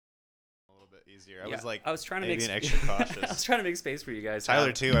easier. I was trying to maybe make an extra cautious. I was trying to make space for you guys.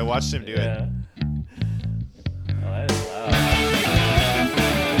 Tyler too. I watched him do it. Oh, that is loud.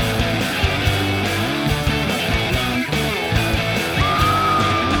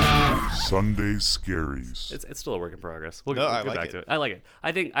 Sunday Scaries. It's still a work in progress. We'll No, I get like back it. to it. I like it.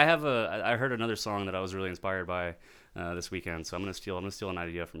 I think I heard another song that I was really inspired by this weekend, so I'm gonna steal an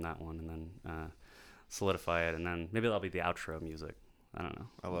idea from that one and then solidify it, and then maybe that'll be the outro music. I don't know.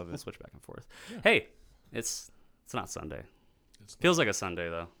 I love We'll it. switch back and forth. Hey, it's not Sunday. Feels like a Sunday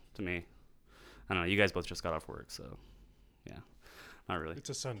though to me. I don't know. You guys both just got off work, so yeah, not really. It's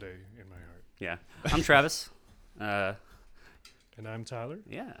a Sunday in my heart. Yeah, I'm Travis. And I'm Tyler.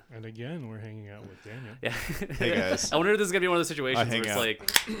 Yeah. And again, we're hanging out with Daniel. Yeah. Hey, guys. I wonder if this is gonna be one of those situations where hang it's out. like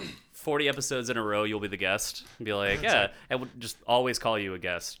 40 episodes in a row, you'll be the guest and be like, yeah, I would just always call you a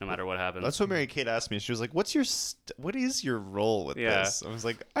guest no matter what happens. That's what Mary Kate asked me. She was like, what is your role with Yeah. this? I was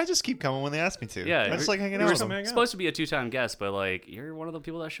like, I just keep coming when they ask me to. Yeah, I just like hanging you out were with them. hang out. supposed to be a 2-time guest, but like you're one of the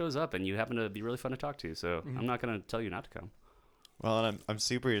people that shows up, and you happen to be really fun to talk to. So I'm not gonna tell you not to come. Well, and I'm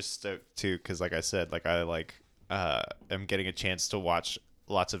super stoked too, because like I said, like I am getting a chance to watch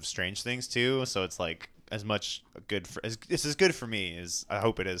lots of Strange Things too. So it's like as much good for it's as good for me as I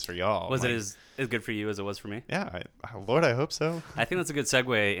hope it is for y'all. Was Like, it as good for you as it was for me? Yeah, Lord, I hope so. I think that's a good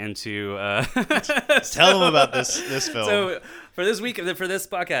segue into Tell them about this film. So for this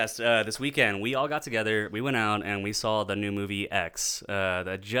podcast, this weekend, we all got together. We went out and we saw the new movie X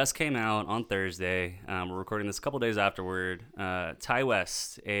that just came out on Thursday. We're recording this a couple days afterward. Ty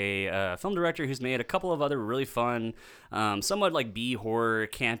West, a film director who's made a couple of other really fun, somewhat like B horror,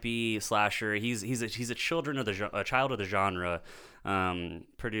 campy slasher. He's a child of the genre.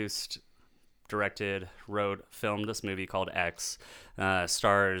 Produced, directed, wrote, filmed this movie called X.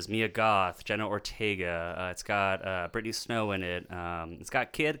 Stars Mia Goth, Jenna Ortega. It's got Brittany Snow in it. It's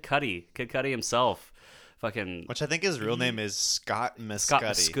got Kid Cudi himself. Fucking Which I think his real name is Scott Mescudi. Scott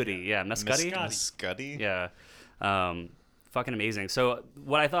Mescudi. Yeah, Mescudi. Mescudi? Yeah. Fucking amazing. So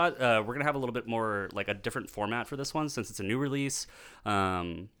what I thought, we're going to have a little bit more like a different format for this one since it's a new release.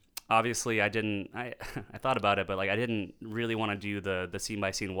 Obviously, I thought about it, but like I didn't really want to do the scene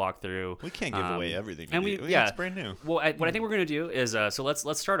by scene walkthrough. We can't give away everything. And It's brand new. Well, what I think we're gonna do is so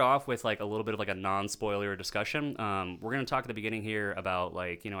let's start off with like a little bit of like a non-spoiler discussion. We're gonna talk at the beginning here about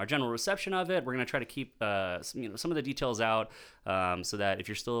like our general reception of it. We're gonna try to keep some of the details out so that if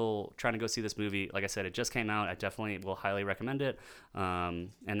you're still trying to go see this movie, like I said, it just came out. I definitely will highly recommend it. And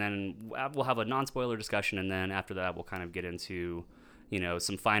then we'll have a non-spoiler discussion, and then after that, we'll kind of get into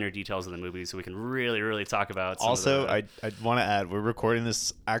some finer details of the movie so we can really, really talk about some Also, of I want to add, we're recording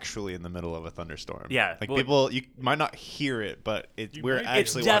this actually in the middle of a thunderstorm. Yeah, like well, people, you might not hear it, but we're might.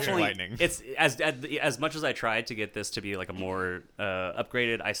 actually it's watching definitely lightning. it's as much as I tried to get this to be like a more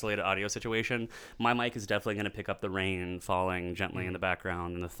upgraded, isolated audio situation. My mic is definitely going to pick up the rain falling gently in the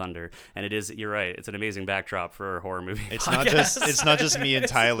background and the thunder. And it is, you're right, it's an amazing backdrop for a horror movie. It's podcast. not just me and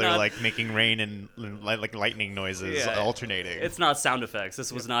It's Tyler not- like making rain and like lightning noises Yeah. alternating. It's not sound effects.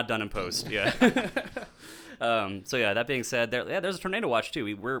 This was not done in post. Yeah. So yeah, that being said, there's a tornado watch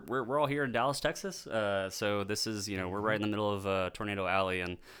too. We're all here in Dallas, Texas. So this is we're right in the middle of Tornado Alley,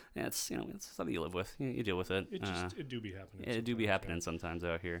 and it's it's something you live with. You deal with it. It do be happening. It do be sometimes, happening sometimes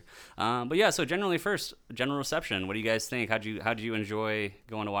out here. But yeah, so generally first, general reception. What do you guys think? How'd you enjoy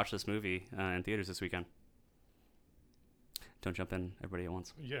going to watch this movie in theaters this weekend? Don't jump in, everybody at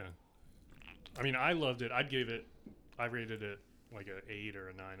once. Yeah. I mean, I loved it. I rated it like an 8 or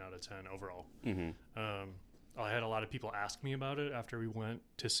a 9 out of 10 overall. Mm-hmm. I had a lot of people ask me about it after we went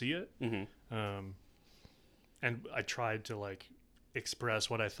to see it. Mm-hmm. And I tried to like express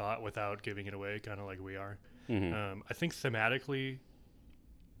what I thought without giving it away, kind of like we are. Mm-hmm. I think thematically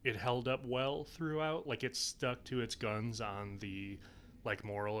it held up well throughout. Like it stuck to its guns on the like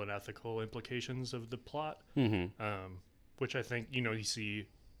moral and ethical implications of the plot. Mm-hmm. Which I think, you see,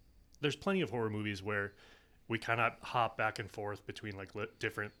 there's plenty of horror movies where we kind of hop back and forth between like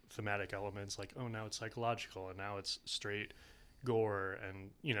different thematic elements, like, oh, now it's psychological and now it's straight gore. And,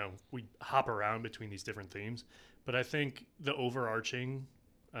 we hop around between these different themes. But I think the overarching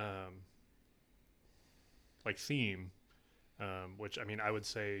like theme, which I mean, I would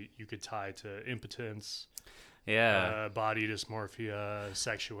say you could tie to impotence, Yeah. body dysmorphia,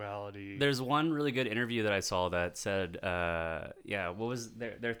 sexuality. There's one really good interview that I saw that said, what was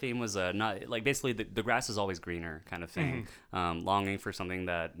their theme was not like basically the grass is always greener kind of thing, longing for something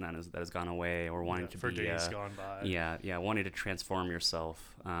that has gone away or wanting to for be days gone by. Yeah, wanting to transform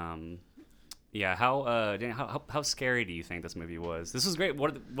yourself. Yeah, Dan, how scary do you think this movie was? This was great. One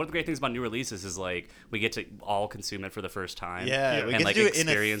of the great things about new releases is like we get to all consume it for the first time. Yeah, we and get like to do it in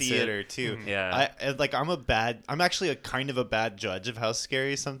a experience theater too. Yeah. I'm actually a kind of a bad judge of how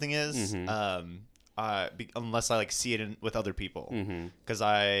scary something is. Unless I like see it with other people, because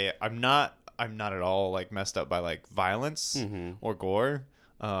I'm not at all like messed up by like violence or gore.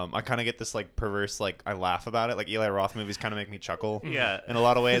 I kind of get this like perverse, like I laugh about it. Like Eli Roth movies kind of make me chuckle. Yeah. In a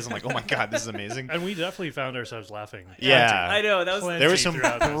lot of ways, I'm like, oh my god, this is amazing. And we definitely found ourselves laughing. Yeah. I know that was Plenty There were some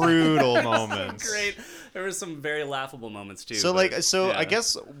throughout this. brutal moments. great. There were some very laughable moments too. So but, I yeah.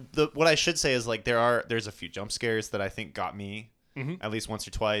 guess what I should say is like there's a few jump scares that I think got me at least once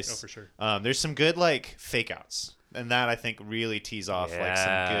or twice. Oh, for sure. There's some good like fake outs, and that I think really tees off like some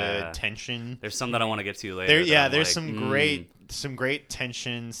Yeah. good tension. There's some that I want to get to later. There's like, some great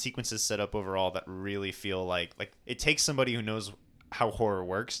tension sequences set up overall that really feel like it takes somebody who knows how horror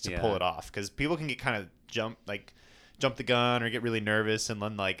works to pull it off, because people can get kind of jump the gun or get really nervous and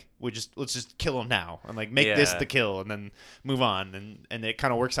then like let's just kill him now and like make this the kill and then move on, and it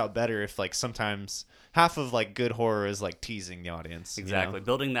kind of works out better if like sometimes half of like good horror is like teasing the audience. Exactly, you know?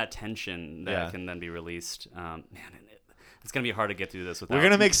 building that tension that can then be released. It's gonna be hard to get through this without. We're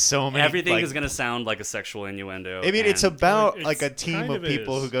gonna make so many. Everything like, is gonna sound like a sexual innuendo. I mean, it's and about It's like a team kind of of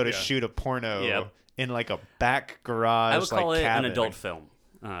people is, who go to yeah. shoot a porno Yep. in like a back garage. I would call like, it cabin. an adult film.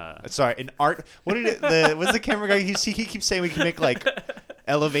 Sorry, an art. What did it? What's the camera guy? He keeps saying we can make like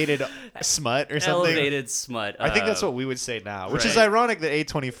elevated smut or something. Elevated smut. I think that's what we would say now, which is right. ironic that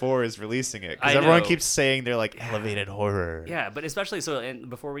A24 is releasing it, because I everyone know. keeps saying they're like elevated horror. Yeah, but especially so. And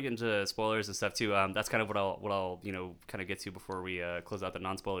before we get into spoilers and stuff too, that's kind of what I'll kind of get to before we close out the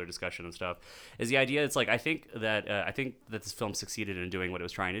non-spoiler discussion and stuff. Is the idea? It's like I think that this film succeeded in doing what it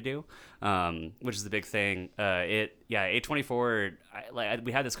was trying to do, which is the big thing. A24.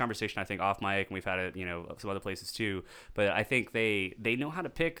 We had this conversation I think off mic, and we've had it some other places too. But I think they know how to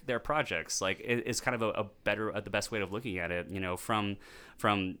pick their projects. Like it's kind of the best way of looking at it. From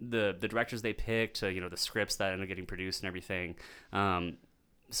the directors they pick to the scripts that end up getting produced and everything.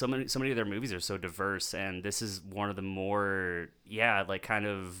 So many of their movies are so diverse, and this is one of the more I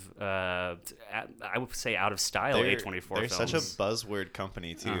would say out of style A24 They're films. such a buzzword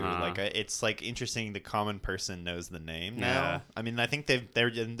company too. Like it's like interesting the common person knows the name now. Yeah. I mean, I think they're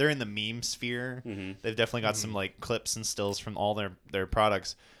in the meme sphere. They've definitely got some like clips and stills from all their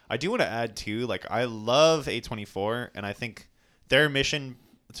products. I do want to add too, like I love A24, and I think their mission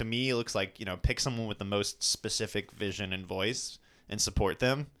to me looks like pick someone with the most specific vision and voice and support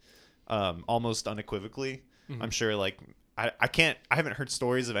them almost unequivocally. I'm sure like I haven't heard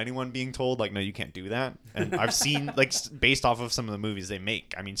stories of anyone being told like, no, you can't do that. And I've seen like based off of some of the movies they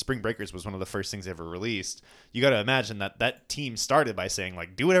make. I mean, Spring Breakers was one of the first things they ever released. You got to imagine that team started by saying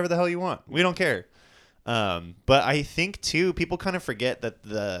like, do whatever the hell you want. We don't care. But I think too, people kind of forget that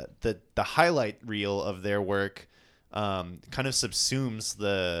the highlight reel of their work kind of subsumes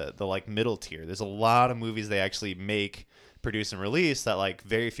the like middle tier. There's a lot of movies they actually make, produce, and release that like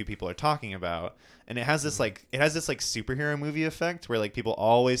very few people are talking about, and it has this like superhero movie effect where like people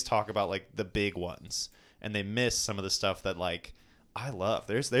always talk about like the big ones and they miss some of the stuff that like I love.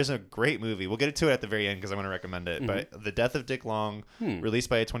 There's a great movie. We'll get into it at the very end because I want to recommend it. But The Death of Dick Long, released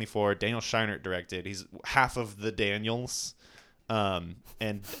by A24, Daniel Scheinert directed. He's half of the Daniels.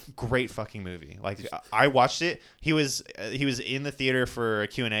 And great fucking movie. Like I watched it. He was in the theater for a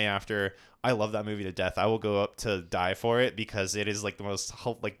Q&A after. I love that movie to death. I will go up to die for it because it is like the most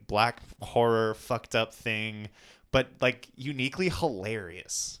like black horror fucked up thing, but like uniquely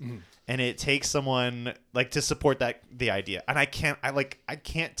hilarious. And it takes someone like to support the idea. And I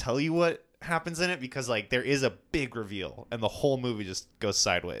can't tell you what happens in it because like there is a big reveal and the whole movie just goes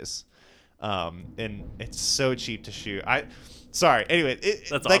sideways. And it's so cheap to shoot. Sorry. Anyway,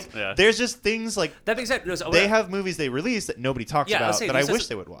 That's like awesome. Yeah. there's just things like That being said, they have movies they release that nobody talks about that I wish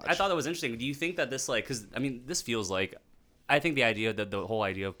they would watch. I thought that was interesting. Do you think that this because I mean this feels like I think the whole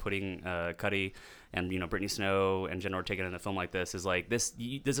idea of putting Cuddy and Brittany Snow and Jenna Ortega in a film like this is like this.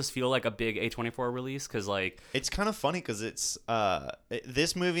 Does this feel like a big A24 release? Because like it's kind of funny because it's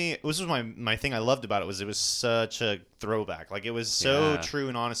this movie. This was my thing I loved about it was such a throwback. Like it was so true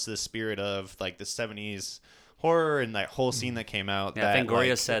and honest to the spirit of like the 70s horror and that whole scene that came out. Yeah, that, Fangoria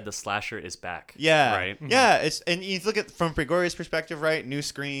like, said the slasher is back. Yeah, right. Yeah, and you look at from Fangoria's perspective, right? New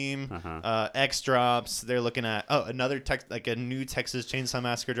Scream, X drops. They're looking at a new Texas Chainsaw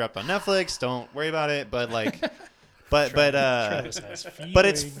Massacre dropped on Netflix. Don't worry about it, but like, but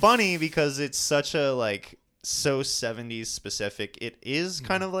it's funny because it's such a like so 70s specific. It is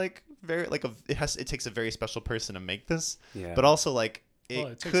kind of like very like it takes a very special person to make this, Yeah. but also like. Well,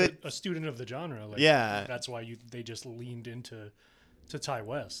 it takes could. a student of the genre. Like, Yeah. that's why they just leaned into Ty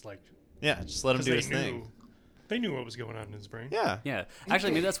West. Like, Yeah, just let him 'cause do they his thing. They knew what was going on in his brain. Yeah. Yeah,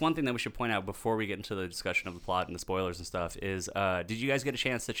 actually, maybe that's one thing that we should point out before we get into the discussion of the plot and the spoilers and stuff. Is did you guys get a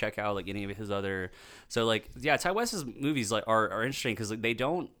chance to check out like any of his other? So like, yeah, Ty West's movies like are interesting because like, they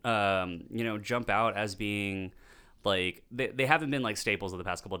don't jump out as being like they haven't been like staples of the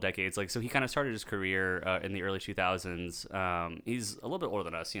past couple of decades. Like, so he kind of started his career in the early 2000s. He's a little bit older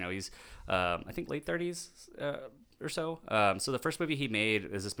than us. He's I think late 30s or so. So the first movie he made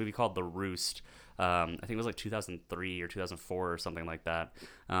is this movie called The Roost. I think it was like 2003 or 2004 or something like that.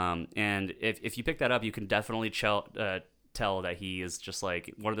 And if you pick that up, you can definitely tell that he is just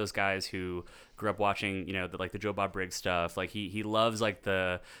like one of those guys who grew up watching, the Joe Bob Briggs stuff. Like he loves like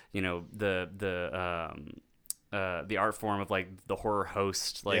the art form of like the horror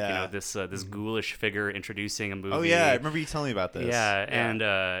host, like this ghoulish figure introducing a movie. Oh yeah, I remember you telling me about this. Yeah, and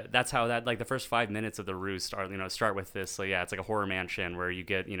that's how that like the first 5 minutes of The Roost are start with this. So yeah, it's like a horror mansion where you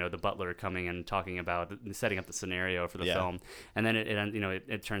get the butler coming and talking about setting up the scenario for the film, and then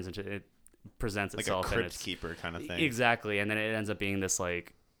it turns into it presents like itself a and crypt keeper kind of thing. Exactly, and then it ends up being this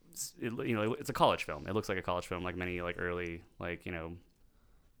like it's a college film. It looks like a college film, like many like early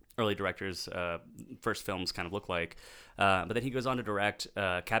directors' first films kind of look like. But then he goes on to direct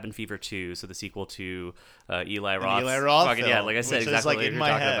Cabin Fever 2, so the sequel to Eli Roth's. Eli Roth fucking, yeah, like I said, which is, exactly like, what in you're my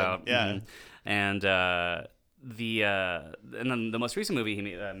talking head. about. Yeah. Mhm. And then the most recent movie he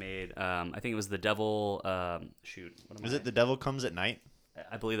made, I think it was The Devil. Is it The Devil Comes at Night?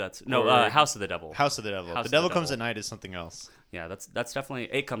 I believe that's Or- House of the Devil. House of the Devil. House The of Devil the Comes Devil. at Night is something else, Yeah, that's definitely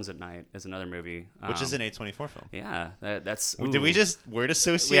It Comes at Night is another movie, which is an A24 film. Yeah, that's. Did we ooh. just word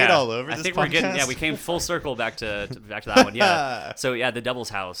associate all over I this think podcast? we're getting. Yeah, we came full circle back to that one. Yeah. So yeah, The Devil's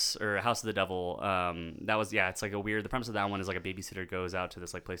House or House of the Devil. That was it's like a weird. The premise of that one is like a babysitter goes out to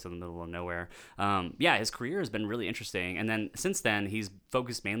this like place in the middle of nowhere. Yeah, his career has been really interesting, and then since then he's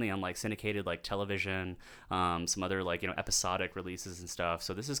focused mainly on like syndicated like television, some other like episodic releases and stuff.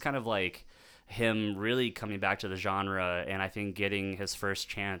 So this is kind of like him really coming back to the genre, and I think getting his first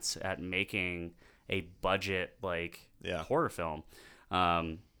chance at making a budget like horror film.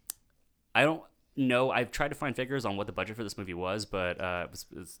 I don't know. I've tried to find figures on what the budget for this movie was, but it was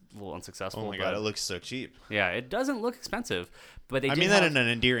a little unsuccessful. Oh my god, it looks so cheap. Yeah, it doesn't look expensive, but I mean that in an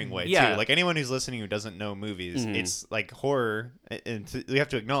endearing way Yeah. too. Like anyone who's listening who doesn't know movies, Mhm. it's like horror, and we have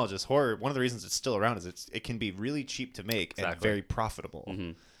to acknowledge this horror. One of the reasons it's still around is it can be really cheap to make and Exactly. very profitable.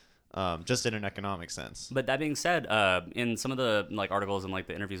 Mhm. Just in an economic sense. But that being said, in some of the like articles and like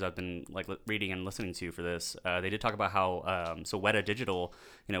the interviews I've been like reading and listening to for this, they did talk about how so Weta Digital,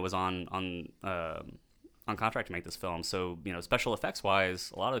 was on contract to make this film. So special effects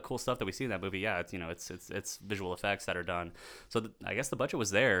wise, a lot of the cool stuff that we see in that movie, it's visual effects that are done. So I guess the budget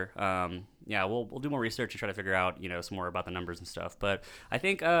was there. We'll do more research to try to figure out some more about the numbers and stuff. But I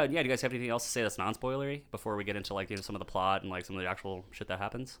think do you guys have anything else to say that's non-spoilery before we get into like some of the plot and like some of the actual shit that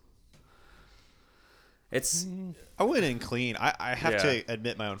happens? I went in clean. I have Yeah. to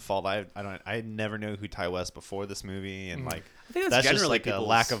admit my own fault. I never knew who Ty West before this movie, and like I think that's just generally like a people's-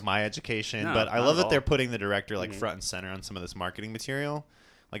 lack of my education. No, but I not love at that all. they're putting the director like front and center on some of this marketing material.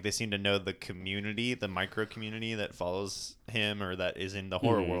 Like they seem to know the community, the micro community that follows him or that is in the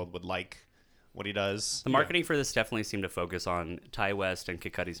horror world would like what he does. The marketing for this definitely seemed to focus on Ty West and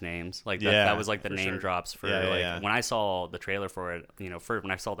Kid Cudi's names. Like that, Yeah, that was like the for name sure. drops for when I saw the trailer for it.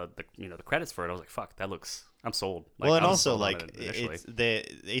 When I saw the credits for it, I was like, "Fuck, that looks." I'm sold. Like, Well, and I was also sold on like it initially. it's the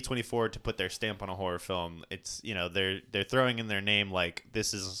A24 to put their stamp on a horror film. It's they're throwing in their name like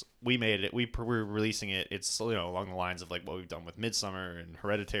this is we made it. We're releasing it. It's along the lines of like what we've done with Midsommar and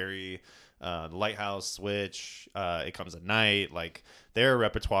Hereditary, The Lighthouse, Switch, It Comes at Night. Like their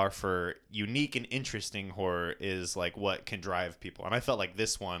repertoire for unique and interesting horror is like what can drive people. And I felt like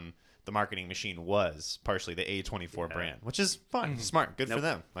this one, the marketing machine was partially the A24 brand, which is fun, smart, good for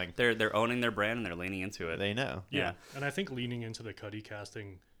them. Like they're owning their brand and they're leaning into it. they know. Yeah. And I think leaning into the Cuddy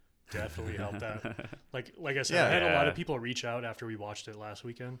casting definitely helped that. Like I said, I had a lot of people reach out after we watched it last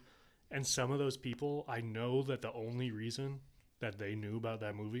weekend, and some of those people, I know that the only reason that they knew about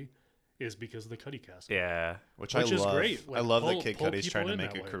that movie is because of the Cuddy casting. Yeah. Which Which I is love. great. I love that pull- Kid pull Cudi's people trying to in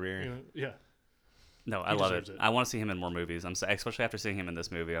make that a way, career. Yeah. No, I He love it. deserves it. I want to see him in more movies. Especially after seeing him in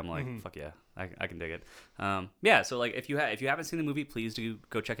this movie. I'm like, fuck yeah, I can dig it. So like if you haven't seen the movie, please do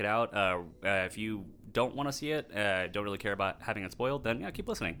go check it out. If you don't want to see it, don't really care about having it spoiled, then yeah, keep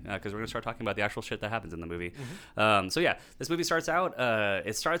listening because we're gonna start talking about the actual shit that happens in the movie. So yeah, this movie starts out.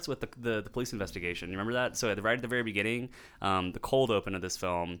 It starts with the police investigation. You remember that? So right at the very beginning, the cold open of this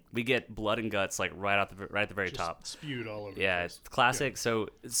film, we get blood and guts like right at the very Just top. spewed all over. Yeah, the it's place. classic. So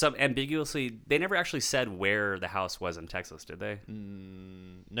some ambiguously, they never actually said where the house was in Texas, did they?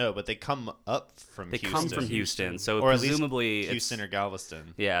 No, but they come up from They Houston. come from Houston, so or at least presumably Houston it's, or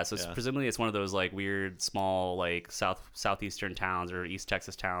Galveston. yeah. So Yeah. presumably it's one of those like weird small like southeastern towns or East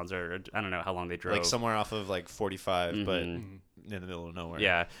Texas towns, or I don't know how long they drove. Like somewhere off of like 45, but in the middle of nowhere.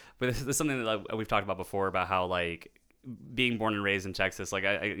 Yeah, but this is something that we've talked about before about how like being born and raised in Texas, like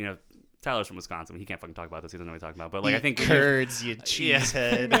I you know. Tyler's from Wisconsin. He can't fucking talk about this. He doesn't know what he's talking about. But like, Eat I think curds, you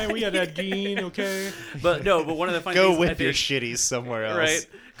cheesehead. Man, we had Ed Gein, okay? But no. But one of the funny Go things, whip I your think, shitties somewhere else. right?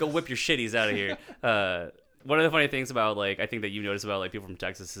 Go whip your shitties out of here. One of the funny things about like I think that you notice about like people from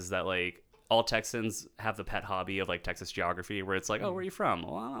Texas is that like all Texans have the pet hobby of like Texas geography, where it's like, oh, where are you from?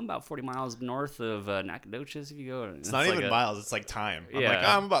 Well, I'm about 40 miles north of Nacogdoches. If you go, It's not even miles. It's like time. I'm like,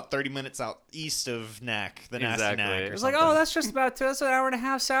 Yeah. I'm about 30 minutes out east of Nac, the nasty Exactly. Nac. Or It's like, something. oh, that's just about that's an hour and a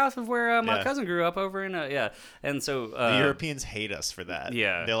half south of where my Yeah. cousin grew up over in yeah. And so The Europeans hate us for that.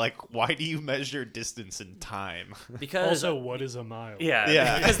 yeah. They're like, why do you measure distance in time? because Also, what is a mile?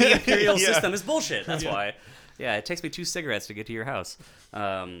 yeah, because the imperial Yeah. system is bullshit. That's Yeah. why. Yeah, it takes me 2 cigarettes to get to your house.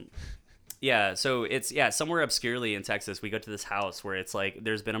 Yeah, so it's somewhere obscurely in Texas. We go to this house where it's like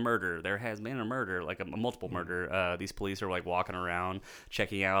there's been a murder. There has been a murder, like a multiple murder. These police are like walking around,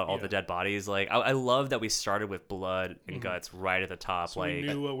 checking out all the dead bodies. Like I love that we started with blood and guts right at the top. So like we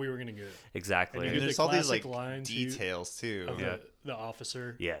knew what we were gonna get. exactly. And And you there's the all these like classic line, too, details too. Of Yeah. the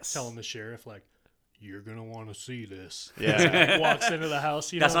officer Yes. telling the sheriff, like, you're going to want to see this. Yeah. Walks into the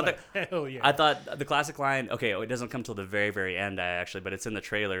house, you That's know, not like, hell yeah. I thought the classic line. Okay, it doesn't come till the very, very end, actually, but it's in the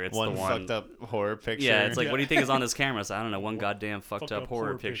trailer. It's One the one fucked up horror picture. Yeah, it's like, Yeah. what do you think is on this camera? So I don't know, one goddamn fucked up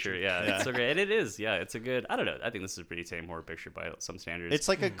horror picture. Yeah, Yeah. it's so great. And it is. Yeah, it's a good. I don't know. I think this is a pretty tame horror picture by some standards. It's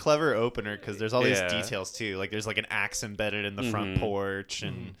like a clever opener because there's all these Yeah. details too. Like there's like an axe embedded in the front Mhm. porch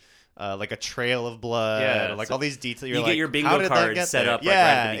and like a trail of blood. Yeah, Like so all these details. you You're get like, your how bingo did that card get set there? up like, yeah,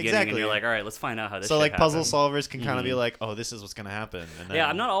 right at the beginning, exactly. and you're like, all right, let's find out how this. So shit like puzzle happened. solvers can kind of be like, oh, this is what's gonna happen. And then, Yeah,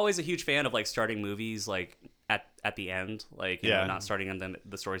 I'm not always a huge fan of like starting movies like at the end, like you know, Yeah. not starting in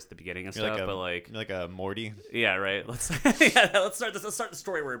the stories at the beginning and You're stuff. like a, but like, you're like a Morty. yeah, right. Let's let's start the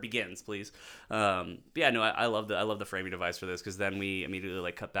story where it begins, please. But yeah, no, I love the framing device for this because then we immediately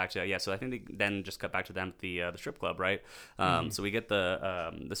like cut back to So I think they then just cut back to them at the strip club, right? So we get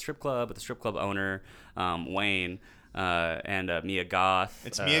the strip club with the strip club owner, Wayne. And Mia Goth.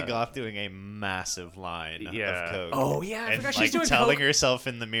 It's Mia Goth doing a massive line Yeah. of coke. Oh yeah, I and forgot like she's doing telling coke. herself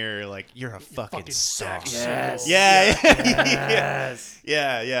in the mirror, like, "You're a fucking sex." suck. Yes. Yeah, Yes.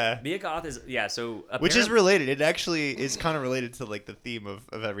 yeah. Mia Goth is so Which is apparent- related. It actually is kind of related to like the theme of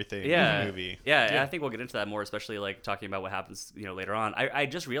everything yeah, in the movie. Yeah, I think we'll get into that more, especially like talking about what happens, later on. I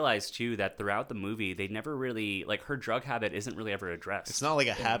just realized too that throughout the movie, they never really like her drug habit isn't really ever addressed. It's not like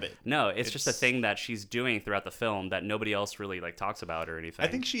a habit. No, it's just a it's- thing that she's doing throughout the film that nobody else really like talks about or anything. I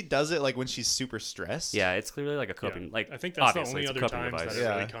think she does it like when she's super stressed. yeah, it's clearly like a Yeah. coping. Like I think that's the obviously only it's a other coping times device. that it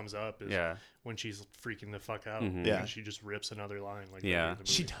Yeah. really comes up is Yeah. when she's freaking the fuck out. Mhm. Yeah. And she just rips another line. Like Yeah. the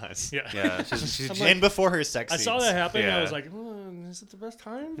she movie. does. Yeah. Yeah, she's I'm like- And before her sex I scenes. saw that happen. And Yeah. I was like, is it the best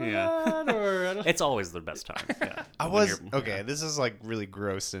time for Yeah. that? Or I don't... it's always the best time. Yeah. I When was you're- okay. This is like really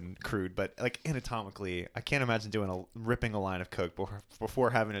gross and crude, but like anatomically, I can't imagine doing ripping a line of coke before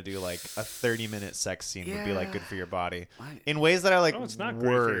having to do like a 30-minute sex scene would be like good for your body in ways that I like Oh, it's not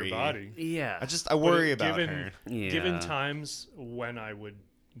worry. great for your body. Yeah. I worry But about given, her. Yeah. Given times when I would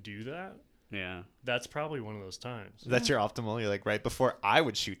do that, Yeah. that's probably one of those times. That's your optimal. You're like right before I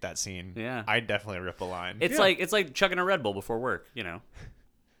would shoot that scene. Yeah. I'd definitely rip a line. It's like chugging a Red Bull before work.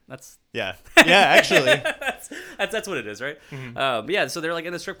 That's yeah, actually. that's what it is, right? Mm-hmm. Yeah, so they're like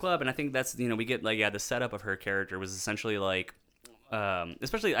in the strip club, and I think that's we get like the setup of her character was essentially like,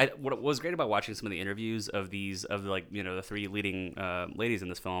 especially what was great about watching some of the interviews of the 3 leading ladies in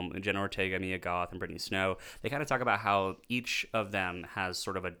this film, Jenna Ortega, Mia Goth, and Brittany Snow. They kind of talk about how each of them has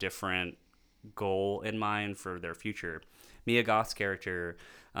sort of a different goal in mind for their future. Mia Goth's character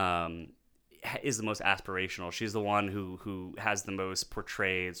is the most aspirational. She's the one who has the most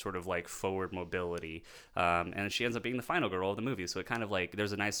portrayed sort of like forward mobility, and she ends up being the final girl of the movie. So it kind of like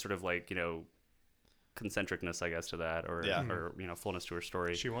there's a nice sort of like concentricness, I guess, to that, or fullness to her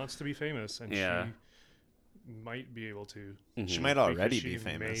story. She wants to be famous, and Yeah. she might be able to. She might because already she be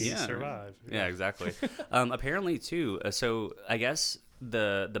famous. may Yeah. survive. Yeah, exactly. Apparently, too. So I guess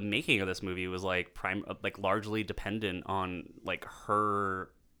the making of this movie was like largely dependent on like her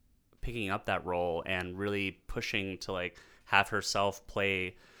picking up that role and really pushing to like have herself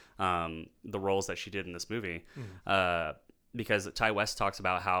play the roles that she did in this movie. Because Ty West talks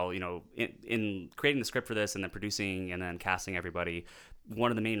about how, you know, in creating the script for this and then producing and then casting everybody,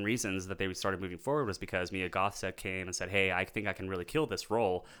 one of the main reasons that they started moving forward was because Mia Goth came and said, hey, I think I can really kill this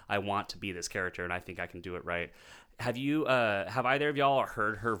role. I want to be this character and I think I can do it right. Have either of y'all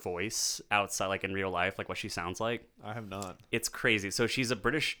heard her voice outside, like in real life, like what she sounds like? I have not. It's crazy. So she's a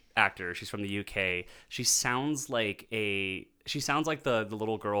British actor. She's from the UK. She sounds like the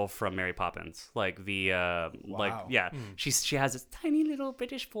little girl from Mary Poppins. Like she has this tiny little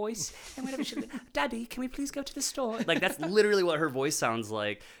British voice, and whenever she, Daddy, can we please go to the store? Like that's literally what her voice sounds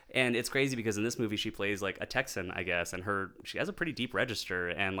like. And it's crazy because in this movie she plays like a Texan, I guess, and she has a pretty deep register,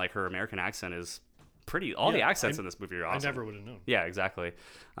 and like her American accent is pretty. The accents in this movie are awesome. I never would have known. Yeah, exactly.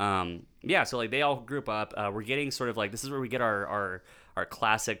 So like they all group up. We're getting sort of like, this is where we get our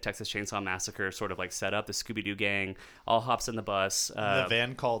classic Texas Chainsaw Massacre sort of like set up. The Scooby-Doo gang all hops in the bus. The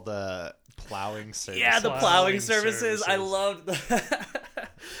van called the plowing service. Yeah, the plowing services. Services. I loved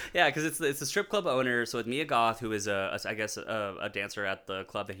yeah, because it's a strip club owner. So with Mia Goth, who is a dancer at the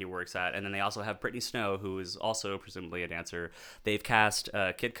club that he works at, and then they also have Brittany Snow, who is also presumably a dancer. They've cast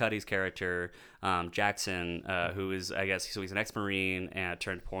Kid Cudi's character, Jackson, who is, I guess, so he's an ex-Marine and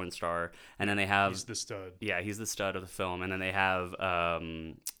turned porn star. And then they have He's the stud. Yeah, he's the stud of the film. And then they have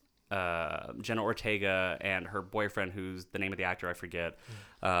Jenna Ortega and her boyfriend, who's the name of the actor I forget.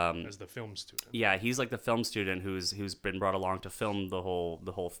 As the film student. Yeah, he's like the film student who's been brought along to film the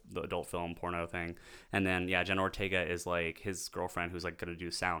adult film porno thing. And then Jenna Ortega is like his girlfriend who's like gonna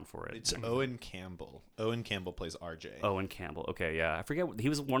do sound for it. It's Owen Campbell. Owen Campbell plays RJ. Owen Campbell. Okay, yeah, I forget. He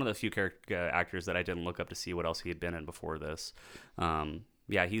was one of the few actors that I didn't look up to see what else he had been in before this.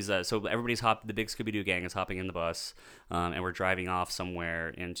 Yeah, he's so everybody's the big Scooby-Doo gang is hopping in the bus, and we're driving off somewhere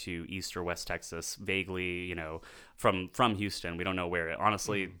into East or West Texas, vaguely, you know, from Houston. We don't know where.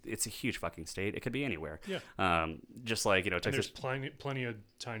 Honestly, it's a huge fucking state. It could be anywhere. Yeah. Just like, you know, And Texas. there's plenty of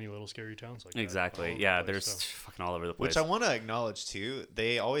tiny little scary towns like that. Exactly. all over Yeah, the place, there's so. fucking all over the place. Which I want to acknowledge too.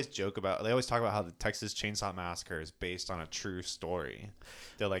 They always talk about how the Texas Chainsaw Massacre is based on a true story.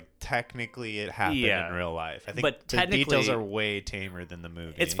 They're like, technically it happened in real life. I think But the details are way tamer than the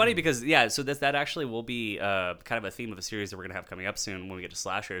movie. It's funny because so that actually will be kind of a theme of a series that we're gonna have coming up soon when we get to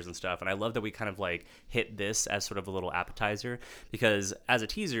slashers and stuff. And I love that we kind of like hit this as sort of a little appetizer, because as a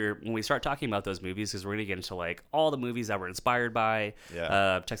teaser, when we start talking about those movies, because we're gonna get into like all the movies that were inspired by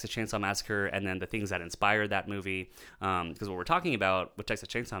Texas Chainsaw Massacre, and then the things that inspired that movie. Because what we're talking about with Texas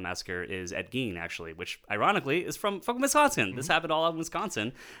Chainsaw Massacre is Ed Gein, actually, which ironically is from fucking Wisconsin. Mm-hmm. This happened all out in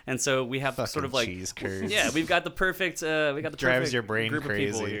Wisconsin, and so we have fucking sort of like cheese curds. Yeah, we've got the perfect drives perfect your brain group crazy.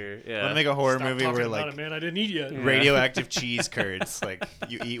 of people here. Yeah. I want to make a horror Stop movie talking where about like it, man, I didn't eat yet. radioactive cheese curds. Like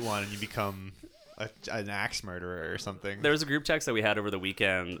you eat one and you become an axe murderer or something. There was a group text that we had over the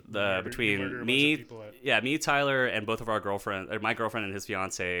weekend murder between a bunch of me, people at- me, Tyler, and both of our girlfriends, or my girlfriend and his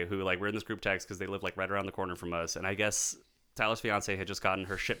fiance, who like we're in this group text because they live like right around the corner from us. And I guess Tyler's fiance had just gotten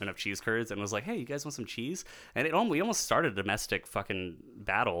her shipment of cheese curds and was like, "Hey, you guys want some cheese?" And we almost started a domestic fucking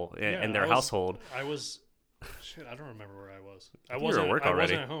battle in their household. I don't remember where I was. I were at work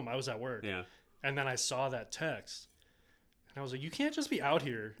already. wasn't at home. I was at work. Yeah. And then I saw that text, and I was like, "You can't just be out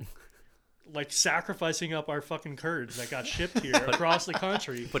here." Like sacrificing up our fucking curds that got shipped here across the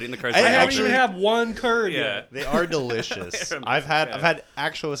country. Putting the curds. I I don't actually- even have one curd Yeah. yet. They are delicious. They're I've had yeah.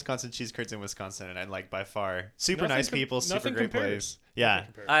 actual Wisconsin cheese curds in Wisconsin, and I like by far super Nothing nice people, super nothing great compares. place. Yeah,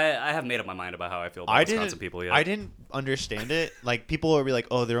 I have made up my mind about how I feel about I Wisconsin didn't. people. Yeah. I didn't understand it. Like people will be like,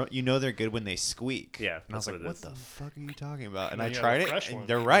 "Oh, they're good when they squeak." Yeah, and I was that's like, what it "What is. the fuck are you talking about?" And Yeah, I the tried it, fresh and one.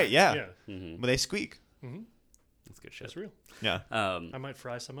 they're right. Yeah, Yeah, Mm-hmm. but they squeak. That's good shit. that's real. Yeah. I might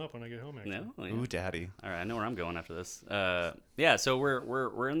fry some up when I get home. Actually. No. Yeah. Ooh, daddy. All right, I know where I'm going after this. So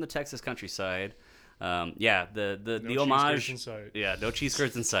we're in the Texas countryside. The cheese homage. curds in sight. Yeah, no cheese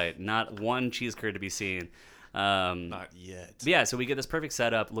curds in sight. Not one cheese curd to be seen. Not yet. Yeah, so we get this perfect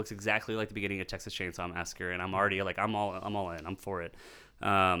setup. Looks exactly like the beginning of Texas Chainsaw Massacre, and I'm already like I'm all in. I'm for it.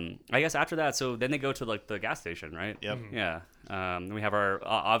 I guess after that, so then they go to like the gas station, right? Yep. Yeah. Then we have our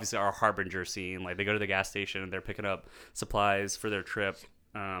obviously our harbinger scene. Like they go to the gas station and they're picking up supplies for their trip,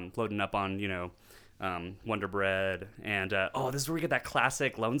 loading up on Wonder Bread, and this is where we get that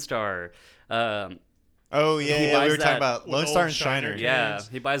classic Lone Star. Oh yeah, He we buys were talking that about with Lone Star old and Shiner Shiner. Yeah, cans.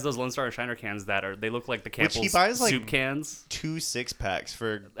 he buys those Lone Star and Shiner cans they look like the Which he Campbell's buys, like, soup cans. 2 6-packs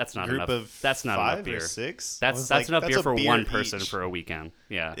for That's not a group enough. of That's not 5 enough beer. or 6. That's enough beer for one person for a weekend.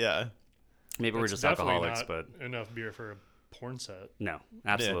 Yeah. Yeah. Maybe we're That's just definitely alcoholics, not but enough beer for a porn set. no,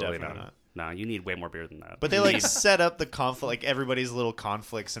 Yeah, absolutely definitely not. No, you need way more beer than that. But they You like need- set up the conflict, like everybody's little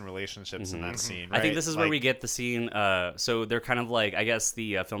conflicts and relationships in that scene. I think right? this is where Like, we get the scene. So they're kind of like, I guess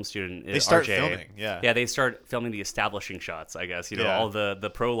the film student. They start RJ, filming, yeah. Yeah, they start filming the establishing shots. I guess Yeah. all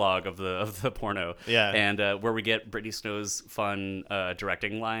the prologue of the porno. Yeah. And where we get Brittany Snow's fun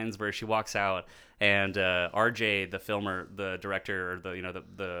directing lines, where she walks out. And RJ, the filmer, the director, or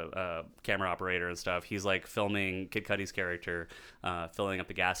the camera operator and stuff, he's like filming Kid Cudi's character filling up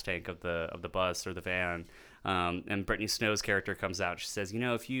the gas tank of the bus or the van. And Brittany Snow's character comes out. She says,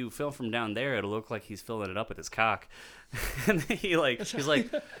 if you film from down there, it'll look like he's filling it up with his cock. And he's like, that's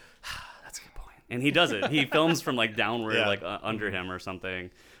a good point. And he does it. He films from like downward, Yeah. like under him or something.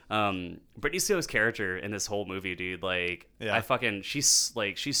 Brittany Snow's character in this whole movie, dude, like Yeah. she's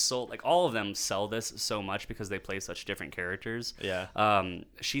sold, like all of them sell this so much because they play such different characters. Yeah.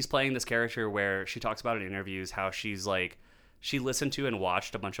 She's playing this character where she talks about in interviews how she's like, she listened to and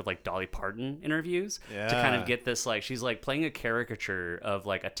watched a bunch of like Dolly Parton interviews to kind of Yeah. get this, like, she's like playing a caricature of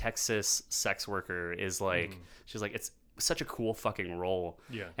like a Texas sex worker is like, she's like, it's such a cool fucking role.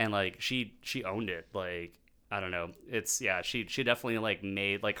 Yeah. And like she owned it. Like, I don't know. It's she definitely like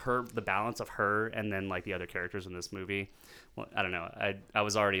made like the balance of her and then like the other characters in this movie. Well, I don't know. I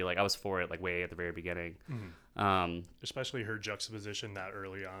was already like, I was for it like way at the very beginning. Especially her juxtaposition that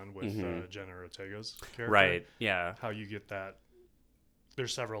early on with Jenna Ortega's character. Right. Yeah. How you get that.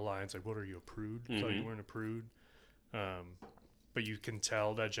 There's several lines like, "What are you, a prude? Thought you weren't a prude." But you can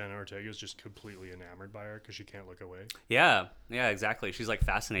tell that Jenna Ortega is just completely enamored by her because she can't look away. Yeah, exactly. She's like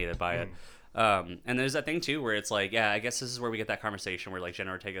fascinated by it. And there's that thing too where it's like, yeah, I guess this is where we get that conversation where like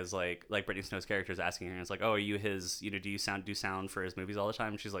Jenna Ortega's like Brittany Snow's character is asking her, and it's like, oh, are you his, do you sound for his movies all the time?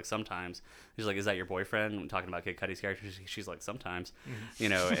 And she's like, sometimes. She's like, is that your boyfriend? I'm talking about Kid Cudi's character. She's like, sometimes,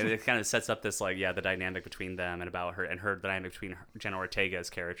 and it kind of sets up this like, yeah, the dynamic between them and about her and her dynamic between Jenna Ortega's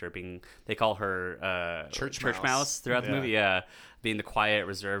character being, they call her Church Mouse Mouse. throughout the Yeah. movie. Yeah. Being the quiet,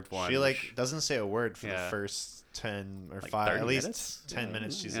 reserved one. She like doesn't say a word for Yeah. the first 10 or Like 5, 30 at least minutes? 10 Yeah.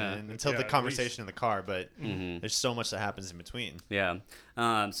 minutes she's Yeah. in until Yeah, the at conversation in the car. But there's so much that happens in between. Yeah.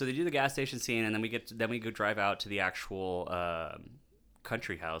 So they do the gas station scene, and then we go drive out to the actual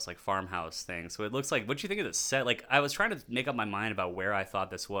country house, like farmhouse thing. So it looks like, what do you think of the set? Like, I was trying to make up my mind about where I thought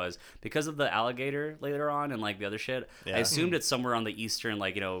this was because of the alligator later on and like the other shit. Yeah. I assumed it's somewhere on the eastern,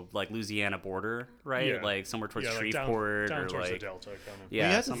 like, like Louisiana border, right? Yeah. Like somewhere towards Like Shreveport down or towards like the Delta kind of. yeah.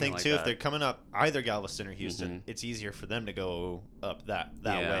 You have to something think like too, if that. they're coming up either Galveston or Houston, it's easier for them to go up that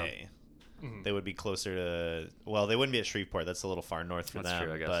Yeah. way. They would be closer to. Well, they wouldn't be at Shreveport. That's a little far north for That's them.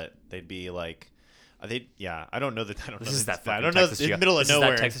 true, I guess. But they'd be like. I don't know that. I don't This know. is that I fucking don't know. Texas It's in the middle of this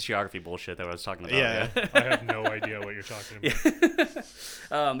nowhere. is that Texas geography bullshit that I was talking about. Yeah. I have no idea what you're talking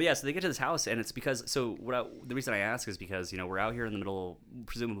about. But yeah, so they get to this house, and it's because the reason I ask is because we're out here in the middle,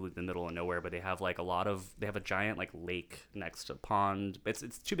 presumably the middle of nowhere, but they have like they have a giant like lake next to a pond.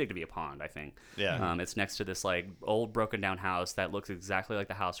 It's too big to be a pond, I think. Yeah. It's next to this like old broken down house that looks exactly like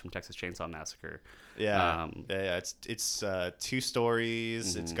the house from Texas Chainsaw Massacre. Yeah. Yeah. It's 2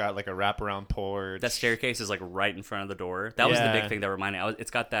 stories. It's got like a wraparound porch. That staircase is like right in front of the door. That was the Yeah. big thing that reminded me.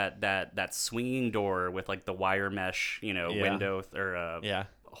 It's got that swinging door with like the wire mesh, window or Yeah.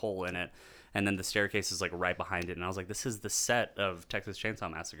 hole in it, and then the staircase is like right behind it. And I was like, this is the set of Texas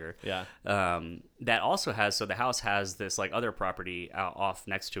Chainsaw Massacre. Yeah. That also has, so the house has this like other property out off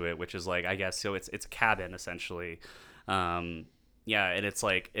next to it, which is like, I guess, so it's a cabin essentially. And it's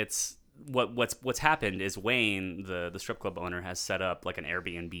like what's happened is Wayne, the strip club owner, has set up like an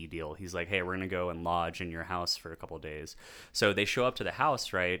Airbnb deal. He's like, hey, we're gonna go and lodge in your house for a couple of days. So they show up to the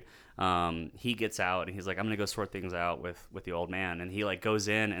house, right? He gets out and he's like, I'm gonna go sort things out with the old man, and he like goes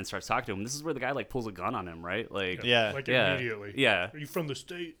in and starts talking to him. This is where the guy like pulls a gun on him, right? Like Yeah. Like Yeah. immediately. Yeah. Are you from the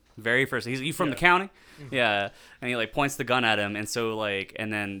state? very first, he's you from the county? Yeah. And he like points the gun at him, and so like,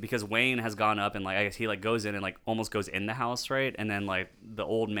 and then because Wayne has gone up and like, I guess he like goes in and like almost goes in the house, right? And then like the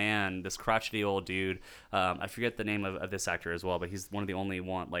old man, this crotchety old dude, I forget the name of this actor as well, but he's one of the only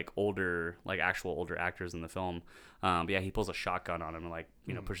older actors in the film. But yeah, he pulls a shotgun on him and like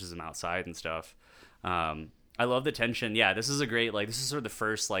pushes him outside and stuff. I love the tension. Yeah, this is a great, like, this is sort of the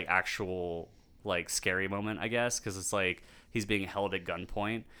first like actual like scary moment, I guess, because it's like he's being held at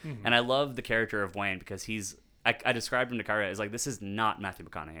gunpoint. And I love the character of Wayne because I described him to Kara as like, this is not Matthew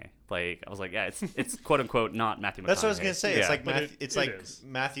McConaughey. Like, I was like, yeah, it's quote unquote not Matthew McConaughey. That's what I was gonna say. Yeah. It's like But it's it like is.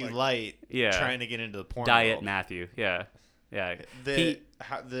 Matthew Like- Light Yeah. trying to get into the porn Diet world. Matthew. Yeah.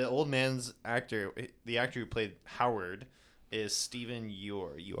 The old man's actor, the actor who played Howard, is Stephen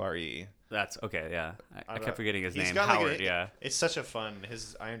Ure, U-R-E. That's okay. Yeah, I kept forgetting his He's name. got, like, Howard. yeah, It's such a fun.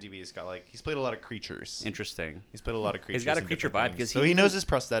 His IMDb's got like he's played a lot of creatures. interesting. He's played a lot of creatures. He's got a in creature different vibe, things. 'cause so he he- knows his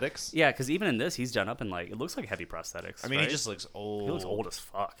prosthetics. Yeah, because even in this, he's done up in like it looks like heavy prosthetics. I mean, right? he just looks old. he looks old as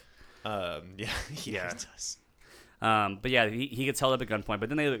fuck. Yeah, Yeah. he does. But yeah, he gets held up at gunpoint, but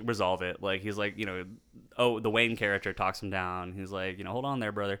then they like, resolve it. Like he's like, the Wayne character talks him down. He's like, hold on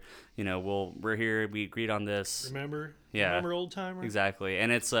there, brother. We're here. We agreed on this. Remember? Yeah. Remember old timer? Exactly.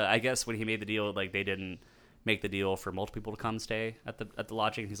 And it's I guess when he made the deal, like they didn't make the deal for multiple people to come stay at the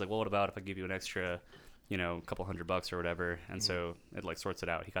lodging. He's like, well, what about if I give you an extra, couple $100 or whatever? And so it like sorts it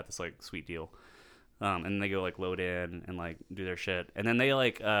out. He got this like sweet deal. And then they go like load in and like do their shit, and then they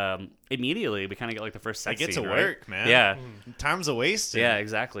like immediately we kind of get like the first I sex get scene, to right? work, man. Yeah, Time's a waste. yeah,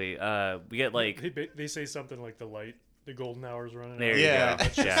 exactly. We get like They say something like the golden hour's running there out. you Yeah.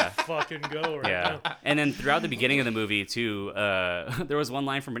 go. Yeah. Fucking go right Yeah, now. and then throughout the beginning of the movie too, there was one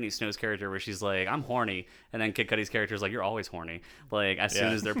line from Brittany Snow's character where she's like, "I'm horny," and then Kid Cudi's character is like, "You're always horny," like as soon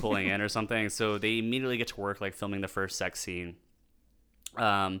Yeah. as they're pulling in or something. So they immediately get to work like filming the first sex scene.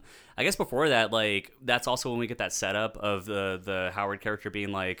 I guess before that, like that's also when we get that setup of the Howard character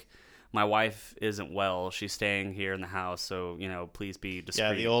being like, "My wife isn't well; she's staying here in the house, so please be discreet."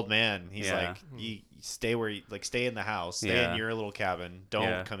 Yeah, the old man. He's Yeah. like, you stay where you stay in the house, stay Yeah. in your little cabin. Don't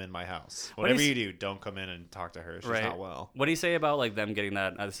Yeah. come in my house. What do Whatever you you do, don't come in and talk to her. She's Right. not well. What do you say about like them getting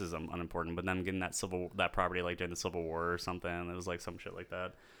that? This is unimportant, but them getting that property like during the Civil War or something. It was like some shit like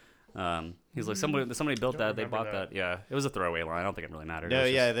that. He's like somebody built don't that. They remember bought that. that. Yeah, it was a throwaway line. I don't think it really mattered. It No,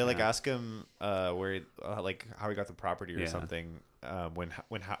 was yeah, just- they like ask him like how he got the property or Yeah. something when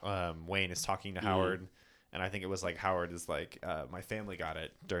Wayne is talking to Howard, and I think it was like Howard is like my family got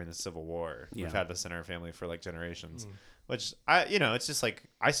it during the Civil War. Yeah. We've had this in our family for like generations, which it's just like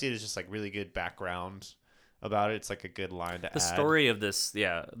I see it as just like really good background about it. It's like a good line to add. the story of this.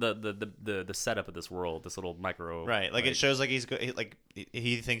 Yeah, the setup of this world, this little micro. Right, like it shows like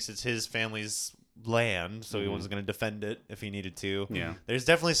he thinks it's his family's land, so he was going to defend it if he needed to. Yeah. There's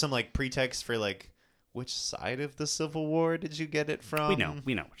definitely some like pretext for like which side of the Civil War did you get it from?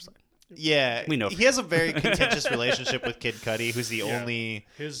 We know which side. Yeah, We know. he has a very contentious relationship with Kid Cudi, who's the Yeah. only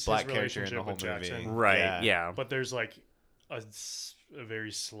His black character in relationship the whole with movie. Jackson. Right. Yeah. But there's like a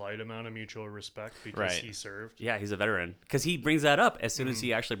very slight amount of mutual respect because Right. he served. Yeah, he's a veteran because he brings that up as soon as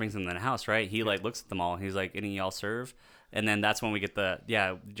he actually brings them in the house, right? He like looks at them all. He's like, "Any of y'all serve?" And then that's when we get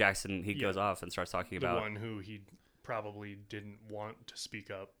Jackson. He goes off and starts talking The about one who he probably didn't want to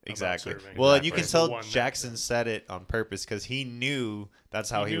speak up Exactly. about serving. Well, and you can Exactly. tell The one that- Jackson said it on purpose because he knew that's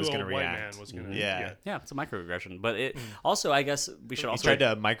how he knew was a going to white react. man was gonna, Yeah. Yeah, it's a microaggression, but it also, I guess, we should He also tried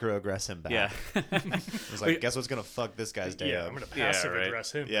to microaggress him back. yeah. He was like, guess what's going to fuck this guy's day Yeah, up? I'm gonna Yeah, passive right.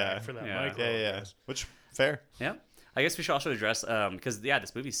 address him Yeah. back for that Yeah. micro. Yeah. Which, fair. Yeah. I guess we should also address because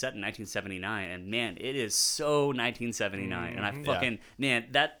this movie's set in 1979, and man, it is so 1979, and I fucking man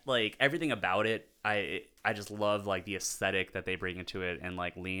that like everything about it, I just love like the aesthetic that they bring into it and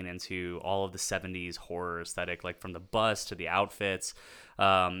like lean into all of the 70s horror aesthetic, like from the bus to the outfits,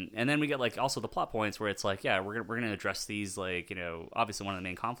 and then we get like also the plot points where it's like we're gonna address these like obviously one of the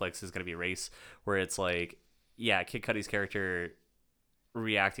main conflicts is gonna be race, where it's like Kid Cudi's character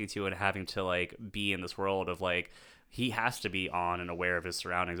reacting to and having to like be in this world of like he has to be on and aware of his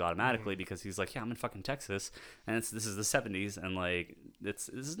surroundings automatically because he's like I'm in fucking Texas and this is the 70s and like this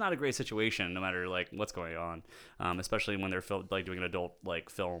is not a great situation no matter like what's going on, especially when they're like doing an adult like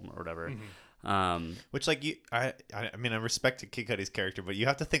film or whatever. Which like I mean I respected Kid Cudi's character, but you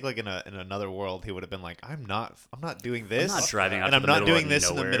have to think like in another world he would have been like I'm not doing this. I'm not driving out and to I'm the not middle doing of this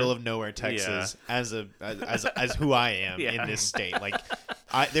in the nowhere. middle of nowhere, Texas, as who I am Yeah. in this state. Like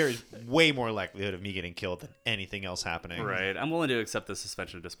there is way more likelihood of me getting killed than anything else happening. Right, I'm willing to accept the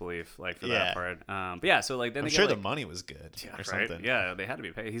suspension of disbelief, like for Yeah. that part. But yeah, so like then I'm they sure get, the like, money was good or right? something. Yeah, they had to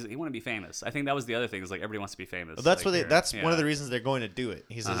be paid. He wanted to be famous. I think that was the other thing is like everybody wants to be famous. Well, that's like, what here. that's one of the Yeah. reasons they're going to do it.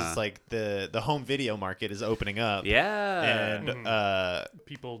 He says it's like the home video market is opening up. Yeah, And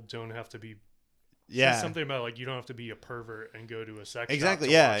People don't have to be. yeah. Says something about like you don't have to be a pervert and go to a sex Exactly.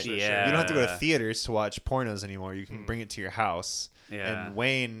 shop to Yeah. watch this Yeah. shit. You don't have to go to theaters to watch pornos anymore. You can bring it to your house. Yeah. And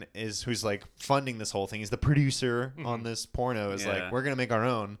Wayne who's like funding this whole thing. He's the producer on this porno. Is Yeah. like we're gonna make our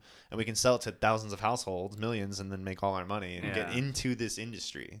own and we can sell it to thousands of households, millions, and then make all our money and get Yeah. into this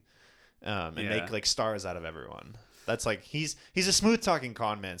industry, and Yeah. make like stars out of everyone. That's like he's a smooth talking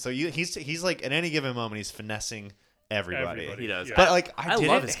con man. So he's like at any given moment he's finessing everybody. Everybody. He does. Yeah. But like, I didn't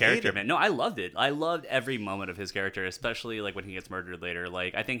love his hate character, him. man. No, I loved it. I loved every moment of his character, especially like when he gets murdered later.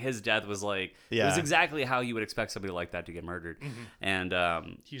 Like, I think his death was like, it was Yeah. exactly how you would expect somebody like that to get murdered. And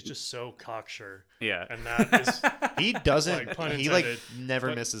He's just so cocksure. yeah, And that is, He doesn't. Like, pun he like intended, never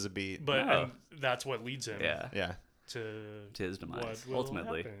but- misses a beat. but No. and that's what leads him yeah, yeah. to his demise, what will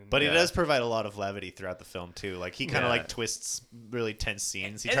ultimately. happen. But Yeah. he does provide a lot of levity throughout the film too. Like he kind of Yeah. like twists really tense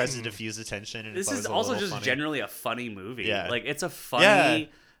scenes. He And- tries to diffuse the tension. And This it's is always also a little just funny. generally a funny movie. Yeah. Like it's a funny,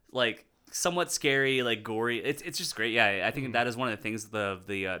 like somewhat scary, like gory. It's just great. Yeah, I think that is one of the things.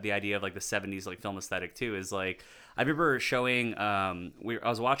 The idea of like the '70s like film aesthetic too is like I remember showing. I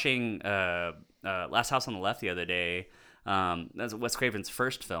was watching Last House on the Left the other day. That's Wes Craven's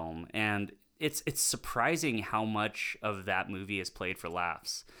first film, and it's surprising how much of that movie is played for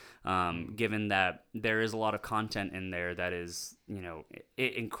laughs. Given that there is a lot of content in there that is,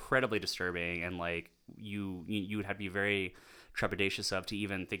 incredibly disturbing, and like you would have to be very trepidatious of to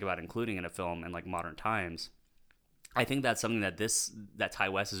even think about including in a film in like modern times. I think that's something that Ty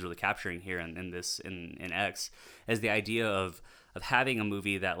West is really capturing here in X, is the idea of having a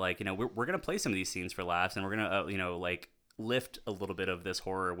movie that like we're gonna play some of these scenes for laughs, and we're gonna like lift a little bit of this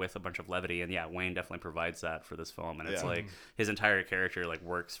horror with a bunch of levity. And yeah, Wayne definitely provides that for this film, and it's Yeah. like his entire character like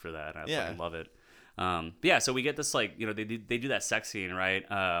works for that. I Yeah. fucking love it. But yeah, so we get this like they do that sex scene, right?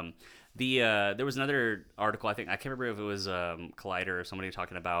 There was another article, I can't remember if it was Collider or somebody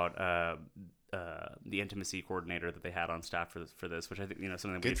talking about the intimacy coordinator that they had on staff for this, which I think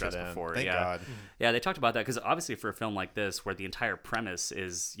something that we Good for addressed them. before. Thank yeah. God. Yeah, they talked about that because obviously for a film like this, where the entire premise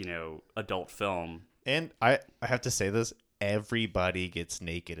is adult film. And I have to say this: everybody gets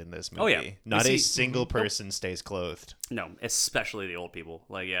naked in this movie. Oh, yeah. Not You a see- single person stays clothed. No, especially the old people.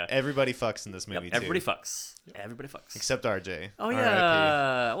 Like yeah, Everybody fucks in this Yep, movie too. everybody fucks. Everybody fucks. Except RJ. Oh RIP.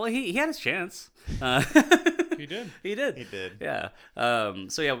 yeah. Well, he had his chance. He did. He did. He did. Yeah.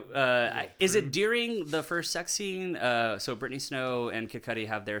 So yeah, is it during the first sex scene? So Brittany Snow and Kid Cudi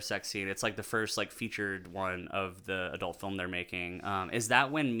have their sex scene. It's like the first like featured one of the adult film they're making. Is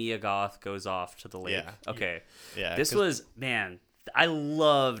that when Mia Goth goes off to the lake? Yeah. Okay. Yeah. This 'cause- was man. I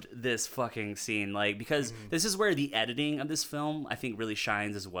loved this fucking scene, like because this is where the editing of this film I think really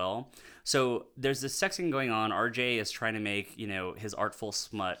shines as well. So there's this sex scene going on. RJ is trying to make his artful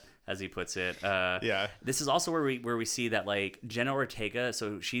smut, as he puts it. Yeah. This is also where we see that like Jenna Ortega.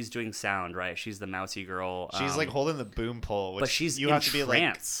 So she's doing sound, right? She's the mousy girl. She's like holding the boom pole, which but she's you have to be like,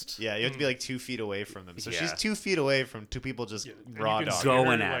 entranced. yeah, you have to be like 2 feet away from them. So Yeah. she's 2 feet away from two people just And raw you can dog. see her,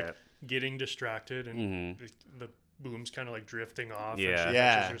 Going at like, it. getting distracted, and the boom's kind of like drifting off. Yeah. And she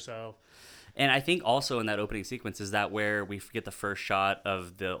Yeah. catches herself. And I think also in that opening sequence is that where we get the first shot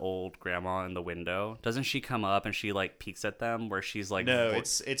of the old grandma in the window. Doesn't she come up and she like peeks at them where she's like No,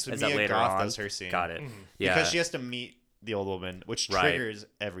 it's is Mia that later Goth on? does her scene. Got it. Yeah. Because she has to meet the old woman, which Right. triggers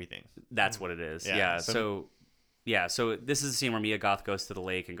everything. That's what it is. Yeah, Yeah. so- So this is the scene where Mia Goth goes to the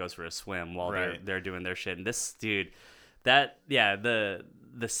lake and goes for a swim while Right. they're doing their shit. And this dude,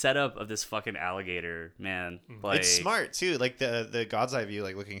 the setup of this fucking alligator, man. Like It's smart too, like the God's eye view,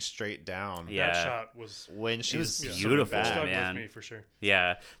 like looking straight down. Yeah. That shot was When she's was swimming beautiful, back. stuck man. with me for sure.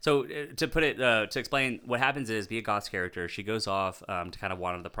 Yeah. So to put it, to explain, what happens is Mia Goth's character, she goes off to kind of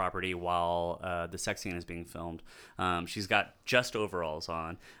wander the property while the sex scene is being filmed. She's got just overalls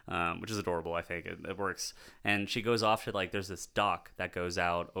on, which is adorable. I think it works. And she goes off to like, there's this dock that goes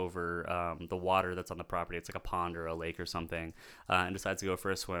out over the water that's on the property. It's like a pond or a lake or something, and decides to go for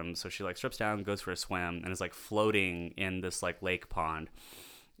a swim. So she like strips down, goes for a swim, and is like floating in this like lake pond.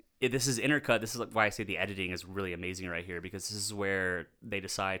 This is intercut. This is why I say the editing is really amazing right here, because this is where they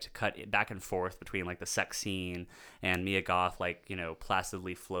decide to cut it back and forth between like the sex scene and Mia Goth like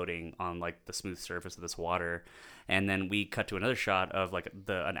placidly floating on like the smooth surface of this water, and then we cut to another shot of like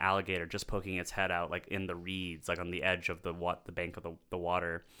an alligator just poking its head out like in the reeds, like on the edge of the bank of the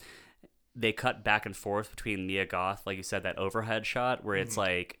water. They cut back and forth between Mia Goth, like you said, that overhead shot where it's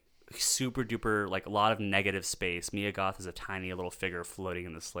like super duper, like a lot of negative space. Mia Goth is a tiny little figure floating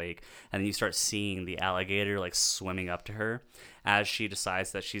in this lake, and then you start seeing the alligator like swimming up to her as she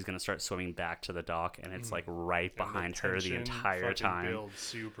decides that she's going to start swimming back to the dock, and it's like right And behind her the tension entire fucking time. builds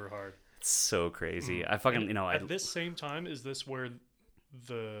super hard. It's so crazy. I fucking At this same time, is this where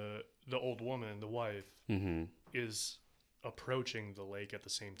the old woman, the wife, is approaching the lake at the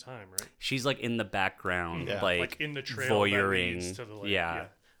same time, right? she's like in the background, Yeah. like in the trail voyeuring. that leads to the lake. Yeah.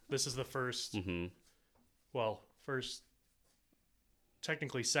 This is the first, hmm first,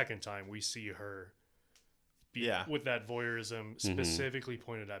 technically second time we see her be Yeah. with that voyeurism specifically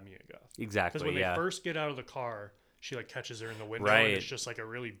pointed at Mia Goth. Because Exactly. when Yeah. they first get out of the car, she like catches her in the window, Right. and it's just like a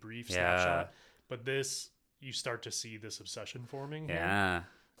really brief Yeah. snapshot. But this you start to see this obsession forming. Yeah.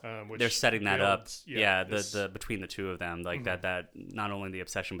 Which They're setting that up. builds- Yeah, this- the between the two of them, like that not only the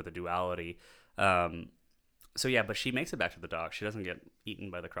obsession but the duality. So yeah, but she makes it back to the dock. She doesn't get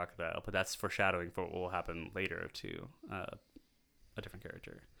eaten by the crocodile, but that's foreshadowing for what will happen later to a different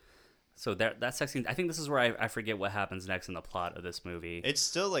character. So that sex scene, I think this is where I forget what happens next in the plot of this movie. It's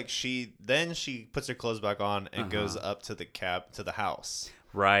still like she puts her clothes back on and goes up to the house.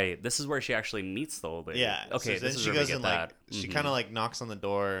 Right. This is where she actually meets the old lady. Yeah. Okay. So This then is she where we goes get and that. she kind of like knocks on the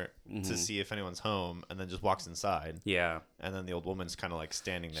door to see if anyone's home, and then just walks inside. Yeah. And then the old woman's kind of like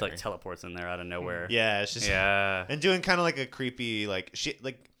standing She there. like teleports in there out of nowhere. Yeah. She's Yeah. and doing kind of like a creepy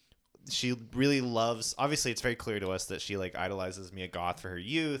she really loves, obviously it's very clear to us that she like idolizes Mia Goth for her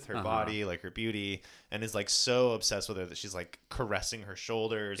youth, her body, like her beauty, and is like so obsessed with her that she's like caressing her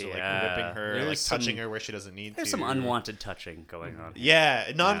shoulders or like Yeah. whipping her, There's like some- touching her where she doesn't need There's to. some unwanted touching going on. Here.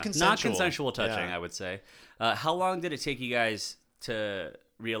 Yeah, non-consensual. Not consensual touching, Yeah. I would say. How long did it take you guys to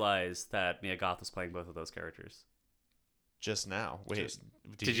realize that Mia Goth was playing both of those characters? Just now. Wait, Just-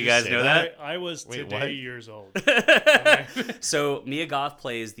 Did you guys say know that? I was Wait, today what? years old. So Mia Goth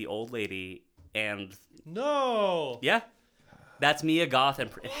plays the old lady, and No. yeah, that's Mia Goth and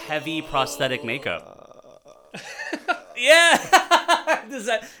heavy prosthetic makeup. Yeah. Does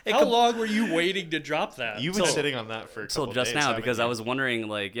that? How long were you waiting to drop that? You've been Till- sitting on that for a Till couple just days, now, haven't because you? I was wondering,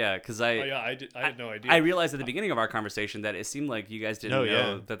 like, yeah, because I. Oh yeah, I had no idea. I realized at the beginning of our conversation that it seemed like you guys didn't Oh,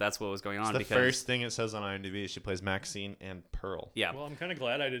 know yeah. that that's what was going on. the because first thing it says on IMDb. She plays Maxine and Pearl. yeah, Well, I'm kind of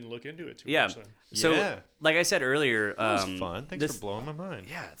glad I didn't look into it too yeah. much then. So, Yeah. like I said earlier, That was fun. Thanks this- for blowing my mind.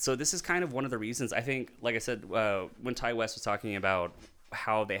 Yeah, so this is kind of one of the reasons I think, like I said, when Ty West was talking about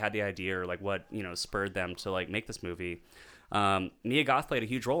how they had the idea or like what spurred them to like make this movie, Mia Goth played a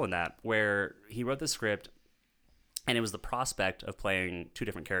huge role in that, where he wrote the script, and it was the prospect of playing two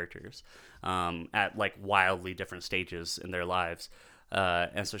different characters at like wildly different stages in their lives.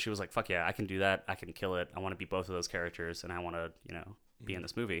 And so she was like, "Fuck yeah, I can do that. I can kill it. I want to be both of those characters, and I want to be in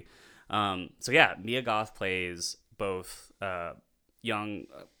this movie." So yeah, Mia Goth plays both young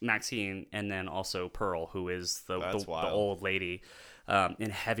Maxine and then also Pearl, who is the That's wild. old lady in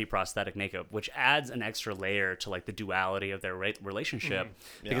heavy prosthetic makeup, which adds an extra layer to like the duality of their relationship.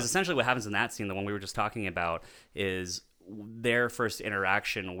 Because essentially what happens in that scene, the one we were just talking about, is their first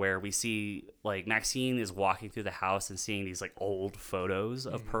interaction, where we see like Maxine is walking through the house and seeing these like old photos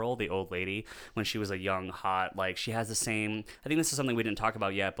of Pearl, the old lady, when she was a young hot, like she has the same, I think this is something we didn't talk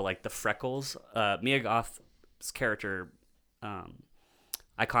about yet, but like the freckles, Mia Goth's character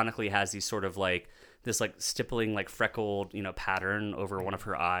iconically has these sort of like this like stippling like freckled pattern over one of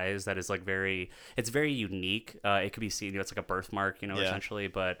her eyes that is like it's very unique. It could be seen, it's like a birthmark, Yeah. essentially,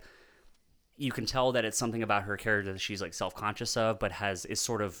 but you can tell that it's something about her character that she's like self-conscious of, but is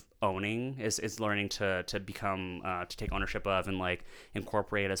sort of owning, is learning to become to take ownership of and like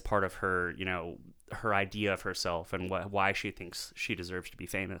incorporate as part of her her idea of herself and why she thinks she deserves to be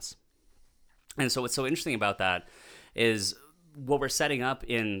famous. And so what's so interesting about that is what we're setting up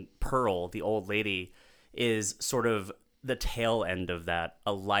in Pearl, the old lady, is sort of the tail end of that,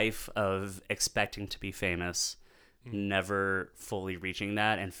 a life of expecting to be famous, never fully reaching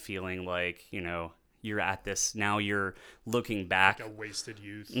that, and feeling like, you're at this, now you're looking back, Like a wasted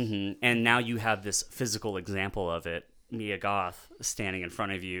youth. and now you have this physical example of it, Mia Goth, standing in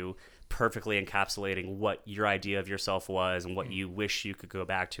front of you, perfectly encapsulating what your idea of yourself was and what you wish you could go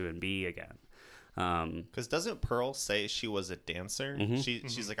back to and be again. Because doesn't Pearl say she was a dancer?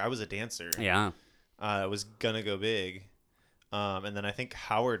 She's like, I was a dancer. Yeah. I was gonna go big. And then I think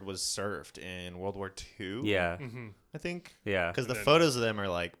Howard was served in World War II. Yeah. I think. Yeah. Because the photos of them are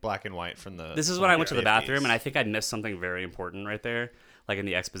like black and white from the. This is when I went to the 50s. bathroom, and I think I missed something very important right there, like in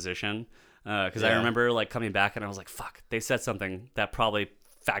the exposition. Because I Yeah. remember like coming back, and I was like, "Fuck!" They said something that probably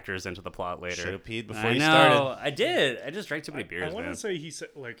factors into the plot later. Should've peed before I you know. started. I did. I just drank too many I beers, want man. to say he said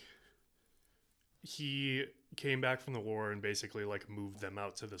like he came back from the war and basically like moved them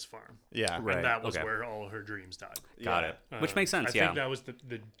out to this farm. Yeah. Right. And that was okay. where all her dreams died. Got Yeah. it. Which makes sense. I Yeah. think that was the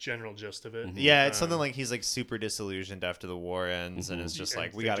general gist of it. Yeah, it's something like he's like super disillusioned after the war ends, and it's just And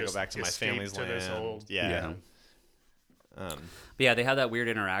like, we they got to go just back to my escaped family's to this land. old- Yeah. But yeah, they have that weird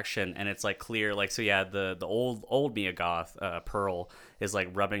interaction, and it's like clear, like, so yeah, the old Mia Goth, Pearl, is like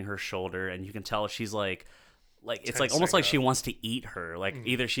rubbing her shoulder, and you can tell she's like it's like almost Tensing like she up. wants to eat her, like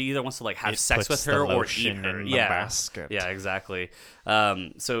she either wants to like have It sex with puts the her or eat lotion her. in the Yeah, basket. yeah, exactly.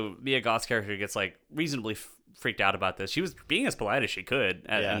 So Mia Goth's character gets like reasonably freaked out about this. She was being as polite as she could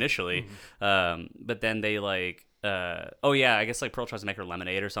Yeah. initially, but then they like oh yeah, I guess like Pearl tries to make her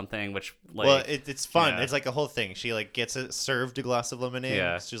lemonade or something, which like well, it's fun. yeah. It's like a whole thing. She like gets it served a glass of lemonade.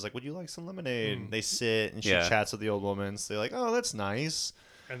 Yeah. She's like, "Would you like some lemonade?" They sit and she Yeah. chats with the old woman. So they're like, "Oh, that's nice."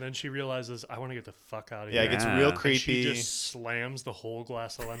 And then she realizes, I want to get the fuck out of Yeah, here. it gets Yeah. real And And creepy. she just slams the whole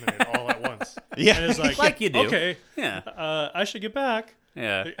glass of lemonade all at once. Yeah. And it's like, Like you do. okay, yeah, I should get back.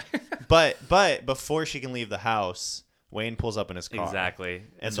 yeah, But before she can leave the house, Wayne pulls up in his car. exactly.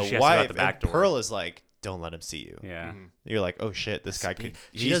 And so the she has to go out wife, the back and door. Pearl is like, "Don't let him see you." Yeah, You're like, "Oh shit, this guy could."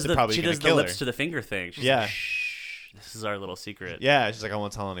 she He's does the probably she gonna does the kill lips her. to the finger thing. She's Yeah. like, shh, this is our little secret. Yeah, she's like, "I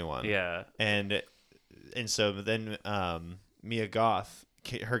won't tell anyone." Yeah. And so then Mia Goth,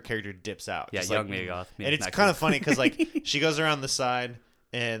 her character dips out. Yeah, just young like, Mia Goth. And it's kind of funny because like she goes around the side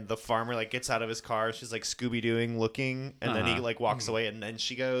and the farmer like gets out of his car. She's like Scooby-Dooing looking, and then he Uh-huh. like walks away, and then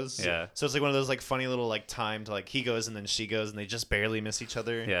she goes. Yeah. So it's like one of those like funny little like timed like he goes and then she goes, and they just barely miss each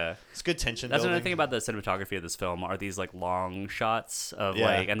other. Yeah. It's good tension. That's building. another thing about the cinematography of this film are these like long shots of Yeah.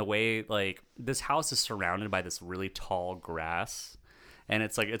 like, and the way like this house is surrounded by this really tall grass, and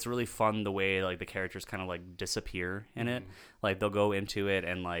it's like it's really fun the way like the characters kind of like disappear in it. Like they'll go into it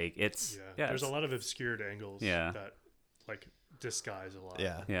and like it's Yeah, there's a it's- lot of obscured angles Yeah. that like disguise a lot.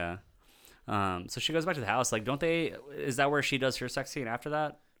 Yeah. yeah. So she goes back to the house. Like, don't they? Is that where she does her sex scene after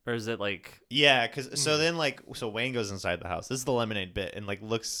that, or is it like? Yeah, because so then like so Wayne goes inside the house. This is the lemonade bit, and like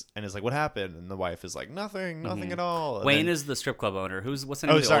looks and is like, "What happened?" And the wife is like, "Nothing, nothing at all." And Wayne then- is the strip club owner. What's the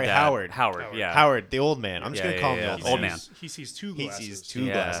name Oh, of the sorry, old dad? Howard. Howard. Howard. Yeah. Howard, the old man. I'm just Yeah, gonna call yeah, him yeah. the He old Old man. man. He sees two He glasses. sees two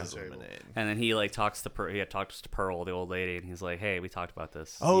Yeah. glasses of Table. lemonade. And then he like talks to Pearl, the old lady, and he's like, "Hey, we talked about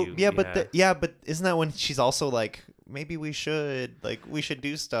this." Oh You- yeah, but isn't that when she's also like, maybe we should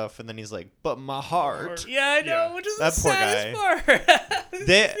do stuff, and then he's like, but my heart. yeah, I know, Yeah. which is That the poor saddest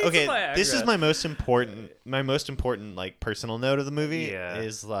part. This is my most important like personal note of the movie Yeah.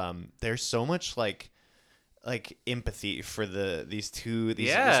 is there's so much like empathy for this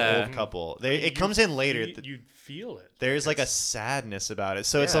Yeah. old couple. It comes in later. You feel it. There's like a It's- sadness about it.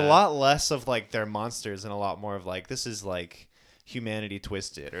 So it's a Yeah. lot less of like they're monsters and a lot more of like this is like humanity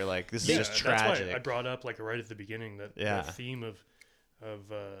twisted or like this is just That's tragic. why I brought up like right at the beginning that Yeah. the theme of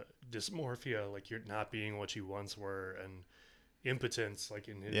dysmorphia, like you're not being what you once were, and impotence, like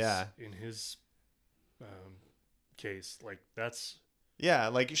in his Yeah. case, like that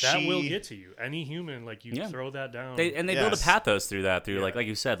like will get to you. Any human, like you Yeah. throw that down. They build a Yes. pathos through that, Yeah. like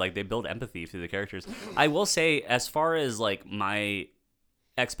you said, like they build empathy through the characters. I will say, as far as like my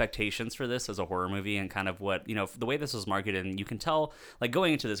expectations for this as a horror movie and kind of what the way this was marketed, and you can tell like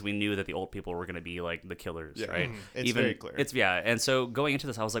going into this we knew that the old people were going to be like the killers, Yeah. right? It's very clear. And so going into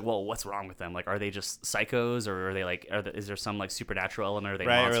this I was like, well, what's wrong with them? Like, are they just psychos, or are they like is there some like supernatural element? Are they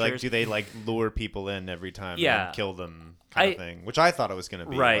right monsters? or like do they like lure people in every time Yeah. and kill them kind of thing, which I thought it was going to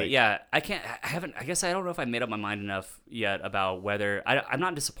be Right, like, yeah. I guess I don't know if I made up my mind enough yet about whether I'm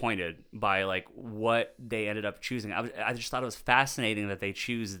not disappointed by like what they ended up choosing. I just thought it was fascinating that they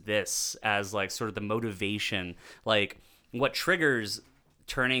choose this as like sort of the motivation, like what triggers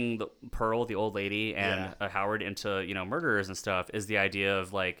turning Pearl, the old lady, and Howard into murderers and stuff is the idea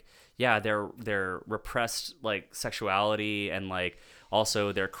of like, yeah, their repressed like sexuality and like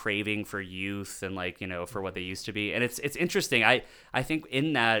also their craving for youth and like for what they used to be. And it's interesting. I think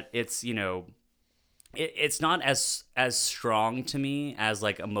in that it's it's not as strong to me as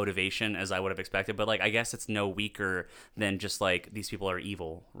like a motivation as I would have expected, but like I guess it's no weaker than just like these people are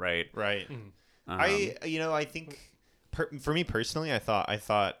evil, right? right I think for me personally I thought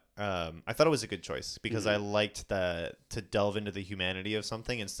it was a good choice because I liked to delve into the humanity of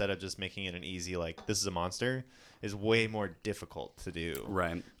something instead of just making it an easy like this is a monster is way more difficult to do.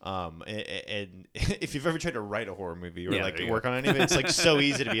 Right. And if you've ever tried to write a horror movie or Yeah, like there you work on any of it, it's like so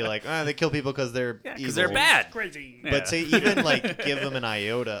easy to be like, they kill people because they're Because evil. they're bad. crazy. Yeah. But to even like give them an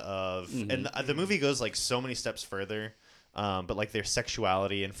iota of, and the movie goes like so many steps further. But like their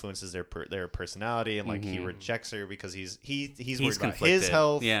sexuality influences their personality, and like he rejects her because he's worried about his conflicted.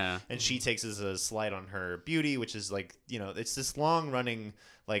 health, Yeah. and she takes as a slight on her beauty, which is like it's this long running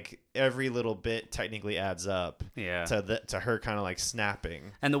like every little bit technically adds up Yeah. to her kind of like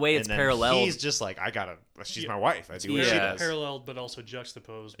snapping, And the way it's and then paralleled. he's just like she's my wife, I do what she Yeah. does. Paralleled, but also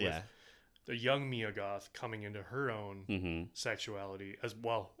juxtaposed with Yeah. the young Mia Goth coming into her own sexuality as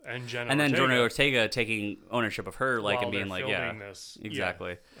well, and Jenna and then Ortega, Jenna Ortega taking ownership of her, like, while and being they're like, yeah, filming this.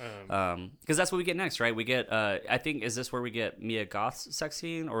 exactly. Yeah. Because that's what we get next, right? We get, I think, is this where we get Mia Goth's sex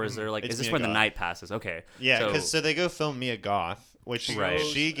scene, or is there like, It's is this Mia when the Goth. night passes? Okay, Yeah, so, because so they go film Mia Goth, which Right.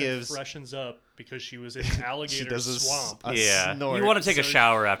 she It gives. freshens up because she was in an She alligator does swamp. a Yeah, snort. you want to take a So-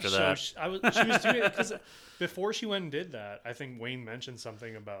 shower after So that. she was doing it because before she went and did that, I think Wayne mentioned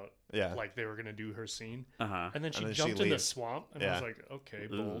something about Yeah. like they were gonna do her scene, Uh-huh. and then she then she jumped in the leaves. swamp, and I Yeah. was like, okay,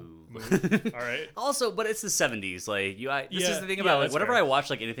 bull, Ooh. move. All right. Also, but it's the 70s. Like this is Yeah, the thing yeah, about like that's whenever fair. I watch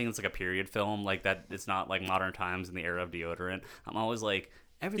like anything that's like a period film like that, it's not like modern times in the era of deodorant. I'm always like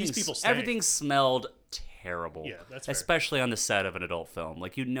people stank. everything smelled terrible. Yeah, that's fair. especially on the set of an adult film.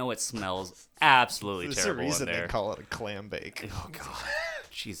 Like it smells absolutely There's a terrible reason in there. they call it a clam bake. Oh god,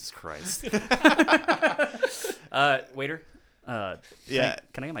 Jesus Christ. Waiter. Yeah.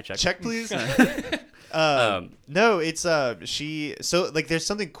 Can I get my check? Check, please. Um, No, it's she. So like, there's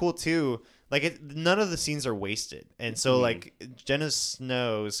something cool too. Like, none of the scenes are wasted, and so like Jenna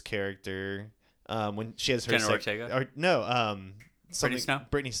Snow's character, when she has her Jenna Ortega? or no, something, Snow?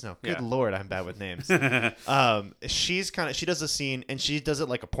 Brittany Snow. Good Yeah. lord, I'm bad with names. She's she does a scene, and she does it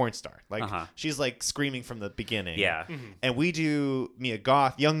like a porn star. Like Uh-huh. she's like screaming from the beginning. yeah. And we do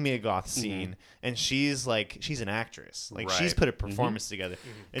young Mia Goth scene, and she's an actress. Like, she's Right. put a performance together.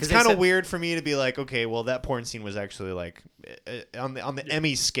 It's 'Cause they kind of said- weird for me to be like, okay, well, that porn scene was actually like on the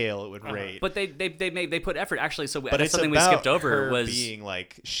Emmy scale, it would rate. But they put effort actually. So But that's it's something we about skipped over her was being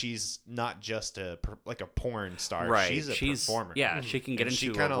like, she's not just a porn star. right. She's a performer. Yeah, she can get And into she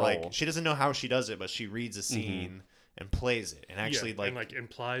a kind of role. like, she doesn't know how she does it, but she reads a scene and plays it, and actually and like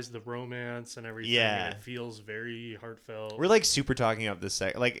implies the romance and everything. Yeah. And it feels very heartfelt. we're like super talking up this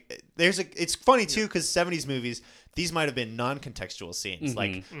sec. Like, it's funny too, because 70s movies, these might have been non-contextual scenes.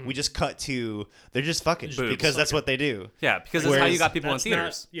 Like, we just cut to, they're just fucking, Boobs. because that's what they do. Yeah, because that's how you Whereas got people in that's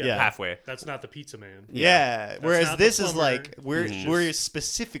theaters. not- yeah. halfway. That's not the pizza man. Yeah. Whereas not the this is plumber. like, we're Mhm. we're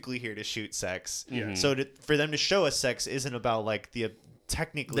specifically here to shoot sex. Yeah. So for them to show us sex isn't about like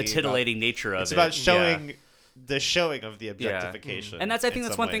technically The titillating nature of It's it. about showing Yeah. the showing of the objectification. And that's I in think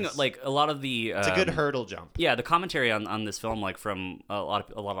that's some one thing. ways. Like a lot of the it's a good hurdle jump. Yeah, the commentary on this film, like from a lot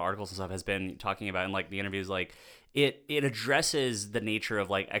of articles and stuff, has been talking about in like the interviews, like it addresses the nature of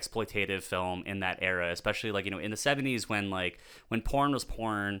like exploitative film in that era, especially like in the 70s when porn was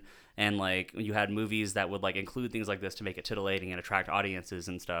porn, and like you had movies that would like include things like this to make it titillating and attract audiences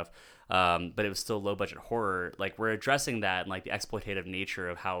and stuff, but it was still low budget horror. Like we're addressing that and like the exploitative nature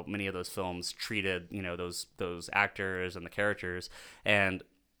of how many of those films treated those actors and the characters, and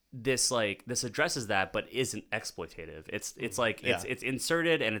this addresses that but isn't exploitative. It's like Yeah. it's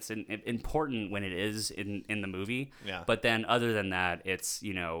inserted and it's important when it is in the movie. Yeah. But then other than that, it's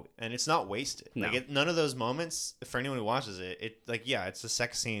And it's not wasted. No. Like none of those moments, for anyone who watches it, it's a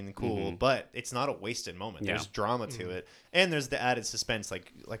sex scene, cool, but it's not a wasted moment. Yeah. There's drama to it, and there's the added suspense.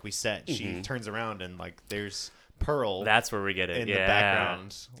 Like we said, she turns around and like there's Pearl that's where we get it. in yeah. the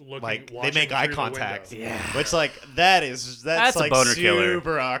background. Looking- Like they watching make eye through the contact. window. Yeah. Which like that's That's a like boner killer.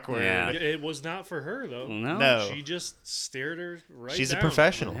 super awkward. Yeah. It was not for her though. No. No. She just stared her right She's a down.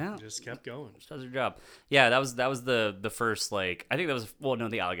 professional. Yeah. Just kept going. She does her job. Yeah, that was the first I think that was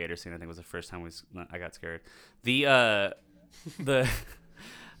the alligator scene I think was the first time I got scared. The the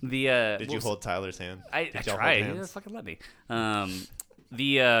Did you hold Tyler's hand? I Did y'all hold tried. hands? Yeah, fucking let me.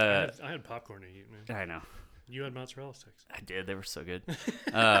 The I had popcorn to eat, man. I know. You had mozzarella sticks. I did. They were so good.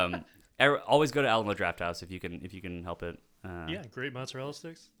 Always go to Alamo Draft House if you can help it. Yeah, great mozzarella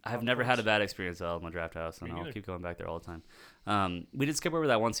sticks. I've never had a bad experience at Alamo Draft House, and Me I'll neither. keep going back there all the time. We did skip over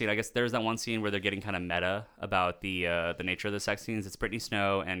that one scene. I guess there's that one scene where they're getting kind of meta about the nature of the sex scenes. It's Brittany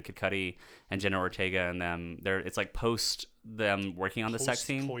Snow and Kid Cudi and Jenna Ortega and them. It's like post them working on the sex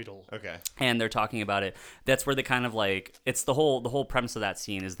scene. Post-coital. Okay. And they're talking about it. That's where they kind of like it's the whole premise of that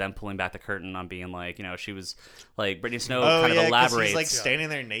scene is them pulling back the curtain on being like, she was like Brittany Snow Oh kind yeah, of 'cause elaborates. he's like standing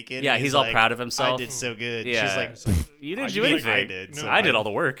there naked. Yeah, and he's all like, proud of himself. I did so good. Yeah. She's like, You didn't I do did- anything. I did. No, so I did all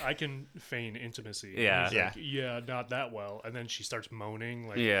the work. I can feign intimacy. Yeah. And he's like, Yeah. yeah, not that well. And then she starts moaning.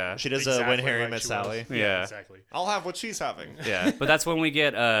 Like, Yeah. She does exactly When Harry like Met she was. Sally. Yeah. exactly. I'll have what she's having. Yeah, but that's when we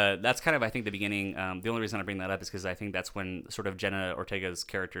get. That's kind of I think the beginning. The only reason I bring that up is because I think that's when sort of Jenna Ortega's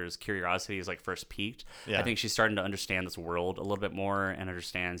character's curiosity is like first peaked. Yeah. I think she's starting to understand this world a little bit more and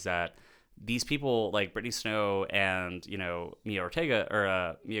understands that these people like Brittany Snow and Mia Ortega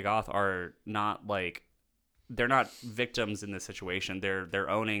or Mia Goth are not like they're not victims in this situation. They're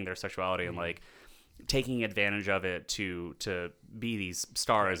owning their sexuality and like taking advantage of it to be these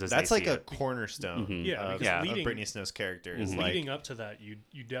stars as That's they like see a it. cornerstone Yeah, of, because Yeah. of leading- Brittany Snow's character. Is like, Leading up to that, you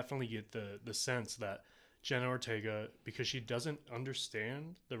definitely get the sense that Jenna Ortega, because she doesn't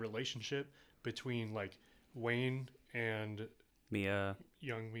understand the relationship between like Wayne and Mia.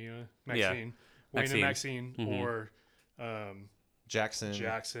 young Mia, Yeah. Maxine, Wayne and Maxine, Mhm. or Jackson.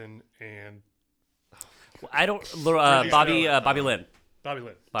 Jackson and I don't. Bobby Lynn. Bobby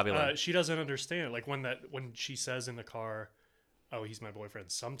Lynn. Bobby Lynn. She doesn't understand. Like when she says in the car, "Oh, he's my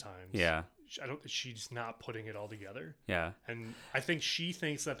boyfriend." Sometimes. Yeah. She's not putting it all together. Yeah. And I think she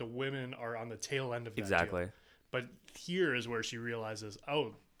thinks that the women are on the tail end of that Exactly. deal. But here is where she realizes,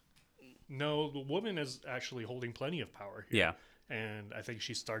 oh, no, the woman is actually holding plenty of power here. Yeah. And I think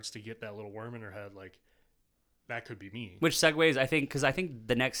she starts to get that little worm in her head, like, that could be me. Which segues, I think, because I think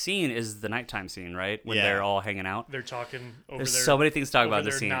the next scene is the nighttime scene, right? When Yeah. they're all hanging out. They're talking over There's there. so many things to talk over about in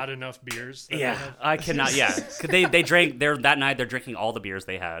this there, scene. not enough beers. that they Yeah, have. I cannot. Yeah, 'cause they drank. That night they're drinking all the beers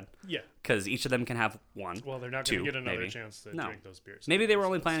they had Yeah. because each of them can have one. Well, they're not Two, going to get another maybe. chance to No. drink those beers. Maybe they were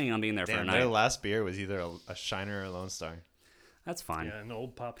only planning on being there for a Damn, night. their last beer was either a Shiner or a Lone Star. That's fine. Yeah, an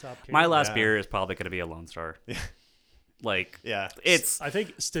old pop top. My last Yeah. beer is probably going to be a Lone Star. Yeah. Like Yeah. it's I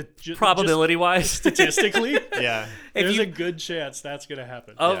think probability wise. statistically, Yeah. If there's you- a good chance that's going to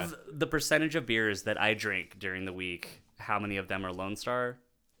happen. Of the percentage of beers that I drink during the week, how many of them are Lone Star?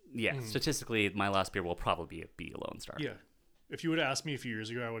 Yeah, statistically, my last beer will probably be a Lone Star. Yeah. If you would have asked me a few years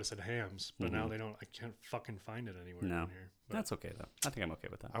ago, I would have said Hams. But now they don't. I can't fucking find it anywhere No, down here. But that's okay though. I think I'm okay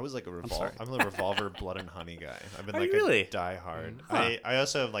with that. I was like sorry. I'm a Revolver Blood and Honey guy. I've been Are like you really? a die hard. Huh. I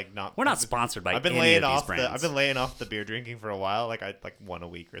also have like not. We're not sponsored by I've been any laying of these off brands. I've been laying off the beer drinking for a while. Like I like one a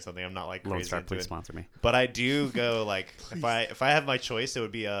week or something. I'm not like Lone crazy Star, into please it. sponsor me. But I do go like if I have my choice, it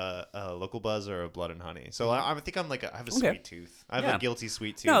would be a Local Buzz or a Blood and Honey. So I think I'm like I have a Okay. sweet tooth. I have Yeah. a guilty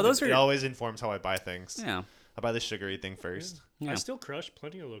sweet tooth. No, those It are- always informs how I buy things. Yeah. I buy the sugary thing first. Yeah. I still crush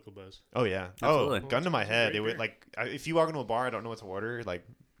plenty of Local Buzz. Oh yeah. Absolutely. Oh, gun to my It's a head. great It would beer. like if you walk into a bar, I don't know what to order. Like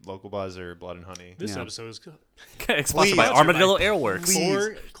Local Buzz or Blood and Honey. This Yeah. episode is good. Sponsored by Please. Armadillo Airworks. Please.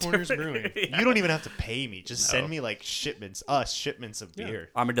 Four Corners Brewing. You don't even have to pay me. Just No. send me like shipments of Yeah. beer.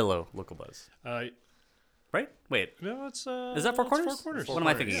 Armadillo Local Buzz. Right? Wait. No, it's Is that Four it's Corners? Four Corners. What am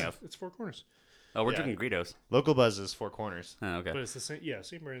I thinking Yeah, of? It's Four Corners, Oh, we're Yeah. drinking Gritos. Local Buzz is Four Corners. Oh, okay. but it's the same. Yeah,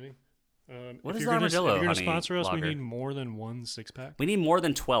 same branding. What if is you're gonna, Armadillo If you're going to honey sponsor us, lager? we need more than one 6-pack. We need more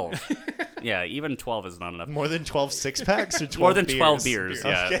than 12. Yeah, even 12 is not enough. More than 12 six packs or 12 More than beers? 12 beers.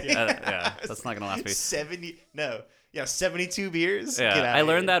 Yeah. Okay. Yeah. That's not going to last me. 72 beers. Yeah, Get outta I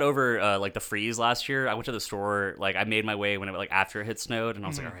learned here. that over like the freeze last year. I went to the store, like I made my way when it like after it had snowed, and I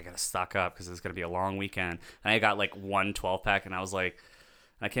was like, all right, I gotta stock up because it's gonna be a long weekend. And I got like one 12-pack, and I was like,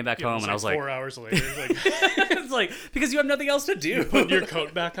 and I came back home, and I was like, 4 hours later, like it's like because you have nothing else to do. put your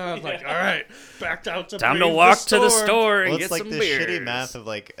coat back on. Like, all right, backed out to Time to brave walk the to the storm. store and Well, get it's like some the beers. shitty math of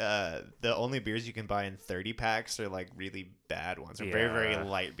like the only beers you can buy in 30 packs are like really bad ones or very, very Yeah.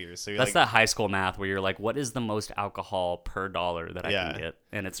 light beers. So you're That's like, that high school math where you're like, what is the most alcohol per dollar that I Yeah. can get?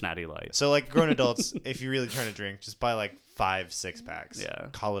 And it's Natty Light. so like grown adults, if you're really trying to drink, just buy like 5 6-packs. Yeah.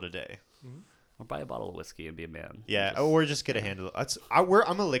 Call it a day. Or buy a bottle of whiskey and be a man. Yeah, Just- or just get a handle.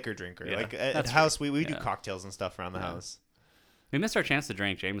 I'm a liquor drinker. Yeah, Like at that's the house, we do Yeah. cocktails and stuff around the house. We missed our chance to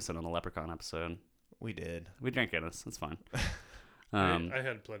drink Jameson on the Leprechaun episode. We did. We drank Guinness. That's fine. I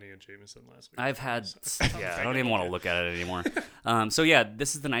had plenty of Jameson last week. I've had, yeah, I don't even want to look at it anymore. So yeah,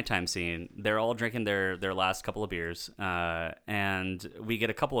 this is the nighttime scene. They're all drinking their last couple of beers, and we get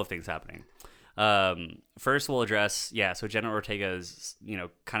a couple of things happening. First, we'll address, so Jenna Ortega is,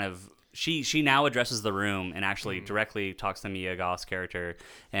 kind of, she now addresses the room and actually directly talks to Mia Goth's character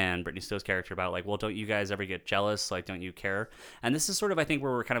and Brittany Stowe's character about like, well, don't you guys ever get jealous? Like, don't you care? And this is sort of, I think,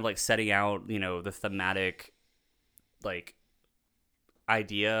 where we're kind of like setting out, the thematic, like,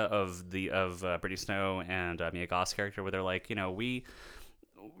 idea of Brittany Snow and Mia Goth's character, where they're like,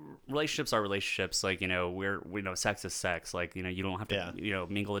 relationships are relationships. Like, we know sex is sex. Like, you don't have to,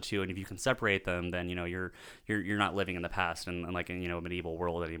 mingle the two. And if you can separate them, then, you're not living in the past and like in, a medieval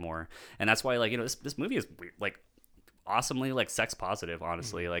world anymore. And that's why, like, this movie is like awesomely like sex positive,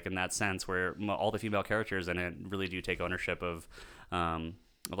 honestly, like in that sense where all the female characters in it really do take ownership of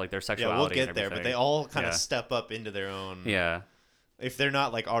like their sexuality. Yeah, we'll and get there, but everything. they all kind of Yeah. step up into their own. Yeah. If they're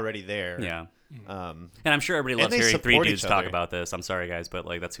not like already there. Yeah. And And I'm sure everybody loves they hearing three support dudes each talk other. about this. I'm sorry, guys, but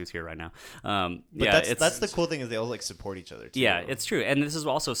like that's who's here right now. But Yeah, that's the cool thing is they all like support each other too. yeah, it's true. And this is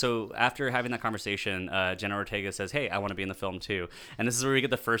also, so after having that conversation, Jenna Ortega says, hey, I want to be in the film too. And this is where we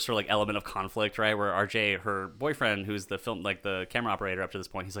get the first sort of like element of conflict, right? Where RJ, her boyfriend, who's the film, like the camera operator up to this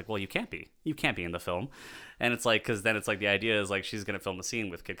point, he's like, well, you can't be in the film. And it's like, because then it's like the idea is like she's going to film a scene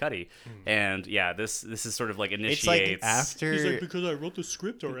with Kid Cudi. And yeah, this is sort of like It's initiates. like after. He's like, because I wrote the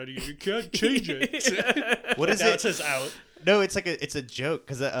script already, you can't change it. What is Now it? it says out. No, it's like it's a joke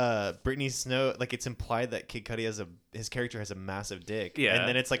because Brittany Snow, like it's implied that Kid Cudi has a his character has a massive dick. Yeah. And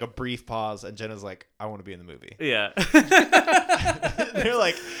then it's like a brief pause, and Jenna's like, I want to be in the movie. Yeah. They're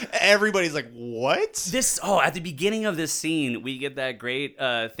like, everybody's like, what? At the beginning of this scene, we get that great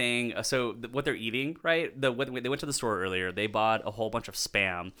thing. So what they're eating, right? When they went to the store earlier, they bought a whole bunch of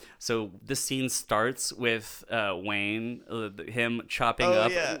Spam. So this scene starts with Wayne, him chopping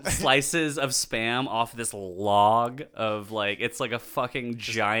up slices of Spam off this log of like, it's like a fucking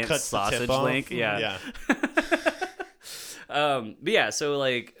giant cuts the tip sausage off. link. Yeah. But yeah, so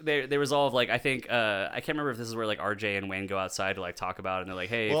like they resolve, like I think I can't remember if this is where like RJ and Wayne go outside to like talk about it, and they're like,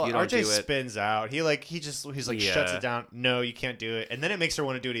 hey, Well, if you don't RJ do it, spins out. He's like shuts it down. No, you can't do it. And then it makes her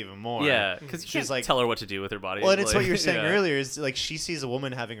want to do it even more. yeah, because She's she's like, like tell her what to do with her body. well, and it's like, what you were saying yeah. earlier is like she sees a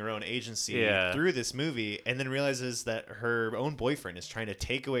woman having her own agency Yeah. through this movie, and then realizes that her own boyfriend is trying to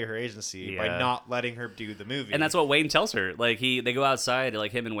take away her agency by Yeah. not letting her do the movie. And that's what Wayne tells her. Like they go outside,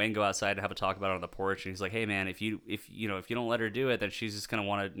 like him and Wayne go outside and have a talk about it on the porch. And he's like, "Hey man, if you don't let her do it, then she's just gonna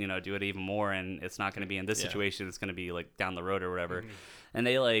want to do it even more, and it's not gonna be in this situation. It's gonna be like down the road or whatever." And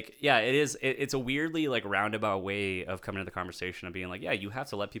they like, it's a weirdly like roundabout way of coming to the conversation of being like, yeah, you have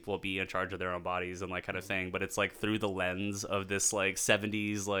to let people be in charge of their own bodies and like kind of thing, but it's like through the lens of this like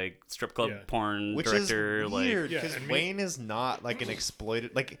 70s like strip club porn which director. is weird Yeah, because and Wayne is not like an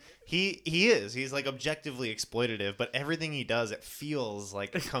exploited, like he's like objectively exploitative, but everything he does, it feels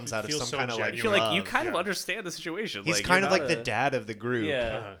like it comes out of feels some so kind of like I feel like you love. kind of understand the situation. He's like, kind you're of like not the dad of the group,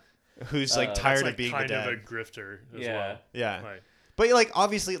 Yeah. who's like That's tired It's like of being the kind dad. of a grifter as Yeah. well. Yeah. Like, But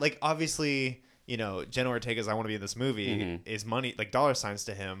obviously, Jenna Ortega's "I want to be in this movie" is money, like dollar signs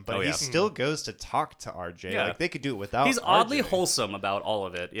to him. But Oh, he yeah. still goes to talk to RJ. Yeah. Like they could do it without. He's oddly RJ. wholesome about all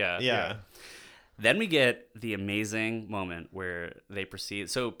of it. Yeah. Yeah. Then we get the amazing moment where they proceed.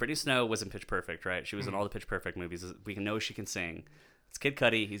 So Brittany Snow was in Pitch Perfect, right? She was in all the Pitch Perfect movies. We know she can sing. It's Kid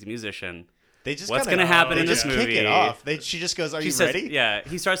Cudi. He's a musician. They just What's kinda- gonna happen they in this just kick movie? it off. She just goes, "Are She you says, ready?" yeah.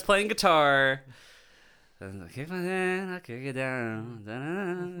 He starts playing guitar. Kick my hand, I kick it down.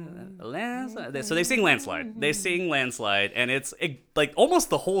 Landslide. So they sing Landslide. They sing Landslide, and it's like almost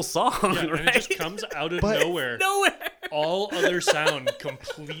the whole song, yeah, right? and it just comes out of But- nowhere. Nowhere. All other sound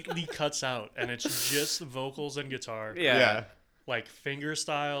completely cuts out, and it's just vocals and guitar. Yeah. Like finger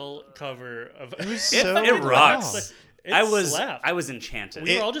style cover of. It was It, so it rocks. wrong. It I slapped. was enchanted.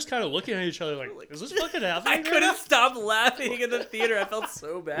 We were all just kind of looking at each other like, is this fucking happening? I right couldn't now? stop laughing in the theater. I felt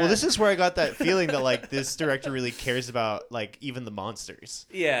so bad. Well, this is where I got that feeling that like this director really cares about like even the monsters.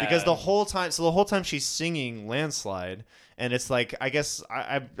 Yeah. Because the whole time she's singing Landslide, and it's like I guess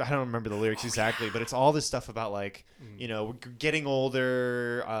I don't remember the lyrics exactly, but it's all this stuff about like we're getting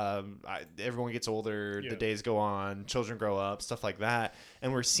older, everyone gets older, Yeah. the days go on, children grow up, stuff like that,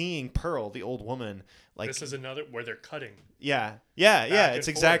 and we're seeing Pearl, the old woman, like This is another where they're cutting. yeah, back it's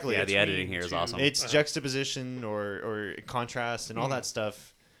and exactly Yeah, it. the editing here is between awesome. It's juxtaposition or contrast and all Mm-hmm. that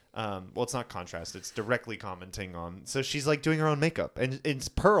stuff. Well, it's not contrast. It's directly commenting on. So she's like doing her own makeup, and it's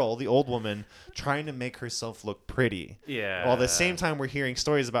Pearl, the old woman, trying to make herself look pretty. Yeah. While at the same time, we're hearing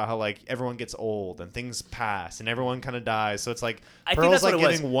stories about how like everyone gets old and things pass and everyone kind of dies. So it's like I think Pearl's that's like what it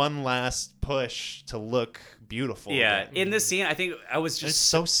was. getting one last push to look beautiful. Yeah. again. In this scene, I think I was And it's just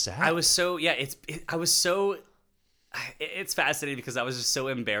so sad. I was so I was so. It's fascinating because I was just so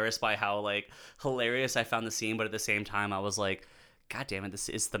embarrassed by how like hilarious I found the scene, but at the same time I was like, God damn it, this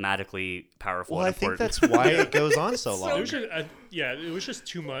is thematically powerful. Well, and I think important. that's why it goes on so It long. was just, it was just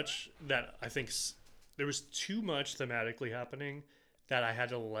too much that I think there was too much thematically happening that I had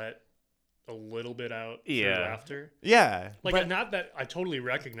to let a little bit out Yeah. through laughter. Yeah. Like, But- not that I totally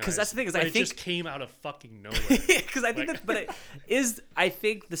recognize. 'Cause that's the thing is but I it think- just came out of fucking nowhere. Because I think Like- that, but it is. I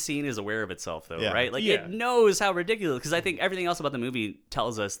think the scene is aware of itself, though, Yeah. right? Like Yeah. it knows how ridiculous. Because I think everything else about the movie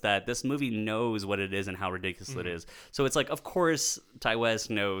tells us that this movie knows what it is and how ridiculous it Mm-hmm. is. So it's like, of course, Ty West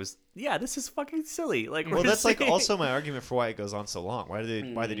knows. Yeah, this is fucking silly. Like, Well, we're that's like seeing- also my argument for why it goes on so long. Why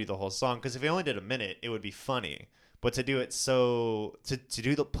they do the whole song? Because if they only did a minute, it would be funny. But to do it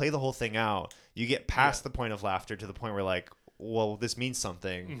play the whole thing out, you get past the point of laughter to the point where like, well, this means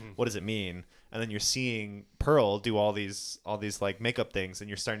something. What does it mean? And then you're seeing Pearl do all these like makeup things, and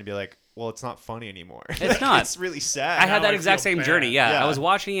you're starting to be like, well, it's not funny anymore. It's not. It's really sad. I had Now that I exact feel same bad. journey. Yeah, Yeah. I was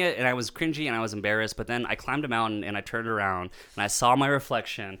watching it and I was cringy and I was embarrassed. But then I climbed a mountain and I turned around and I saw my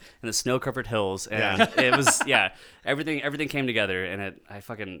reflection in the snow-covered hills, and Yeah. it was everything came together, and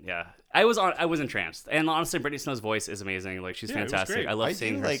I was entranced. And honestly, Brittany Snow's voice is amazing. Like she's Yeah, it was fantastic. great. I love I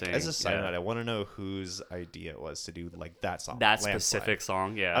seeing do her like sing. as a side Yeah. note, I want to know whose idea it was to do like that song. That Landslide. specific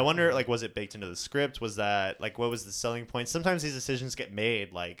song. Yeah, I wonder, like, was it baked into the script? Was that like what was the selling point? Sometimes these decisions get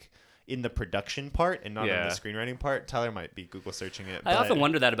made like in the production part and not in Yeah. the screenwriting part. Tyler might be Google searching it. I but often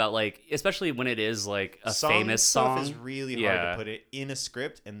wonder that about like, especially when it is like a famous stuff song. is really hard Yeah. to put it in a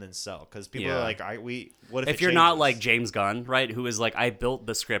script and then sell because people Yeah. are like, what if If it you're not changes? like James Gunn, right, who is like, I built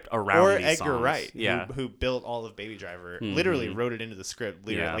the script around or these Edgar songs. Wright, Yeah. who built all of Baby Driver, literally Mhm. wrote it into the script,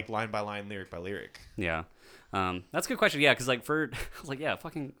 Yeah. like line by line, lyric by lyric. Yeah. That's a good question. Yeah, because like for like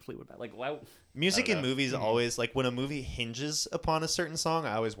fucking Fleetwood Mac. Like why? Music I don't in know. movies always like when a movie hinges upon a certain song.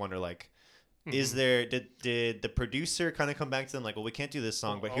 I always wonder like, is there did the producer kind of come back to them like, well, we can't do this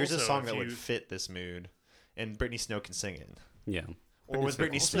song, but here's a Also, song if that would you- fit this mood, and Brittany Snow can sing it, Yeah. or was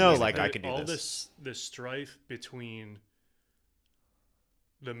Brittany Also, Snow there's like, the- I can do all this? the strife between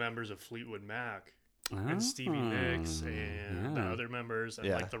the members of Fleetwood Mac and Stevie Nicks and the other members and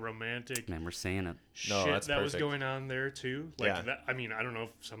Yeah. like the romantic Man, we're saying it. No, shit that's that was perfect. going on there too. Like Yeah. that, I mean, I don't know if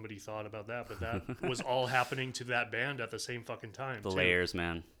somebody thought about that, but that was all happening to that band at the same fucking time. The too. layers,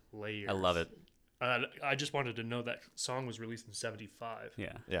 man. Layers. I love it. I just wanted to know that song was released in '75.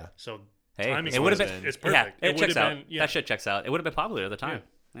 Yeah. Yeah, So Hey, timing it would have would've been. been- it's Yeah, perfect. it It checks would've out. been- yeah. That shit checks out. It would have been popular at the time.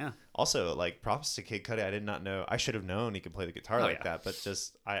 Yeah. Also, like, props to Kid Cudi. I did not know. I should have known he could play the guitar like yeah. that. But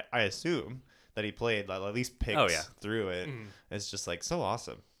just, I assume that he played like at least picks Oh, yeah. through it. It's just like so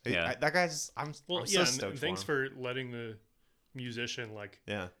awesome. Yeah. That guy's. I'm Well, so yeah. stoked Thanks for him. for letting the musician like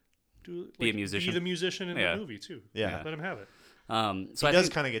Yeah, Be a musician. be the musician in Yeah. the movie too. Yeah. Let him have it. So he I does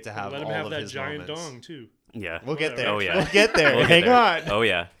think, kind of get to have Let him all have of that his giant moments. dong too. yeah. We'll get there. Oh, yeah. We'll get there. We'll get Hang there. on. Oh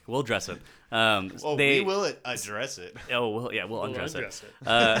yeah, we'll dress it. Well, they we will address it. Oh well, yeah, we'll We'll undress undress it.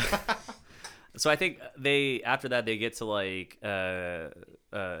 it. So I think after that they get to like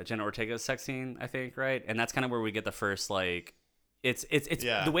Jenna Ortega's sex scene, I think, right? And that's kind of where we get the first like it's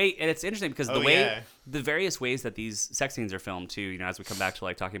Yeah. the way, and it's interesting because Oh, the way yeah. the various ways that these sex scenes are filmed too, you know, as we come back to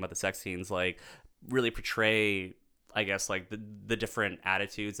like talking about the sex scenes, like really portray, I guess, like the different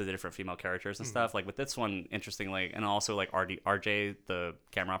attitudes of the different female characters and stuff. Like with this one, interestingly, and also like RJ, the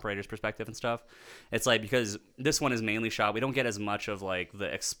camera operator's perspective and stuff. It's like because this one is mainly shot, we don't get as much of like the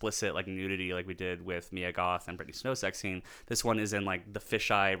explicit like nudity like we did with Mia Goth and Britney Snow sex scene. This one is in like the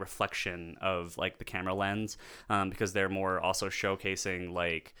fisheye reflection of like the camera lens, because they're more also showcasing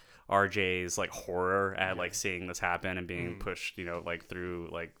like RJ's like horror at like seeing this happen and being pushed, you know, like through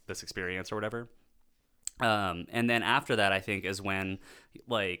like this experience or whatever. And then after that, I think is when,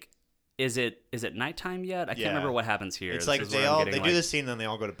 like, is it nighttime yet? I can't Yeah. remember what happens here. It's This like is where they I'm all getting, they do like- the scene, then they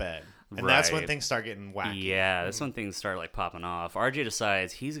all go to bed, and that's when Right. things start getting wacky. Yeah, that's when things start like popping off. RJ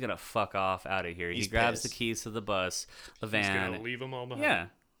decides he's gonna fuck off out of here. He's he grabs pissed. the keys to the bus, the He's van. gonna leave them all behind. Yeah,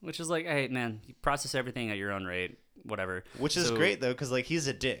 which is like, hey man, you process everything at your own rate, whatever. Which is So- great though, because like he's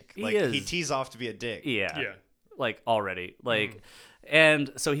a dick. He Like is. he tees off to be a dick. Yeah, Yeah. like already, like,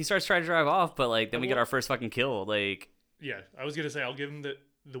 and so he starts trying to drive off, but like then we get our first fucking kill, like. Yeah, I was gonna say I'll give him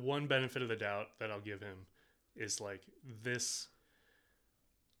the one benefit of the doubt that I'll give him is like this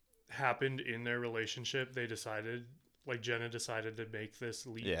happened in their relationship. They decided, like Jenna decided to make this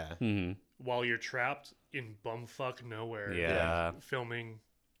leap Yeah. Mhm. while you're trapped in bumfuck nowhere. Yeah. filming,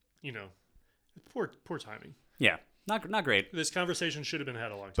 you know, poor timing. Yeah, not great. This conversation should have been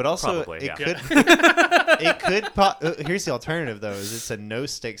had a long time. But also, Probably, it yeah. could. It could. Here's the alternative, though: is it's a no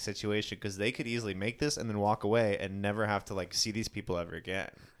stakes situation because they could easily make this and then walk away and never have to like see these people ever again.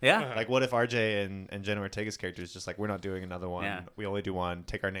 Yeah, Uh-huh. Like, what if RJ and Jenna Ortega's characters just like, we're not doing another one. Yeah. We only do one.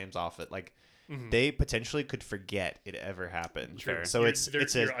 Take our names off it. Like, Mm-hmm. they potentially could forget it ever happened. Sure. So it's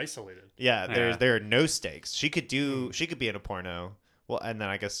you're isolated. yeah. Yeah. There are no stakes. She could be in a porno. Well, and then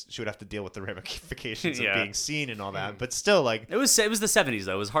I guess she would have to deal with the ramifications Yeah. of being seen and all that. But still, like, it was the 70s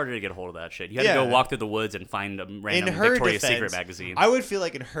though. It was harder to get a hold of that shit. You had to go Yeah. walk through the woods and find a in random her Victoria's defense, Secret magazine. I would feel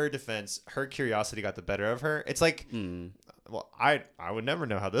like in her defense, her curiosity got the better of her. It's like, well, I would never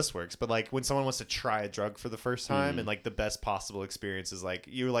know how this works, but like when someone wants to try a drug for the first time and like the best possible experience is like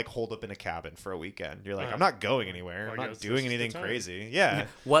you're like holed up in a cabin for a weekend. You're like, I'm not going anywhere. Well, I'm I not guess doing this is the anything time. crazy. Yeah.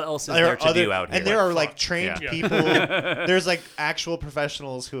 What else is There there are to do out here? and there are fuck. like trained Yeah. people. There's like actual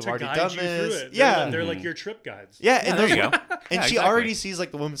professionals who have To already guide done you this. through it. Yeah. They're like your trip guides. Yeah, and there you there's- go. And Yeah, she exactly. already sees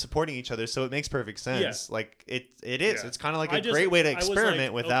like the women supporting each other, so it makes perfect sense. Yeah. Like it is. Yeah. It's kind of like I a just- great way to I was like,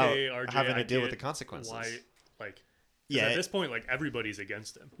 experiment without okay, RJ, having I to deal with get the consequences. Why, like, Yeah. at this point, like everybody's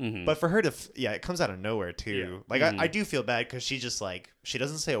against him. But for her to, it comes out of nowhere too. Yeah. Like I do feel bad because she just like she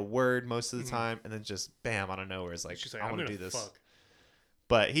doesn't say a word most of the time, and then just bam out of nowhere is like, She's like, I I'm want gonna to do this. fuck.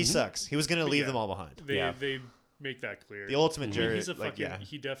 But he sucks. He was gonna leave yeah. them all behind. They Yeah. they make that clear. The ultimate I mean, jerk. he's a like fucking. yeah.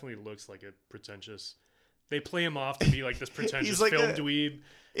 He definitely looks like a pretentious. They play him off to be like this pretentious like film a- dweeb,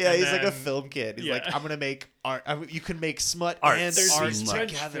 Yeah, And he's like a then- film kid. He's like, yeah. I'm gonna make art. You can make smut Art. and There's art these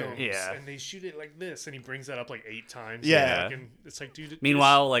French together. films, Yeah. and they shoot it like this, and he brings that up like 8 times. Yeah. And it's like, dude.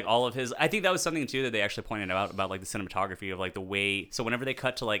 Meanwhile, like all of his, I think that was something too that they actually pointed out about like the cinematography of like the way. So whenever they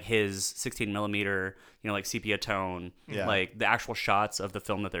cut to like his 16 millimeter, like sepia tone, Yeah. like the actual shots of the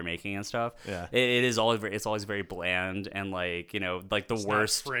film that they're making and stuff. Yeah. it is always it's always very bland and like like the it's not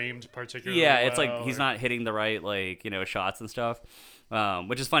worst. framed particularly. Yeah, it's like well, he's or- not hitting the right like shots and stuff.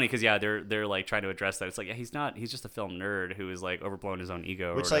 Which is funny because they're like trying to address that. It's like he's just a film nerd who is like overblown his own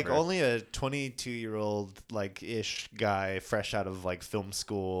ego. Which or like whatever. only a 22-year-old like ish guy fresh out of like film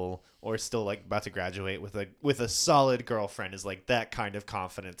school or still like about to graduate with a solid girlfriend is like that kind of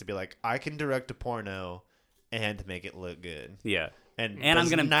confident to be like, I can direct a porno and make it look good. Yeah. And I'm does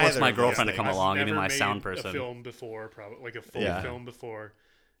gonna force neither my of those girlfriend to come things. along and be never my made sound person. A film before, probably like a full Yeah. film before,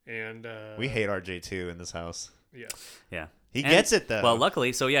 and We hate RJ2 in this house. yeah. Yeah. He And- gets it though. Well,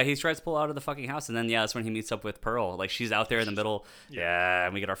 luckily, so yeah, he tries to pull out of the fucking house, and then that's when he meets up with Pearl. Like she's out there in the middle. Yeah,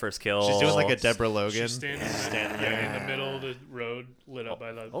 and we get our first kill. She's doing like a Deborah Logan. She's standing in the middle of the road, lit up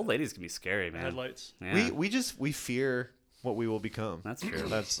by the Old ladies can be scary, man. headlights. Yeah. We fear what we will become. That's true.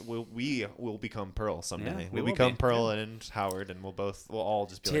 We will become Pearl someday. Yeah, we we'll will become be. Pearl and Howard, and we'll all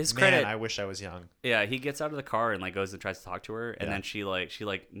just be To like, his man, credit- I wish I was young. Yeah, he gets out of the car and like goes and tries to talk to her, and Yeah. then she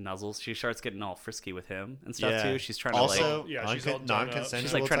nuzzles. She starts getting all frisky with him and stuff Yeah. too. She's trying to Also, like. Yeah, she's all done up. non-consensual.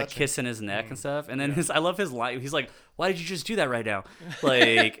 She's like trying to touching. kiss in his neck and stuff, and then I love his line. He's like, "Why did you just do that right now?"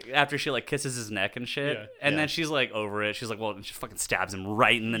 Like after she like kisses his neck and shit, Yeah. and Yeah. then she's like over it. She's like, "Well," and she fucking stabs him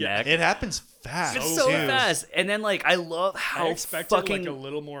right in the Yeah. neck. It happens fast. It's so too. fast, and then like I love how I expected fucking like a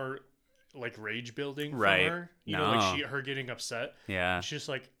little more like rage building Right. from her. You know, No. like her getting upset. yeah, She's just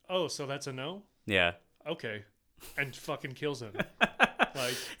like, oh, so that's a no? yeah. Okay. And fucking kills him.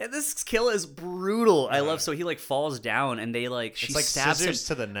 Like, And this kill is brutal. I love so he like falls down and they like she It's like stabs him. scissors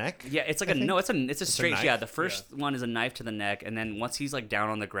to the neck. Yeah, it's like it's a straight. knife? Yeah, the first one is a knife to the neck, and then once he's like down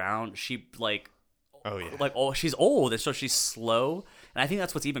on the ground, she like Oh yeah. like she's old and so she's slow, and I think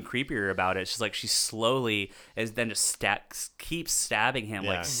that's what's even creepier about it. She's like she slowly is then just keeps stabbing him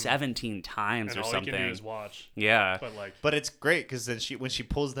Yeah. like 17 times and or all something. he can do is watch. Yeah. But like, But it's great because then when she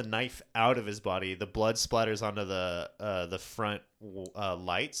pulls the knife out of his body, the blood splatters onto the front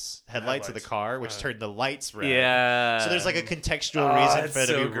headlights of the Headlights. car, which turn the lights red. Yeah. So there's like a contextual Oh, reason it's for it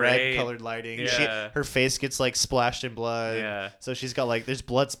to so be great. red colored lighting. Yeah. Her face gets like splashed in blood. Yeah. So she's got like there's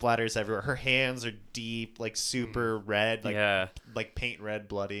blood splatters everywhere. Her hands are deep, like super red, like Yeah. like paint red,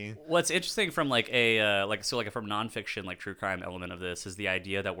 bloody. What's interesting from like a from nonfiction like true crime element of this is the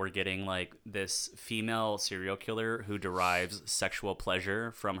idea that we're getting like this female serial killer who derives sexual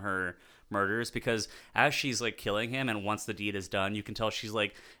pleasure from her murders, because as she's like killing him and once the deed is done, you can tell she's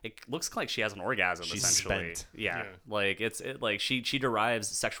like, it looks like she has an orgasm. She's essentially. spent. Yeah. Yeah. Like like she derives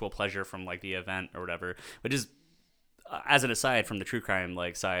sexual pleasure from like the event or whatever, which is as an aside from the true crime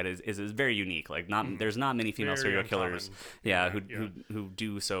like side is very unique. Like there's not many female Very serial killers uncommon. who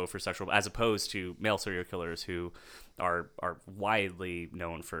do so for sexual, as opposed to male serial killers who are widely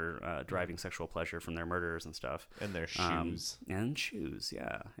known for deriving sexual pleasure from their murders and stuff. And their shoes. And shoes,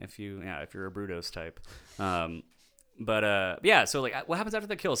 yeah. If you're a Brutos type. But so like what happens after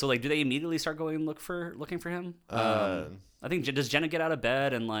the kill? So like do they immediately start looking for him? I think does Jenna get out of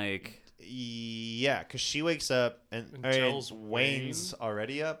bed and like Yeah, because she wakes up and tells Wayne's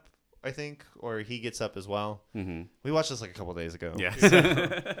already up, I think, or he gets up as well. Mm-hmm. We watched this like a couple days ago. Yeah.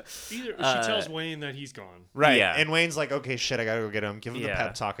 either she tells Wayne that he's gone, Right. Yeah. And Wayne's like, okay, shit, I gotta go get him. Give him the Yeah.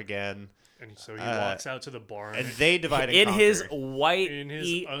 pep talk again. and so he walks out to the barn. And they divide and in conquer. his white In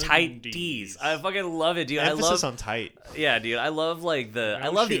his tight undies. D's. I fucking love it, dude. Emphasis on tight. Yeah, dude. I love like No I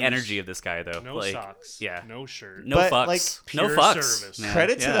love the shoes. energy of this guy though. no like, socks. Yeah. No shirt. No But, fucks. like, no pure fucks. service. man.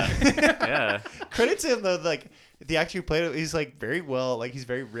 Credit to yeah. the Yeah. credit to him though, like the actor who played it, he's like very well, like he's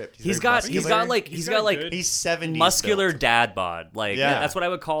very ripped. He's very got muscular. he's got like good. he's 70 muscular dad bod. Like Yeah. that's what I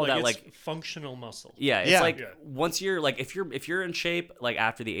would call Like that. it's Like functional muscle. yeah, it's Yeah. like Yeah. once you're like if you're in shape like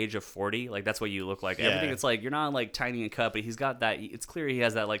after the age of 40, like that's what you look like. Yeah. Everything it's like you're not like tiny and cut, but he's got that. It's clear he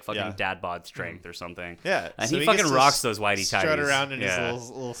has that like fucking Yeah. dad bod strength or something. Yeah, and so he gets fucking to rocks those whitey strut tighties. around in Yeah. his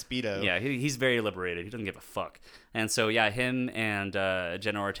little speedo. Yeah, he's very liberated. He doesn't give a fuck. And so yeah, him and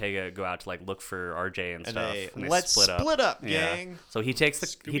Jenna Ortega go out to like look for RJ and And stuff. they, and they let's split up, Yeah. gang. So he takes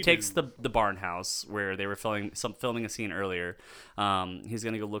Scooby-Doo. the barn house where they were filming a scene earlier. He's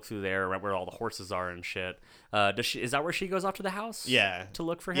gonna go look through there where all the horses are and shit. Is that where she goes off to the house? Yeah. To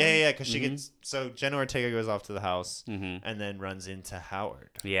look for him. Yeah, because she gets so Jenna Ortega goes off to the house Mhm. and then runs into Howard,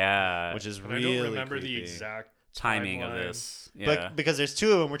 Yeah. which is And really I don't remember the creepy. exact timing of timeline. this. Yeah. But because there's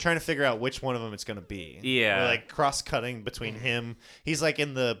two of them, we're trying to figure out which one of them it's gonna be. Yeah. We're like cross-cutting between him. He's like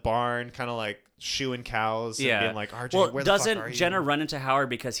in the barn, kind of like shoeing cows. And being like, RJ, well, where the fuck are doesn't you? Jenna run into Howard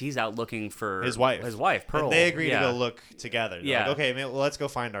because he's out looking for His wife. Pearl? And they agree Yeah. to go look together. They're Yeah. like, okay, man, well, let's go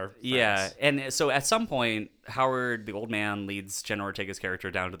find our friends. Yeah, and so at some point, Howard, the old man, leads Jenna Ortega's character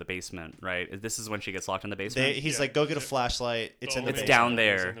down to the basement. Right, this is when she gets locked in the basement. He's Yeah. like, go get a flashlight. It's in the It's basement. down It's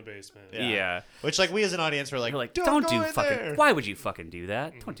there. in the basement. Yeah. Which, like, we as an audience were like, You're like, don't don't go do in fucking. there. Why would you fucking do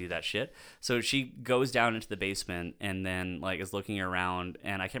that? Don't do that shit. So she goes down into the basement and then like is looking around,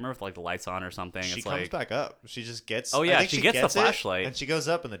 and I can't remember if like the lights on or something. She It's comes like, back up. She just gets. Oh, yeah, I think she gets the it, flashlight. and she goes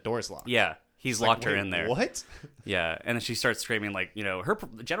up, and the door's locked. yeah, he's It's like, locked her wait, in there. What? Yeah, and then she starts screaming like, her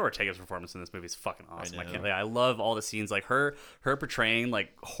Jenna Ortega's performance in this movie is fucking awesome. I know. can't. I love all the scenes like her portraying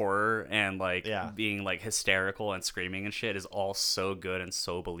like horror and like Yeah. being like hysterical and screaming and shit is all so good and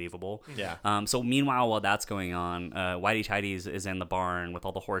so believable. Yeah. So meanwhile, while that's going on, Whitey Tidies is in the barn with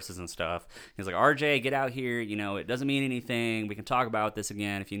all the horses and stuff. He's like, RJ, get out here. It doesn't mean anything. We can talk about this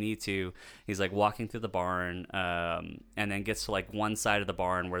again if you need to. He's like walking through the barn, and then gets to like one side of the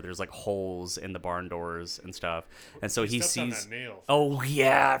barn where there's like holes in the barn doors and stuff. And so he Steps on sees. that nail. Oh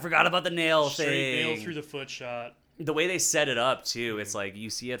yeah, I forgot about the nail Straight thing. nail through the foot shot. The way they set it up too, it's like you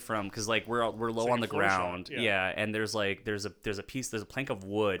see it from because like we're low like on a the floor shot, ground, yeah. and there's a plank of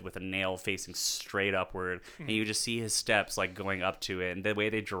wood with a nail facing straight upward, and you just see his steps like going up to it, and the way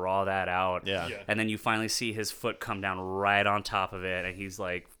they draw that out, Yeah. Yeah. and then you finally see his foot come down right on top of it, and he's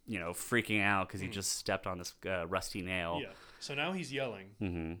like freaking out because he just stepped on this rusty nail. Yeah. So now he's yelling,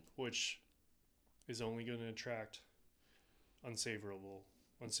 Mm-hmm. which is only going to attract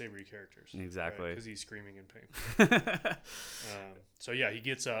unsavory characters. Exactly. Because he's screaming in pain. So yeah, he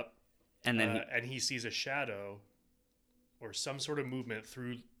gets up, And then and he sees a shadow or some sort of movement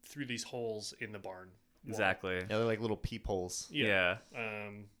through these holes in the barn wall. exactly. Yeah, they're like little peepholes. Yeah.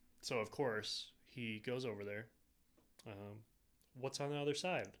 So of course he goes over there. What's on the other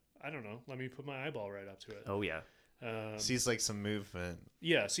side? I don't know. Let me put my eyeball right up to it. Oh yeah. Sees like some movement.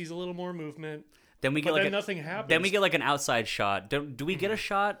 Yeah, sees a little more movement. Then we get But like then nothing happens. Then we get like an outside shot. Do we get a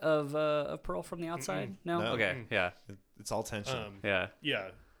shot of Pearl from the outside? No? No. Okay. Yeah. It's all tension. Yeah. Yeah.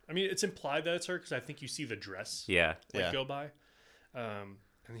 I mean, it's implied that it's her because I think you see the dress Yeah. Yeah. go by.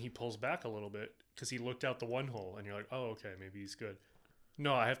 And he pulls back a little bit because he looked out the one hole and you're like, oh, okay, maybe he's good.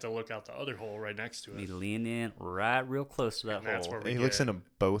 No, I have to look out the other hole right next to We it. lean in right real close to that And that's hole. where we he get, looks into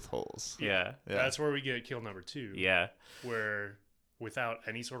both holes. Yeah. Yeah. That's where we get kill number 2. Yeah. Where without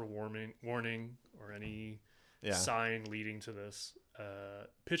any sort of warning or any Yeah. sign leading to this,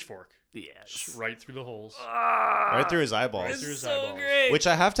 pitchfork Yes. right through the holes. Right through his eyeballs. Right through his So eyeballs. great. Which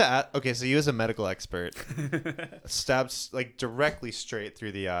I have to add. Okay, so you as a medical expert, stabs like directly straight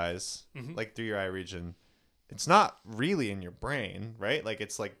through the eyes, like through your eye region. It's not really in your brain, right? Like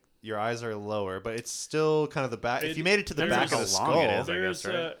it's like your eyes are lower, but it's still kind of the back. If you made it to the there's back of how the long it skull, is, I There's,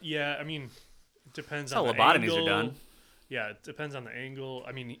 guess, right? yeah, I mean, it depends That's on how the lobotomies angle. are done. Yeah, it depends on the angle.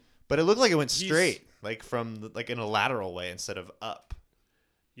 I mean, but it looked like it went He's- straight, like like in a lateral way instead of up.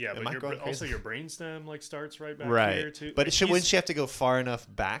 yeah, Am I but going also crazy? your brainstem like starts right back here Right, too. but Like, wouldn't he's- she have to go far enough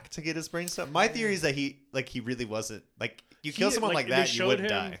back to get his brain stuff? My theory is that he really wasn't like you kill someone like they that, you showed wouldn't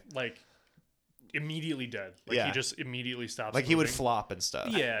him, die. like immediately dead. Like Yeah. he just immediately stops. Like he would moving. flop and stuff.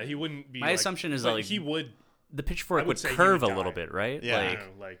 Yeah, he wouldn't be. My like- assumption is but that, like, he would. The I pitchfork would would say he curve would a little die. bit, right? Yeah. I Like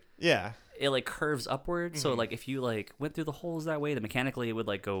don't know, like Yeah. it like curves upward. So like if you like went through the holes that way, then mechanically it would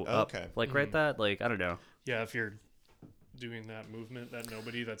like go up. Okay. Like right that like I don't know. yeah, if you're doing that movement that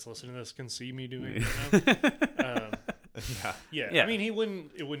nobody that's listening to this can see me doing. Right now. Yeah. Yeah, Yeah. I mean, it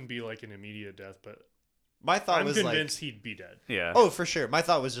wouldn't be like an immediate death, but My thought I'm was convinced like, he'd be dead. Yeah. oh, for sure. My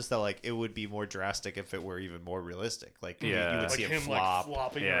thought was just that like it would be more drastic if it were even more realistic. Like Yeah. you would Like see him him flop. like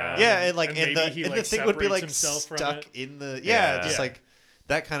flopping Yeah. around. Yeah, and like and maybe the he, and like, the thing would be separates like himself from stuck it. in the Yeah. just Yeah. like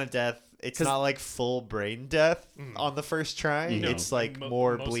that kind of death. It's 'Cause- not like full brain death on the first try. No, It's like mo-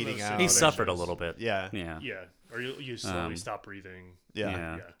 more most of bleeding those out. He situations- suffered a little bit. Yeah. Yeah. Yeah, or you slowly stop breathing. Yeah.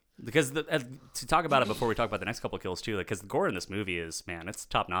 Yeah. Yeah. Because to talk about it before we talk about the next couple of kills too, because the gore in this movie is, man, it's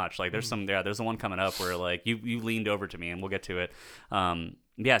top notch. Like there's there's the one coming up where like you leaned over to me and we'll get to it.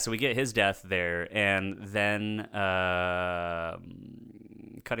 Yeah, so we get his death there, and then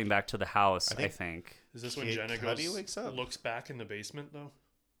cutting back to the house. I think. Is this when Kid Jenna Cudi goes wakes up? looks back in the basement though?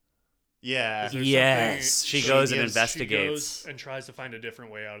 Yeah. Is there Yes, something- she she goes and gives- She investigates. goes and tries to find a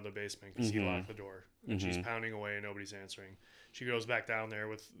different way out of the basement because he locked the door. And she's pounding away and nobody's answering. She goes back down there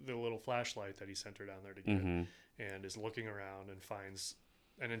with the little flashlight that he sent her down there to get and is looking around and finds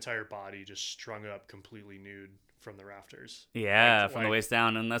an entire body just strung up completely nude from the rafters. Yeah, Like- from the like- waist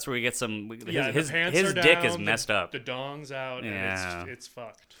down, and that's where we get some. Yeah, His the pants are dick is down, messed up. The dong's out, Yeah. and it's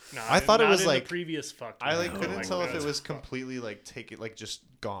fucked. Not I thought it not was in like- the previous fucked. I like one. couldn't Like, tell if that's it was fucked. completely like taken, like just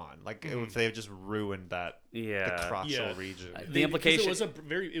gone, like Mhm. if they just ruined that Yeah, the crotchal Yeah. region. The 'Cause implication-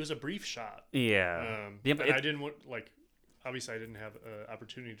 it was a brief shot. yeah, And I didn't want obviously I didn't have an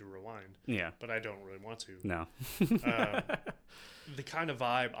opportunity to rewind, yeah. but I don't really want to. No. The kind of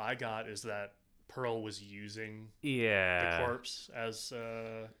vibe I got is that Pearl was using Yeah. the corpse as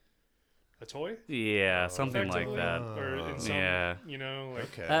a toy, Yeah, something like effectively, that. or in some, Yeah. you know, like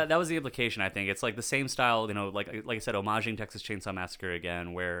Okay. That was the implication, I think. It's like the same style, you know, like I said, homaging Texas Chainsaw Massacre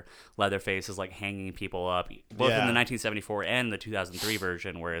again, where Leatherface is like hanging people up, both in Yeah. the 1974 and the 2003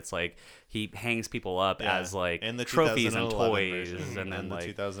 version, where it's like he hangs people up Yeah. as like and the trophies and 2011 toys, version, and then the like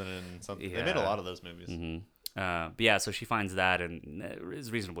 2000 and something. They made a Yeah. lot of those movies. But yeah, so she finds that and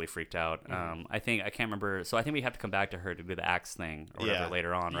is reasonably freaked out. I think I can't remember. So I think we have to come back to her to do the axe thing or whatever Yeah.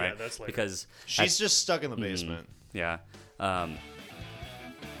 later on, Yeah, right? that's later. Because She's just stuck in the basement. yeah.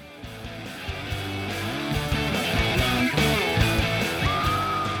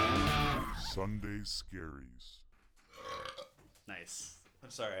 Sunday Scaries. Nice. I'm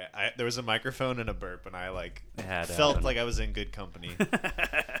sorry. There was a microphone and a burp, and I It had to felt happen. like I was in good company.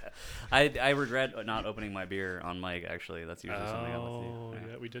 I regret not opening my beer on mic. Actually, that's usually something I'm oh with you.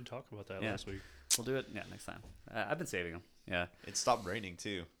 yeah, we did talk about that Yeah. last week. We'll do it. Yeah, next time. I've been saving them. Yeah, It stopped raining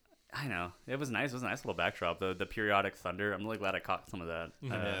too. I know. It was nice. It was a nice little backdrop. The periodic thunder. I'm really glad I caught some of that.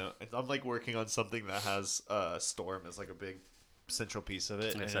 I'm like working on something that has storm as like a big central piece of it.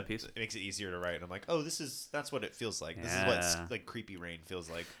 Like a and set piece? It makes it easier to write. And I'm like, oh, that's what it feels like. This is Yeah. what like creepy rain feels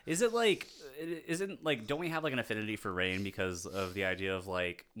like. Is it like? Isn't like? Don't we have like an affinity for rain because of the idea of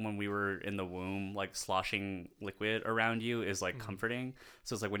like when we were in the womb, like sloshing liquid around you is like comforting.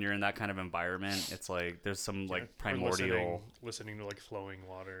 So it's like when you're in that kind of environment, it's like there's some like Or primordial. listening to like flowing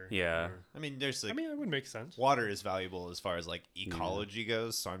water. Yeah. or- I mean, there's like I mean, it would make sense. water is valuable as far as like ecology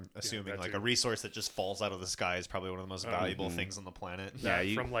goes. So I'm assuming that like too. a resource that just falls out of the sky is probably one of the most valuable things on the planet. Yeah, That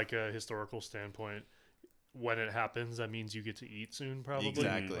you- from like a historical standpoint, when it happens, that means you get to eat soon, probably.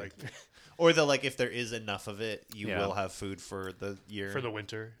 Exactly. Like Or the like if there is enough of it, you Yeah. will have food for the year. for the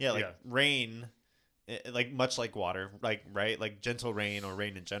winter. Yeah, like rain, like much like water, like right, like gentle rain or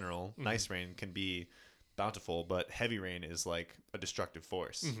rain in general. Nice rain can be bountiful, but heavy rain is like a destructive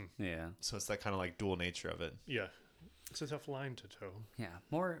force. Yeah. So it's that kind of like dual nature of it. Yeah. It's a tough line to toe. Yeah,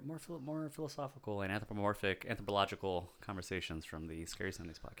 more philosophical and anthropological conversations from the Scary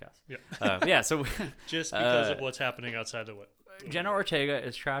Sundays podcast. Yeah. Yeah, so Just because of what's happening outside of what. Jenna Ortega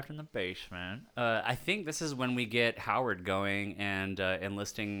is trapped in the basement. I think this is when we get Howard going and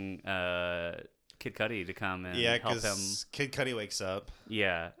enlisting Kid Cudi to come and Yeah, help him. because Kid Cudi wakes up.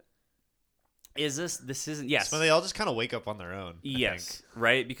 Yeah. This isn't, yes. So they all just kind of wake up on their own. I Yes, think.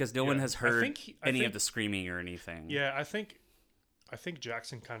 right? Because no one Yeah. has I heard think any of think- the screaming or anything. Yeah, I think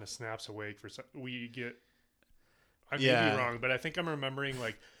Jackson kind of snaps awake for some. We get. I may Yeah. be wrong, but I think I'm remembering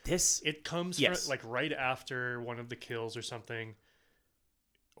like This, it comes Yes. like right after one of the kills or something,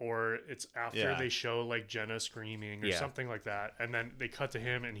 or it's after Yeah. they show like Jenna screaming or Yeah. something like that, and then they cut to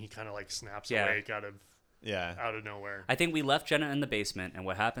him and he kind of like snaps Yeah. awake out of Yeah. nowhere. I think we left Jenna in the basement, and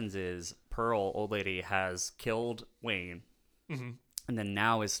what happens is Pearl, old lady, has killed Wayne, Mhm. and then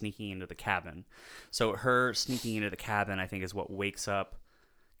now is sneaking into the cabin. So her sneaking into the cabin, I think, is what wakes up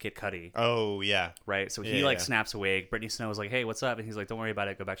Kid Cudi, Oh yeah. right? So he Yeah, like yeah. snaps awake. Brittany Snow's like, "Hey, what's up?" And he's like, "Don't worry about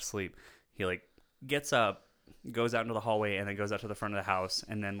it. Go back to sleep." He like gets up, goes out into the hallway, and then goes out to the front of the house,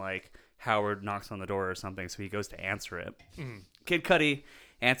 and then like Howard knocks on the door or something, so he goes to answer it. Kid Cudi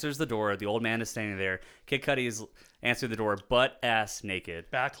answers the door. The old man is standing there. Kid Cudi's answered the door, butt ass naked.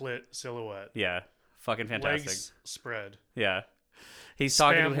 Backlit silhouette, Yeah, fucking fantastic. legs spread. Yeah, he's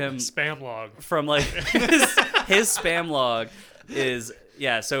talking to him Spam log. from like his spam log is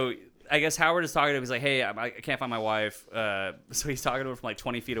So I guess Howard is talking to him. He's like, "Hey, I can't find my wife." So he's talking to him from like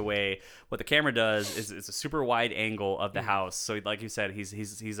 20 feet away. What the camera does is it's a super wide angle of the house. So like you said, he's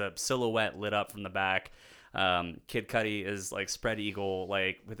a silhouette lit up from the back. Kid Cudi is like spread eagle,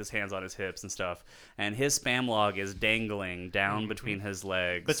 like with his hands on his hips and stuff, and his spam log is dangling down between his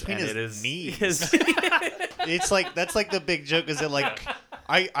legs, Between and his it is knees. It's like that's like the big joke. Is it like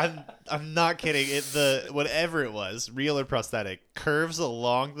I'm not kidding. The whatever it was, real or prosthetic, curves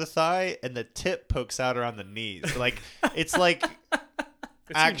along the thigh and the tip pokes out around the knees. Like it's like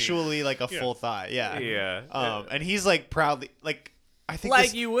actually like a full thigh. Yeah. Yeah. And he's like proudly like I think like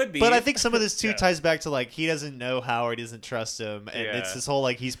this, you would be. but I think some of this too Yeah. ties back to like he doesn't know Howard, he doesn't trust him, and Yeah. it's this whole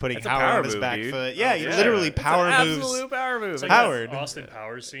like he's putting It's a Howard power on his move, back dude. foot. Yeah, he Yeah. literally It's an power moves. absolute power move. It's like Howard. that Austin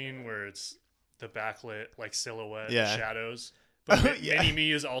Powers scene where it's the backlit like silhouette Yeah. shadows. But Oh, yeah.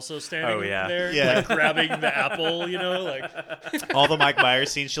 Mini-Me is also standing Oh, yeah. there, Yeah. like grabbing the apple, you know, like All the Mike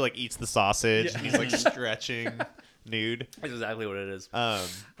Myers scenes, she like eats the sausage, Yeah. and he's like stretching, nude. That's exactly what it is.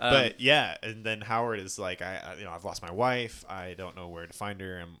 But yeah, and then Howard is like, I've lost my wife. I don't know where to find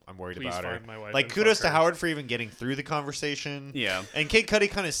her. I'm worried Please about her. find my wife Like, and kudos fuck to her. Howard for even getting through the conversation. Yeah. And Kid Cudi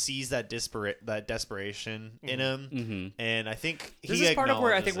kind of sees that desperation in him, Mm-hmm. and I think This he is part of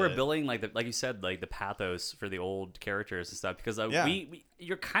where I think we're acknowledges it. building, like you said, like the pathos for the old characters and stuff. Because Yeah.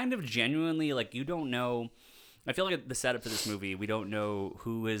 you're kind of genuinely like you don't know. I feel like the setup for this movie, we don't know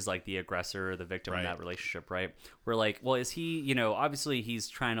who is like the aggressor or the victim in Right. that relationship, right? We're like, well, is he? You know, obviously he's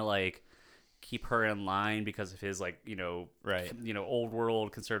trying to like keep her in line because of his like Right. old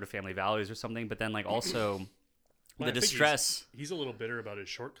world conservative family values or something. But then like also Well, the I think distress. He's a little bitter about his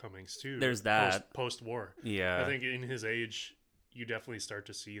shortcomings too. There's that. Post-war. Yeah. I think in his age, you definitely start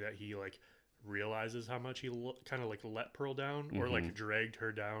to see that he like realizes how much he kind of like let Pearl down or Mm-hmm. like dragged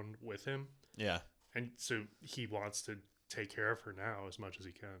her down with him, Yeah. and so he wants to take care of her now as much as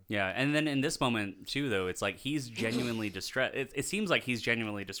he can. Yeah, and then in this moment too, though, it's like he's genuinely distressed. It seems like he's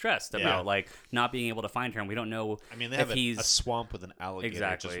genuinely distressed about Yeah. like not being able to find her, and we don't know. I mean, they if have he's a swamp with an alligator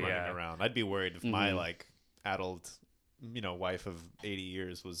Exactly, just running yeah. around. I'd be worried if my Mhm. like adult, wife of 80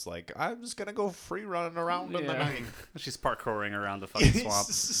 years was like, I'm just gonna go free running around in the night. She's parkouring around the fucking swamp.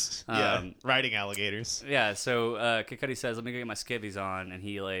 yeah, Um, riding alligators. Yeah, so Kid Cudi says, "Let me go get my skivvies on," and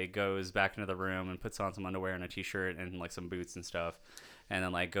he like goes back into the room and puts on some underwear and a t-shirt and like some boots and stuff, and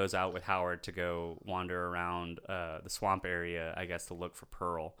then like goes out with Howard to go wander around the swamp area, I guess, to look for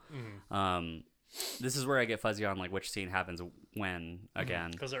Pearl. This is where I get fuzzy on like which scene happens when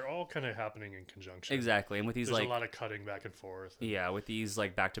again. Because they're all kind of happening in conjunction. Exactly, and with these There's like a lot of cutting back and forth. yeah, with these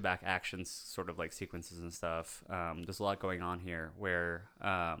like back-to-back actions, sort of like sequences and stuff. There's a lot going on here. Where,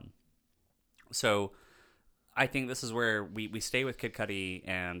 so I think this is where we stay with Kid Cudi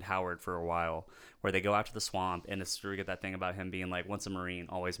and Howard for a while, where they go out to the swamp, and it's where we get that thing about him being like, once a Marine,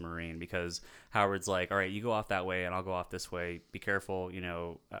 always a Marine, because Howard's like, all right, you go off that way, and I'll go off this way. Be careful,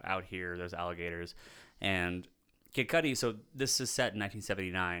 out here, there's alligators, and Kid Cudi, so this is set in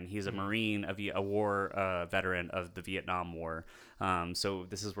 1979. He's a Marine, a war veteran of the Vietnam War. So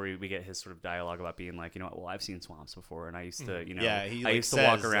this is where we get his sort of dialogue about being like, well, I've seen swamps before, and I used to, Yeah, he I like used says, to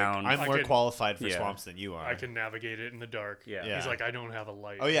walk like, around. I'm I more can- qualified for Yeah. swamps than you are. I can navigate it in the dark. Yeah. He's like, I don't have a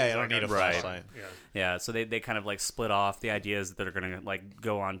light. Oh yeah, He's I don't like, need a I'm Right. flashlight. Yeah. Yeah, so they kind of like split off. The idea is that they're gonna like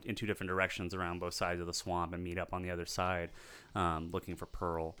go on in two different directions around both sides of the swamp and meet up on the other side, looking for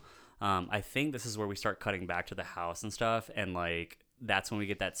Pearl. I think this is where we start cutting back to the house and stuff, and like that's when we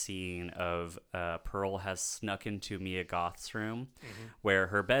get that scene of Pearl has snuck into Mia Goth's room, where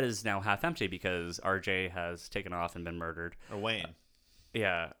her bed is now half empty because RJ has taken off and been murdered. Or Wayne.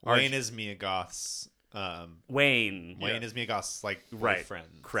 Yeah, Wayne is Mia Goth's. Wayne. Wayne is Mia Goth's like Right. boyfriend.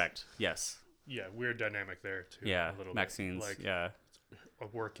 Correct. Yes. Yeah, weird dynamic there too. Yeah. a little Maxine's. bit, like yeah. a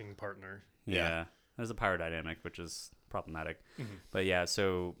working partner. Yeah. There's a power dynamic, which is problematic. But yeah,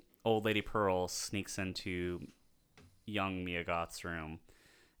 so old lady Pearl sneaks into young Mia Goth's room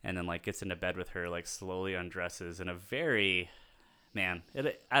and then like gets into bed with her, like slowly undresses in a very,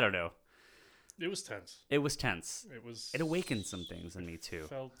 I don't know. It was tense. It was tense. It awakened some things in me too.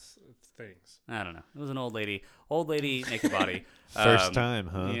 felt things. I don't know. It was an old lady naked body. First time,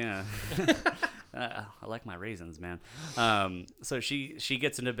 huh? Yeah. I like my raisins, man. So she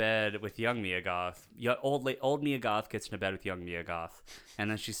gets into bed with young Mia Goth. Old Mia Goth gets into bed with young Mia Goth, and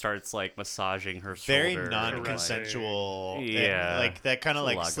then she starts like massaging her Very shoulder. non-consensual. and, Yeah. like that kind of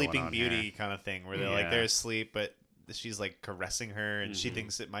There's a like lot Sleeping going on Beauty here. kind of thing, where they're Yeah. like they're asleep, but she's like caressing her, and she Mm-hmm.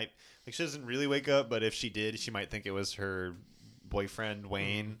 thinks it might like she doesn't really wake up, but if she did, she might think it was her boyfriend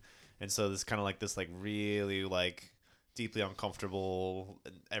Wayne, and so this kind of like this like really like deeply uncomfortable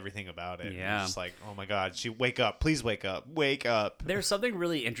everything about it. Yeah. It's just like, oh my god, wake up, please wake up. There's something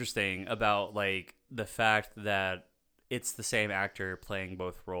really interesting about like the fact that it's the same actor playing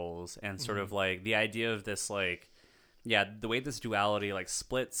both roles, and sort of like the idea of this like. Yeah, the way this duality like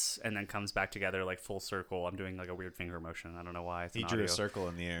splits and then comes back together like full circle. I'm doing like a weird finger motion. I don't know why. It's He an drew audio. a circle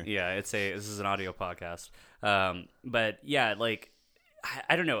in the air. Yeah, this is an audio podcast. But yeah, like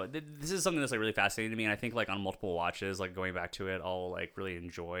I don't know. This is something that's like really fascinating to me, and I think like on multiple watches, like going back to it, I'll like really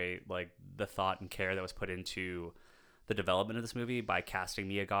enjoy like the thought and care that was put into the development of this movie by casting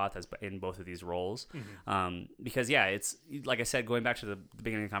Mia Goth as in both of these roles. Because yeah, it's like I said, going back to the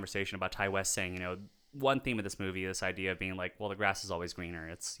beginning of the conversation about Ty West saying, one theme of this movie, this idea of being like, well, the grass is always greener.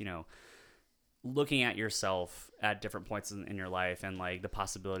 It's, looking at yourself at different points in your life and like the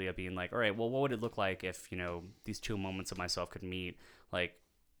possibility of being like, all right, well, what would it look like if, these two moments of myself could meet, like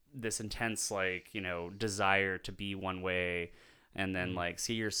this intense, like, desire to be one way and then like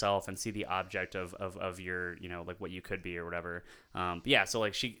see yourself and see the object of your, like what you could be or whatever. But yeah. So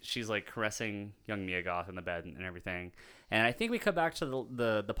like she's like caressing young Mia Goth in the bed and everything. And I think we cut back to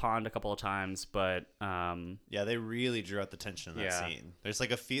the pond a couple of times, but yeah, they really drew out the tension in that scene. There's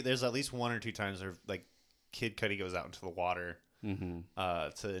like there's at least one or two times where like Kid Cudi goes out into the water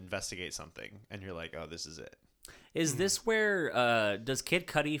to investigate something, and you're like, oh, this is it. Is this where does Kid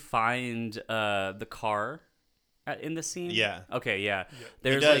Cudi find the car in the scene? Yeah. Okay. Yeah. Yeah.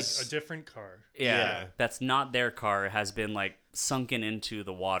 There's like a different car. Yeah, that's not their car, has been like sunken into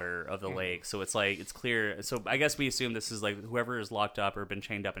the water of the lake. So it's like, it's clear. So I guess we assume this is like whoever is locked up or been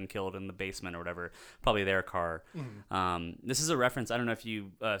chained up and killed in the basement or whatever, probably their car. This is a reference. I don't know if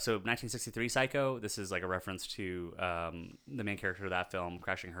you, so 1963 Psycho, this is like a reference to the main character of that film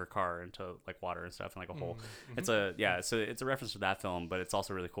crashing her car into like water and stuff and like a hole. It's so it's a reference to that film, but it's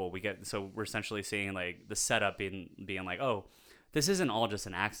also really cool. We're essentially seeing like the setup being like, oh, this isn't all just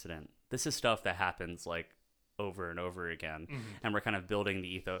an accident. This is stuff that happens like over and over again, and we're kind of building the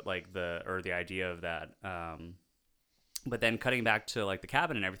ethos, like the idea of that. But then cutting back to like the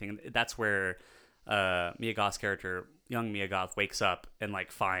cabin and everything, that's where Mia Goth's character, young Mia Goth, wakes up and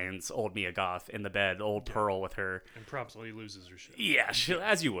like finds old Mia Goth in the bed, old Pearl with her, and promptly loses her shit. Yeah,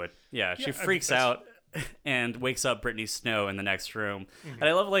 as you would. Yeah, she freaks out and wakes up Brittany Snow in the next room, and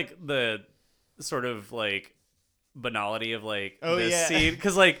I love like the sort of like banality of like this scene,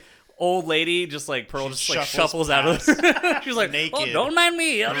 because like old lady just like Pearl just like shuffles out of she's like naked. Oh, don't mind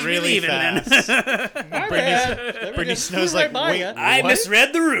me, I'll really be leaving then. Brittany Snow's like, wait, I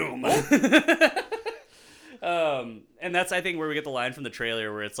misread the room. And that's, I think, where we get the line from the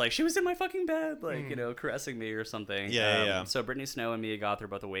trailer where it's like, she was in my fucking bed, like, caressing me or something. Yeah. So Brittany Snow and Mia Goth are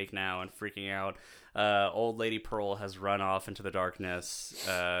both awake now and freaking out. Old Lady Pearl has run off into the darkness,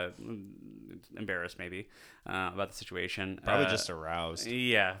 embarrassed maybe, about the situation. Probably just aroused.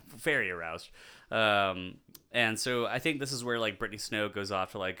 Yeah, very aroused. And so I think this is where, like, Brittany Snow goes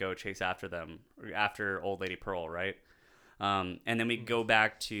off to, like, go chase after them, after Old Lady Pearl, right? And then we go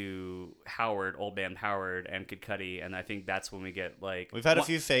back to Howard, Old Man Howard, and Kid Cudi, and I think that's when we get, like... We've had a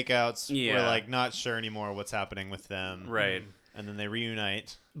few fake-outs. Yeah. We're, like, not sure anymore what's happening with them. Right. And then they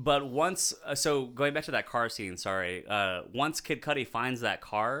reunite. But once... so, going back to that car scene, sorry. Once Kid Cudi finds that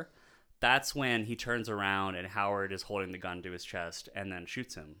car, that's when he turns around and Howard is holding the gun to his chest and then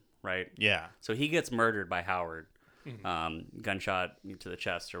shoots him, right? Yeah. So he gets murdered by Howard. Gunshot to the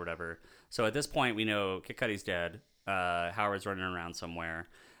chest or whatever. So at this point, we know Kid Cudi's dead. Howard's running around somewhere,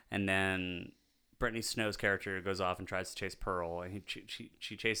 and then Brittany Snow's character goes off and tries to chase Pearl, and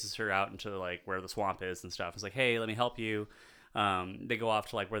she chases her out into like where the swamp is and stuff. It's like, hey, let me help you. They go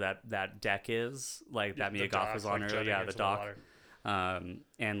off to like where that deck is, like that Mia Goth was on earlier. Yeah, the dock.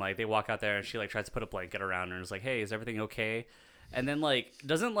 And like they walk out there, and she like tries to put a blanket around her and is like, hey, is everything okay? And then like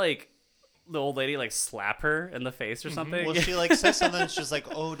doesn't like the old lady like slap her in the face or something? Well, she like says something. She's like,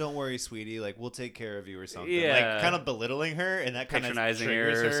 "Oh, don't worry, sweetie. Like, we'll take care of you or something." Yeah. Like, kind of belittling her, and that kind of Patronizing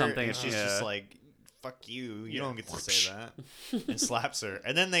triggers her or something. And she's just like, "Fuck you. You don't get to say that," and slaps her.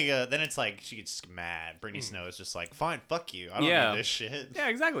 And then then it's like she gets mad. Brittany Snow is just like, "Fine, fuck you. I don't need this shit." Yeah,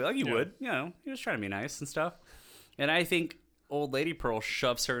 exactly. Like you would. You know, he was trying to be nice and stuff. And I think Old Lady Pearl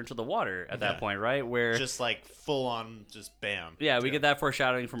shoves her into the water at that point, right? Where just like full on, just bam. Yeah, we get that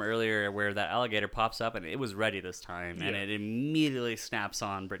foreshadowing from earlier where that alligator pops up and it was ready this time, and it immediately snaps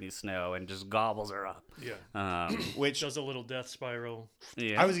on Brittany Snow and just gobbles her up. Yeah, which does a little death spiral.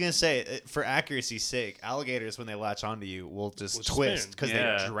 Yeah, I was gonna say, for accuracy's sake, alligators when they latch onto you will just twist because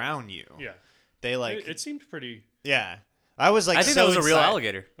they drown you. Yeah, they like it seemed pretty. Yeah, I was like, I think that was a real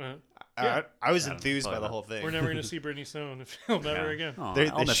alligator. I was enthused by the whole thing. We're never going to see Brittany Snow in the film ever again.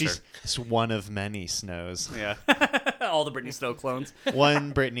 She's one of many Snows. Yeah. All the Brittany Snow clones.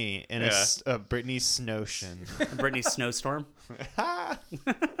 One Brittany in a Brittany Snowshin. Brittany Snowstorm. I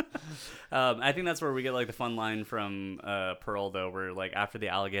think that's where we get like the fun line from Pearl, though, where like after the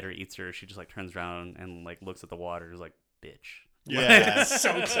alligator eats her, she just like turns around and like looks at the water and is like, bitch. Yeah.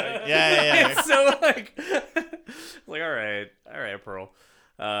 So excited. Yeah. It's so like, all right, Pearl.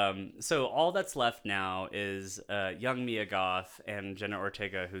 So all that's left now is young Mia Goth and Jenna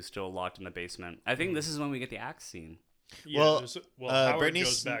Ortega, who's still locked in the basement. I think this is when we get the axe scene. Yeah, Howard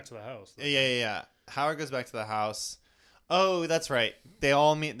goes back to the house. Yeah. Howard goes back to the house. Oh, that's right. They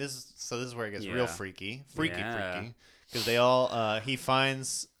all meet. This is where it gets real freaky, because they all he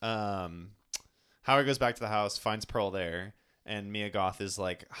finds Howard goes back to the house, finds Pearl there, and Mia Goth is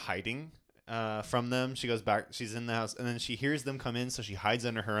like hiding from them. She goes back. She's in the house, and then she hears them come in, so she hides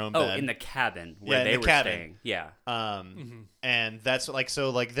under her own bed. in the cabin where in they the were cabin. staying. Yeah. And that's like so.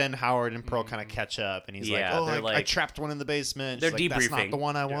 Like then Howard and Pearl kind of catch up, and he's Yeah, like, "Oh, they're I like- trapped one in the basement." they're She's like, "That's not debriefing. the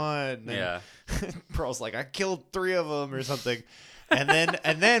one I want." And then Yeah. Pearl's like, "I killed 3 of them or something," and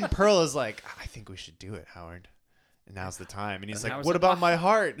then Pearl is like, "I think we should do it, Howard. And now's the time." And he's And like, Howard's "What like, about my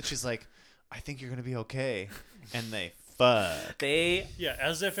heart?" And she's like, "I think you're gonna be okay." And they fuck. They. Yeah,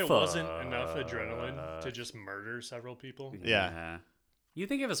 as if it wasn't enough adrenaline to just murder several people. Yeah. You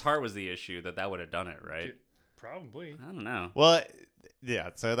think if his heart was the issue, that would have done it, right? Probably. I don't know. Well,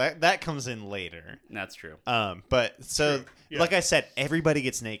 yeah. So that comes in later. That's true. But so True. Yeah. like I said, everybody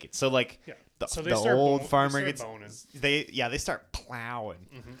gets naked. So like Yeah. the, So they the start old bone- farmer they gets start boning. they start plowing.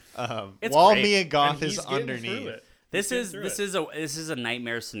 It's While great. Mia Goth And is he's getting through underneath. it. This He's is getting through this is a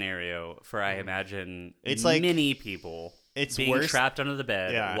nightmare scenario for I imagine It's like- many people. It's being worse- trapped under the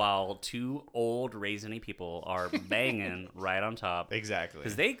bed Yeah. while 2 old raisiny people are banging right on top. Exactly.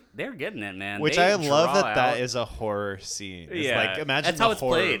 Because they're getting it, man. Which They I love draw that out- is a horror scene. It's Yeah, like imagine that's the how it's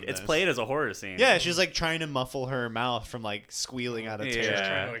horror played. of It's this. played as a horror scene. Yeah, she's like trying to muffle her mouth from like squealing out of Yeah. terror. Just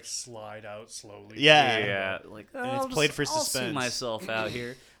trying to like slide out slowly. Yeah. Yeah, like I'll it's played for I'll see suspense. myself out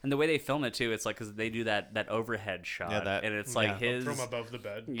here, and the way they film it too, it's like because they do that overhead shot, Yeah, that- and it's like yeah. his From above the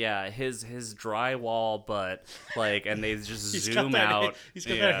bed. yeah his drywall butt, like, and they just He's got zoom that out. Hank- he's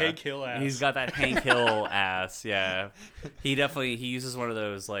got that Yeah. Hank Hill ass. He's got that Hank Hill ass. Yeah, he uses one of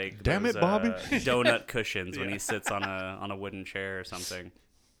those like Damn those, it, Bobby. donut cushions when he sits on a wooden chair or something.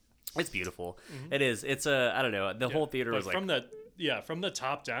 It's beautiful. It is. It's a I don't know. The whole theater But was like from the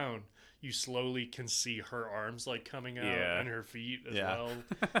top down, you slowly can see her arms like coming out Yeah. and her feet as Yeah. well,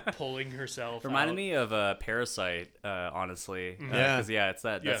 pulling herself. reminded out. me of Parasite, honestly. Yeah. Because it's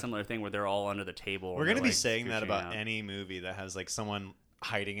that Yeah. similar thing where they're all under the table. We're and gonna they're, be like, saying that scooching about out. any movie that has like someone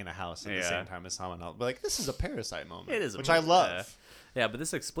hiding in a house at the Yeah. same time as someone else. But like this is a Parasite moment. It is a which I moment, love. Yeah, but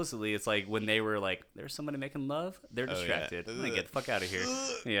this explicitly, it's like when they were like, "There's somebody making love." They're Oh, yeah. distracted. I'm gonna get the fuck out of here.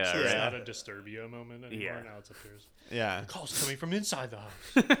 Yeah, So it's Yeah. not a Disturbia moment anymore. Yeah. Now it's appears. Yeah. Calls coming from inside the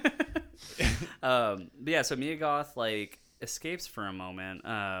house. But yeah, so Mia Goth like escapes for a moment.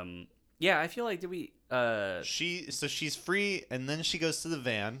 Yeah, I feel like did we? She's free, and then she goes to the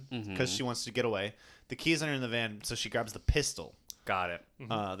van because she wants to get away. The keys aren't in the van, so she grabs the pistol Got it.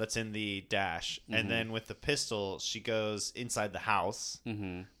 that's in the dash, and then with the pistol, she goes inside the house.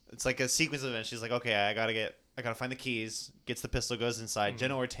 Mm-hmm. It's like a sequence of events. She's like, okay, I gotta find the keys. Gets the pistol, goes inside.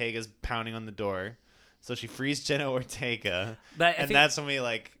 Jenna Ortega's pounding on the door, so she frees Jenna Ortega, But I and think- that's when we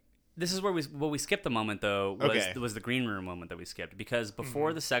like. This is where we skipped the moment though was Okay. was the green room moment that we skipped because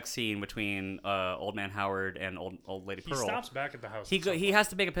before the sex scene between Old Man Howard and old Lady He Pearl, stops back at the house. he has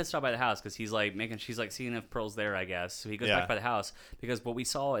to make a pit stop by the house because she's like seeing if Pearl's there, I guess. So he goes Yeah. back by the house because what we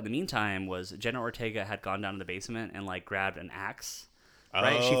saw in the meantime was Jenna Ortega had gone down to the basement and like grabbed an axe.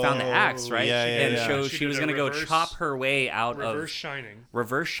 Right, she found the axe, right? Yeah, yeah, and yeah. so She she was did a gonna go reverse- chop her way out reverse of shining.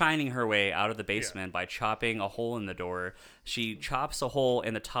 reverse shining her way out of the basement by chopping a hole in the door. She chops a hole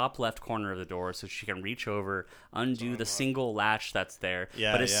in the top left corner of the door so she can reach over, undo the single latch that's there.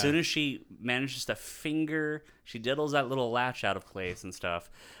 Yeah, but as yeah. soon as she manages to she diddles that little latch out of place and stuff.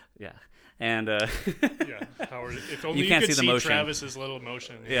 Yeah. And Yeah, Howard. If only you can't could see the motion. Travis's little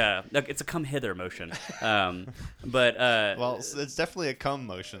motion. yeah, look, it's a come hither motion. But Well, it's definitely a cum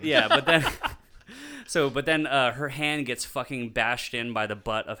motion. yeah, but then but then her hand gets fucking bashed in by the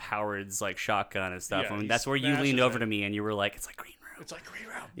butt of Howard's like shotgun and stuff. Yeah, and he that's where you leaned smashes over it. to me and you were like, "It's like Green Room." It's like Green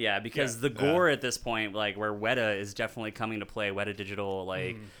Room. Yeah, because the gore at this point, like where Weta is definitely coming to play. Weta Digital,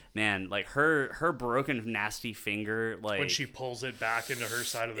 like man, like her broken nasty finger, like When she pulls it back into her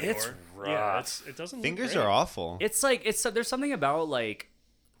side of the It's door. Yeah, rough. it doesn't. Fingers look great. are awful. it's like there's something about like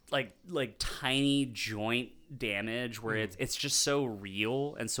tiny joint damage where it's just so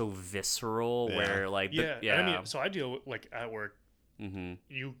real and so visceral. Yeah. Where like Yeah, yeah, I mean, so I deal with, like at work. mm-hmm.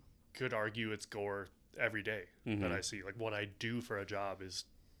 You could argue it's gore every day that I see. Like what I do for a job is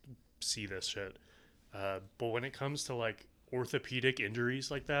see this shit. But when it comes to like orthopedic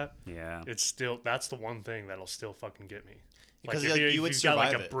injuries like that, yeah. that's the one thing that'll still fucking get me. Because, if like, you if would you've got like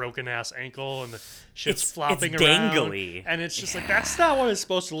survive a it. broken ass ankle and the shit's It's flopping around, dangly. and it's just like that's not what it's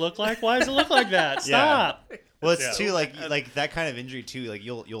supposed to look like. Why does it look like that? Yeah. Stop. Well, it's Yeah. too like that kind of injury too. Like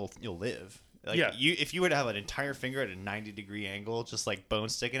you'll live. Like Yeah. if you were to have an entire finger at a 90-degree angle, just like bone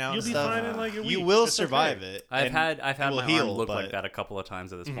sticking out You'll and be stuff, fine in like a week. you will It's survive okay. it. I've and had it will my heal, arm look but like that a couple of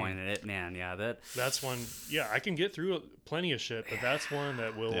times at this point, and That's one. Yeah, I can get through plenty of shit, but that's one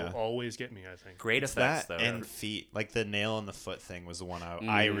that will Yeah. always get me. I think. great it's effects that though. and feet. Like the nail in the foot thing was the one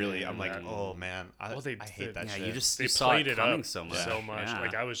I'm like, oh man, I hate that yeah, shit. you just They you saw played it it coming up so much. Yeah. Yeah.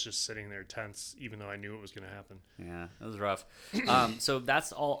 Like I was just sitting there tense, even though I knew it was going to happen. Yeah, it was rough. So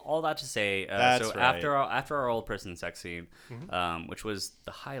that's all that to say. That's so right. after our old prison sex scene, which was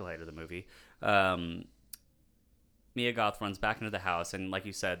the highlight of the movie, Mia Goth runs back into the house, and like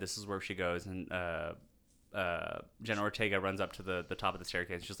you said, this is where she goes, and Jenna Ortega runs up to the top of the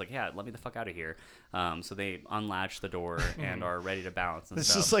staircase. She's like, "Yeah, let me the fuck out of here." So they unlatch the door and are ready to bounce. And This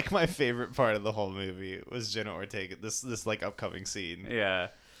stuff. is like my favorite part of the whole movie was Jenna Ortega. This like upcoming scene. Yeah.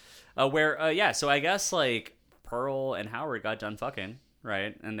 So I guess like Pearl and Howard got done fucking,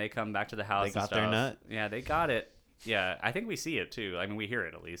 right? And they come back to the house. They got and their stuff. nut? Yeah, they got it. Yeah, I think we see it too. I mean, we hear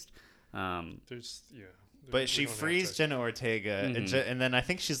it at least. There's But she frees Jenna Ortega, and then I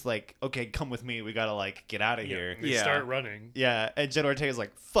think she's like, "Okay, come with me. We gotta like get out of here." They start running. Yeah, and Jenna Ortega's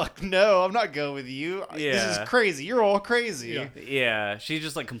like, "Fuck no, I'm not going with you. This Yeah. is crazy. You're all crazy." Yeah. Yeah, she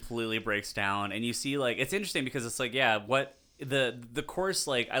just like completely breaks down, and you see like it's interesting because it's like what the course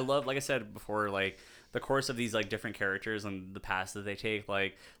like I love like I said before like the course of these like different characters and the paths that they take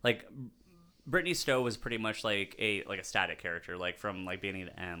like. Brittany Stowe was pretty much like a static character, like from like beginning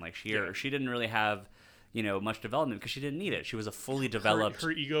to end. Like she didn't really have, much development because she didn't need it. She was a fully developed.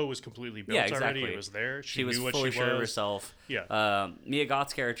 Her ego was completely built exactly. already. It was there. She was knew what fully she sure of was. herself. Yeah. Mia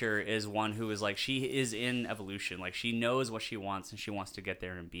Goth's character is one who is like she is in evolution. Like she knows what she wants and she wants to get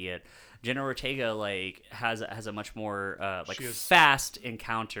there and be it. Jenna Ortega like has a much more fast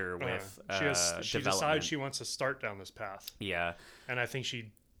encounter with she development. decides she wants to start down this path. Yeah. And I think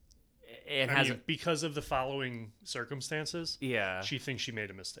she. I mean, because of the following circumstances, yeah, she thinks she made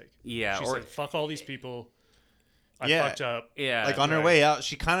a mistake. Yeah, she said, "Fuck all these people. I Yeah. fucked up." yeah, Like on her way out,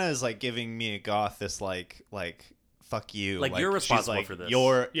 she kind of is like giving Mia Goth this like fuck you. Like, you're she's responsible like, for this.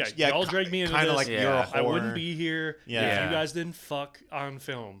 Y'all dragged me into kind of this. like you're a whore. I wouldn't be here Yeah. if you guys didn't fuck on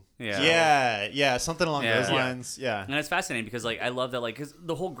film. Yeah, something along Yeah. those lines. Yeah. And it's fascinating because like I love that like because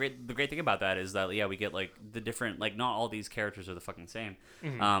the great thing about that is that we get like the different like not all these characters are the fucking same.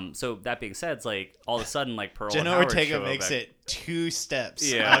 So that being said, it's like all of a sudden like Pearl Jenna and Howard Ortega show makes back. it 2 steps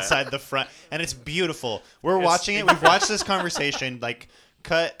Yeah. outside the front, and it's beautiful. We're watching it. We've watched this conversation like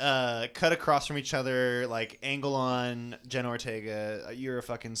cut across from each other, like angle on Jenna Ortega, you're a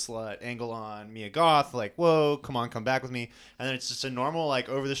fucking slut. Angle on Mia Goth, like whoa, come on, come back with me. And then it's just a normal like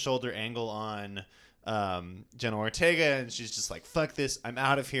over the shoulder angle on Jenna Ortega, and she's just like, fuck this, I'm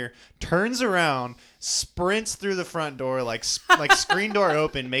out of here. Turns around, sprints through the front door, like screen door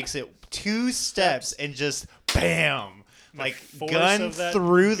open, makes it 2 steps, and just bam. Like force gun of that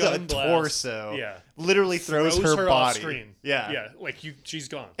through gun the blast. torso. Yeah. Literally throws her off body. screen. Yeah. like she's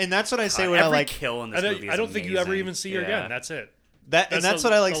gone. And that's what I say when Every I like kill in this movie is I don't think you ever amazing. even see her Yeah. again. That's it. that, and that's the-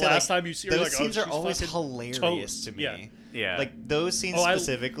 what I like. the say, last like, time you see her, those like, oh, scenes are she's always fucking hilarious toast. to me. Yeah. Yeah. Like those scenes Oh,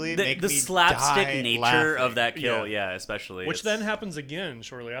 specifically the make me slapstick die nature laughing. of that kill, Yeah. especially. Which it's- then happens again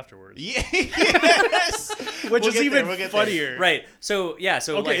shortly afterwards. Yes. Which We'll is get even there, we'll get there. funnier. Right. So Okay,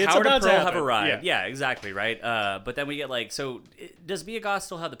 like it's Howard about and to Pearl have happen. arrived. Yeah. Yeah, exactly. Right. But then we get like does Mia Goth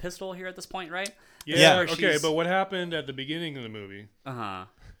still have the pistol here at this point? Right. Yeah. Or Okay, she's- but what happened at the beginning of the movie?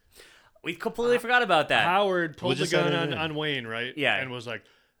 We completely forgot about that. Howard pulled the just gun edit it in. on Wayne, right? Yeah. And was like,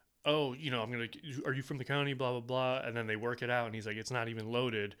 "Oh, are you from the county? Blah blah blah." And then they work it out, and he's like, "It's not even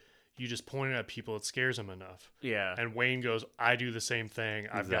loaded. You just point it at people. It scares them enough." Yeah. And Wayne goes, "I do the same thing.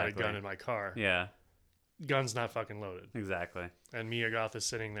 I've got a Exactly. gun in my car. Yeah. Gun's not fucking loaded." Exactly. And Mia Goth is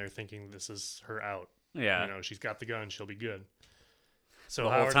sitting there thinking this is her out. Yeah. She's got the gun. She'll be good. So The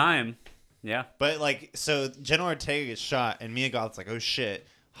whole Howard, time. Yeah. But like, so Jenna Ortega gets shot, and Mia Goth's like, "Oh shit!"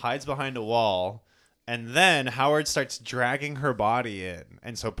 hides behind a wall, and then Howard starts dragging her body in,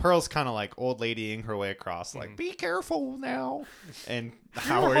 and so Pearl's kind of like old ladying her way across, like, "Be careful now," and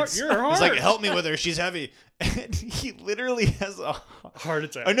Howard's you're he's like, hard. "Help me with her, she's heavy," and he literally has a heart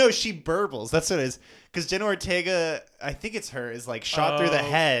attack. Oh no, she burbles. That's what it is. Because Jenna Ortega, I think it's her, is like shot through the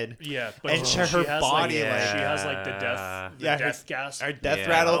Oh, head. Yeah, but And she her has, body, like, like- she has like the death gasp. Her death Yeah,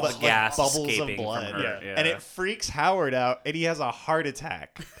 rattle, all but the like gas bubbles of escaping from blood. her. Yeah. And it freaks Howard out, and he has a heart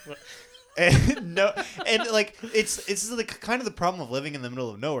attack. And like it's like kind of the problem of living in the middle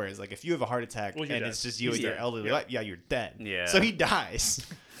of nowhere is like if you have a heart attack Well, you're and dead. it's just you and Yeah. your elderly Yeah. wife, yeah, you're dead. Yeah. So he dies.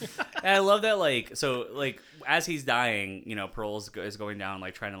 And I love that, like, so, like, as he's dying, Pearl is going down,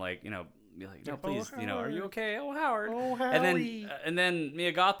 like, trying to, like, be like, no, Oh, please, you know, are you Howard. okay? Oh, Howard. Oh, And then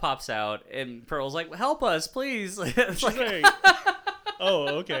Mia Goth pops out, and Pearl's like, help us, please. It's She's like- like, oh,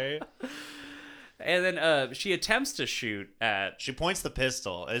 okay. and then she attempts to shoot at. She points the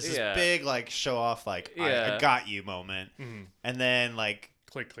pistol. It's this Yeah. big like show off like I Yeah. got you moment, and then like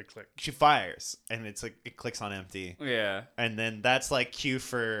Click, click, click. she fires, and it's like it clicks on empty, Yeah. and then that's like cue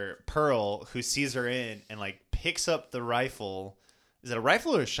for Pearl, who sees her in and like picks up the rifle. Is it a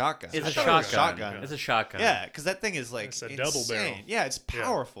rifle or a shotgun? It's I a thought it was shotgun. It's a shotgun. Yeah, because that thing is like It's a insane. double barrel. Yeah, it's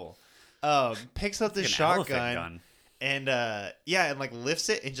powerful. Picks up the Like an elephant shotgun gun. and and like lifts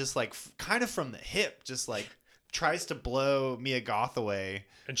it and just like kind of from the hip, just like tries to blow Mia Goth away.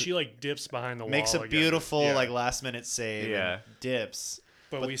 And she like dips behind the Makes wall. a again. beautiful Yeah. like last minute save. Yeah. And dips.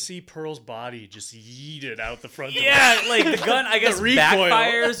 But we see Pearl's body just yeeted out the front door. Yeah, like the gun, I guess, recoil.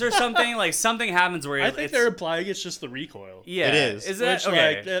 backfires or something. Like something happens where I think it's, they're implying it's just the recoil. Yeah, It is. Is that Which,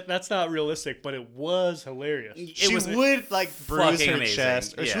 okay? like, that's not realistic, but it was hilarious. She was would like bruise fucking her amazing.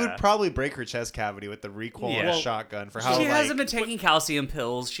 chest, or she Yeah. would probably break her chest cavity with the recoil Yeah. of Well, a shotgun for how She like, hasn't been taking calcium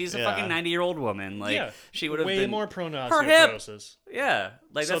pills. She's a Yeah. fucking 90-year-old woman. Like Yeah, she would have way been more prone to her hip. osteoporosis. Yeah,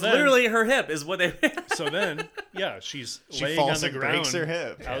 like So that's then- literally her hip is what they. So then, yeah, she's she laying falls on the and ground breaks her hip.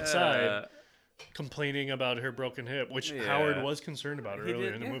 outside, complaining about her broken hip, which Yeah. Howard was concerned about He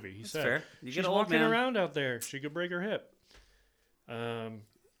earlier did, in the yeah, movie. He that's said, fair. You "She's get old, walking man." around out there. She could break her hip." And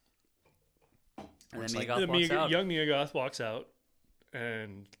then It's Mia like- Goth The walks out. young Mia Goth walks out,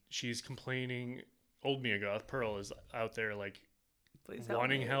 and she's complaining. Old Mia Goth, Pearl, is out there like Please help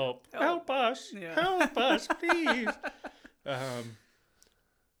wanting me. help. Help. Help us! Yeah. Help us, please!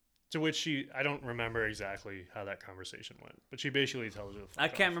 To which I don't remember exactly how that conversation went, but she basically tells her. to fuck I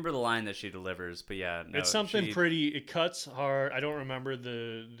can't off. remember the line that she delivers, but yeah, no, It's something she- pretty. It cuts hard. I don't remember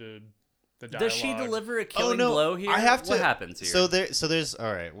the dialogue. Does she deliver a killing no, blow here? I have to. What happens here? So there's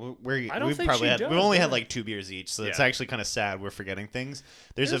all right. I don't we've think probably she had does, we've only had yeah. like 2 beers each, so it's Yeah. actually kind of sad we're forgetting things.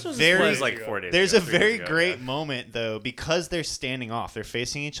 There's This a was It very was like 4 days. there's ago, a 3 days very ago, great yeah. moment though because they're standing off, they're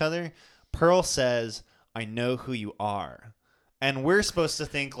facing each other. Pearl says, "I know who you are," and we're supposed to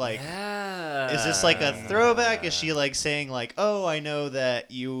think like. Yeah. Is this like a throwback? Is she like saying like, "Oh, I know that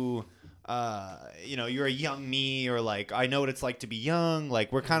you, you're a young me," or like, "I know what it's like to be young."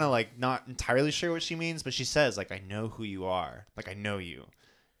 Like we're kind of like not entirely sure what she means, but she says like, "I know who you are," like I know you,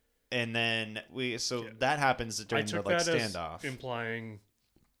 and then that happens I during the took like that standoff. as implying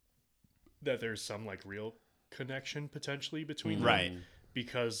that there's some like real connection potentially between them, Right.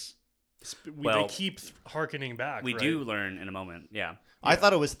 because Well, they keep hearkening back. We right? do learn in a moment. Yeah. I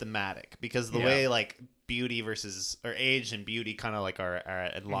thought it was thematic because the Yeah. way like beauty versus or age and beauty kind of like are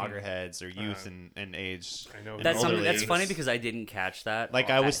at loggerheads or youth and age. I know and That's something elderly. that's funny because I didn't catch that. Like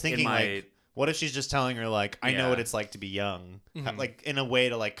I was in thinking, my- like, what if she's just telling her, like, I know Yeah. what it's like to be young, like in a way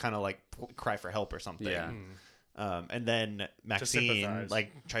to like kind of like cry for help or something. Yeah. And then Maxine sympathize.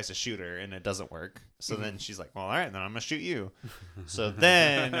 like tries to shoot her and it doesn't work. So then she's like, well, all right, then I'm gonna shoot you. So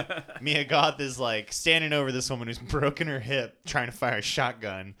then Mia Goth is like standing over this woman who's broken her hip, trying to fire a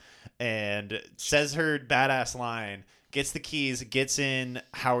shotgun, and says her badass line. Gets the keys, gets in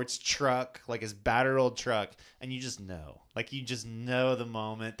Howard's truck, like his battered old truck, and you just know. Like, you just know the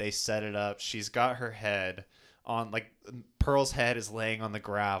moment they set it up. She's got her head on, like, Pearl's head is laying on the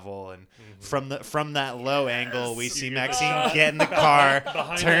gravel, and from that low angle, we see Maxine get in the car,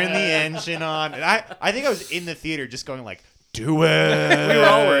 turn the engine on. And I think I was in the theater just going, like, do it. We were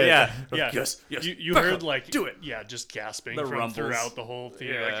all were, yeah. Yeah, Yes, yes. You Fuck heard up. like Do it. Yeah, just gasping The from rumbles. throughout the whole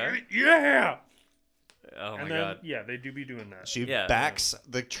theater. Yeah. Like, yeah. Oh my And then god. yeah, they do be doing that. She Yeah. backs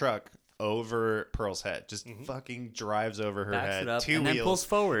the truck over Pearl's head, just fucking drives over her Backs head, it up 2 and wheels, then pulls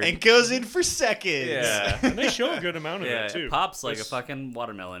forward. and goes in for seconds. Yeah. And they show a good amount of Yeah, it too. it pops like a It's- fucking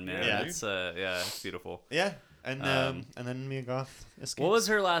watermelon, man. Yeah. It's it's beautiful. Yeah, and then Mia Goth escapes. What was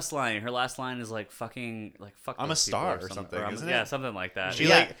her last line? Her last line is like fucking like fuck. I'm a those people star or something, something, I'm- isn't yeah, it? something like that. She,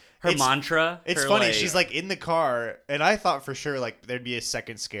 Yeah. like, her it's- mantra. It's her, funny. She's like in the car, and I thought for sure like there'd be a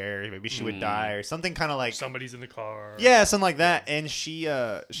second scare, maybe she Hmm. would die or something, kind of like Somebody's in the car. yeah, something like that. And she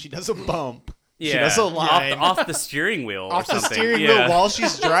does a bump. She yeah, does a line off the steering wheel. off or the something. steering Yeah. wheel while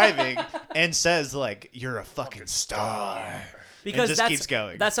she's driving, and says like, "You're a fucking star." Because just that's, keeps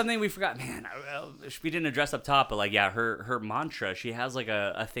going. That's something we forgot, man. We didn't address up top, but like, yeah, her mantra. She has like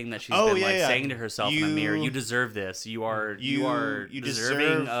a thing that she's Oh, been yeah, like yeah. saying to herself in the mirror. You- You deserve this. You are You- deserving you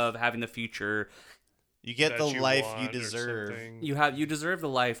deserve- of having the future. You get that the life you want or deserve. something. You deserve the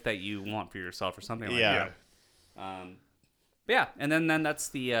life that you want for yourself, or something like Yeah. that. But yeah, and then that's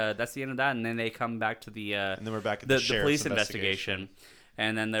the end of that, and then they come back to the And then we're back at the the sheriff's police investigation,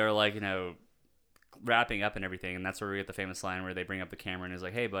 and then they're like, wrapping up and everything, and that's where we get the famous line where they bring up the camera and is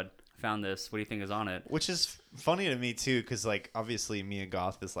like, "Hey, bud, found this. What do you think is on it?" Which is funny to me too, because like obviously Mia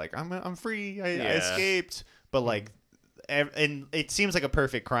Goth is like, I'm free, I Yeah. escaped, but like, and it seems like a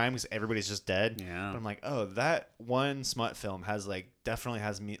perfect crime because everybody's just dead. Yeah. But I'm like, oh, that one smut film has like definitely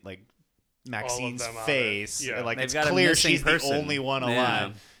has me like Maxine's them on it. face. Yeah. And, like They've it's got a clear missing she's person. the only one Yeah.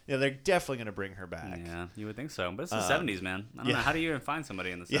 alive. Yeah, they're definitely gonna bring her back. Yeah, you would think so, but it's the '70s, man. I don't know. yeah. How do you even find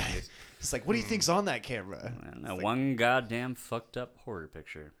somebody in the Yeah. '70s? It's like, what do you think's on that camera? I don't know. It's like- One goddamn fucked up horror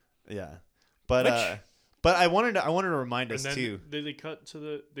picture. Yeah, but I wanted to remind And us then too. they cut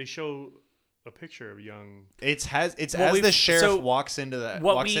to they show a picture of young. It's Well, as the sheriff so walks into the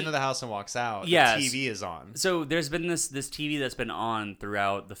house and walks out. Yes. The TV is on. So there's been this TV that's been on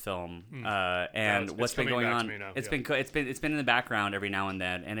throughout the film, and It's what's been coming going back on? to me now, It's yeah. been in the background every now and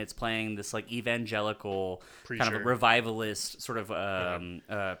then, and it's playing this like evangelical kind of a Preacher. revivalist sort of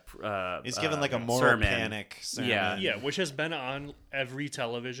He's given like a moral sermon. panic sermon. Yeah. Yeah, which has been on every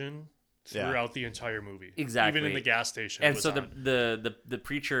television Yeah. throughout the entire movie. Exactly. Even in the gas station. And it was so on. the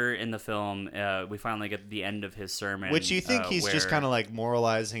preacher in the film, we finally get the end of his sermon, Which you think he's just where- kind of like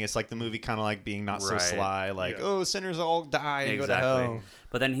moralizing. It's like the movie kind of like being not so Right. sly, like, Yeah. oh, sinners all die and go to hell.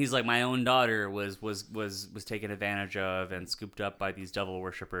 But then he's like, my own daughter was taken advantage of and scooped up by these devil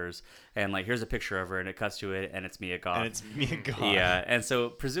worshippers, and like here's a picture of her, and it cuts to it, and it's Mia Goth. And it's Mia Goth. Yeah, and so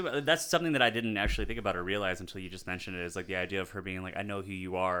presumably that's something that I didn't actually think about or realize until you just mentioned it. Is like the idea of her being like, I know who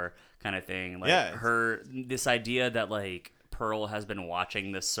you are, kind of thing. Like Yeah. this idea that like Pearl has been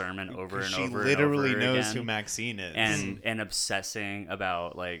watching this sermon over and She over. literally and over knows again, who Maxine is. and obsessing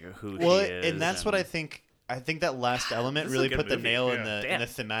about like who well, she is. and that's what I think. I think that last element This is a really good put the movie. nail in Yeah. the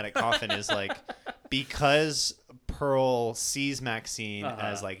thematic coffin. Is like because Pearl sees Maxine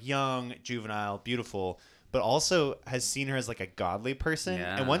as like young, juvenile, beautiful, but also has seen her as like a godly person.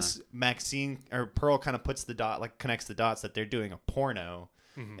 Yeah. And once Maxine or Pearl kind of puts connects the dots that they're doing a porno,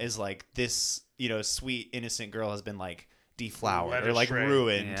 is like this, sweet innocent girl has been like deflowered Led or like astray.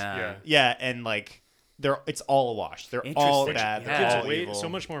 ruined. Yeah. Yeah, and like it's all a wash. They're all Interesting. bad. Yeah. They're Gives all way, evil. so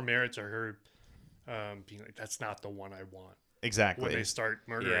much more merit to her being like, that's not the one I want. Exactly. When they start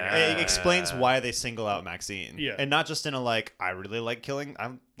murdering Yeah. her. It explains why they single out Maxine. Yeah. And not just in a like, I really like killing,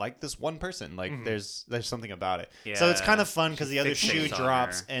 I like this one person. Like there's something about it. So it's Yeah. kind of fun because She the other shoe fixates on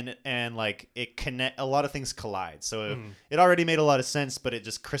drops her. and like a lot of things collide. So it already made a lot of sense, but it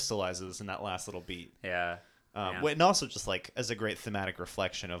just crystallizes in that last little beat. Yeah. Yeah. And also just like as a great thematic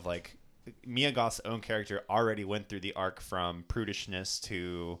reflection of like Mia Goth's own character already went through the arc from prudishness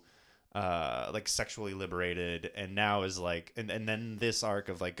to like sexually liberated, and now is like and then this arc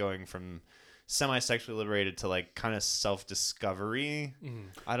of like going from semi-sexually liberated to like kind of self-discovery.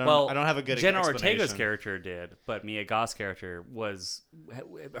 I don't have a good Jenna explanation. Ortega's character did, but Mia Goth's character was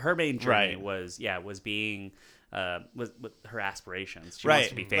her main journey Right. was being was her aspirations. She Right. wants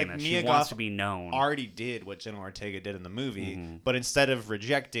to be Like, famous. Mia she wants Goth to be known. already did what Jenna Ortega did in the movie, Mm-hmm. but instead of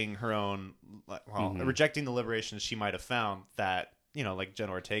rejecting her own rejecting the liberations she might have found that like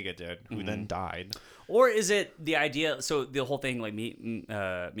Jenna Ortega did, who Mm-hmm. then died. Or is it the idea? So the whole thing, like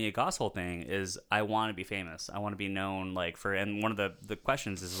Mia Goth's whole thing, is I want to be famous. I want to be known, like for. And one of the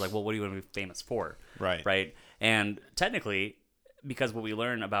questions is like, well, what do you want to be famous for? Right. Right. And technically, because what we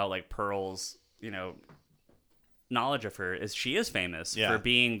learn about like Pearl's, knowledge of her is she is famous Yeah. for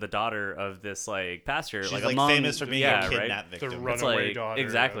being the daughter of this like pastor. She's like like among, famous for being a right? kidnap The victim. run- It's runaway like daughter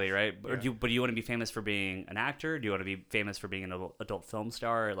exactly of- right. yeah. But do you want to be famous for being an actor? Do you want to be famous for being an adult film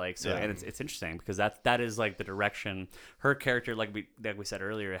star? Like so, Yeah. and it's interesting because that is like the direction her character, like we said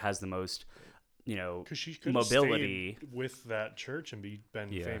earlier, has the most Because she could mobility, have stayed with that church and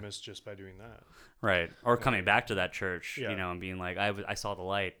been Yeah. famous just by doing that. right? Or coming back to that church, Yeah. and being like, I saw the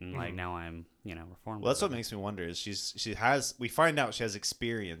light, and like now I'm reformed. Well, that's what makes me wonder is we find out she has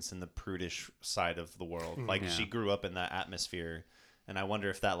experience in the prudish side of the world. Like Yeah. she grew up in that atmosphere. And I wonder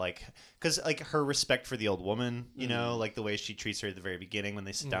if that because her respect for the old woman, like the way she treats her at the very beginning when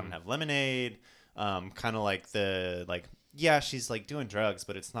they sit down and have lemonade, kind of like she's like doing drugs,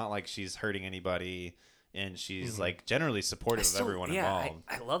 but it's not like she's hurting anybody. And she's like generally supportive of everyone involved.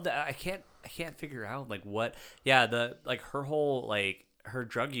 I love that. I can't figure out like what. Yeah, the like her whole like her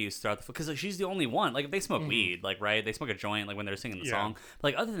drug use throughout the because like she's the only one. Like they smoke weed, like right? They smoke a joint like when they're singing the Yeah. song. But,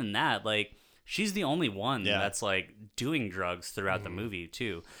 like other than that, like she's the only one Yeah. that's like doing drugs throughout the movie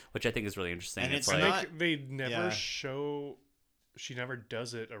too, which I think is really interesting. And it's it's like not- They never yeah. show. She never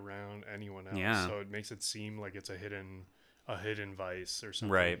does it around anyone else. Yeah. So it makes it seem like it's a hidden vice or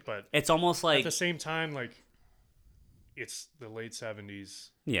something. right, But it's almost at like the same time, like it's the late 70s.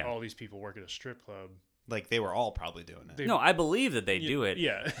 Yeah. All these people work at a strip club. like they were all probably doing it. No, I believe that they do it.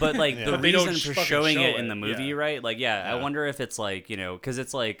 yeah. But like Yeah. the But they don't reason for fucking showing show it in it, the movie, yeah. right? Like, I Yeah. wonder if it's like, because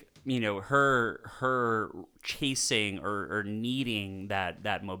it's like, her chasing or needing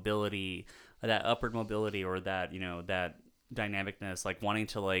that mobility, that upward mobility, or that, that dynamicness, like wanting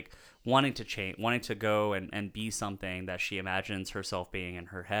to change, wanting to go and be something that she imagines herself being in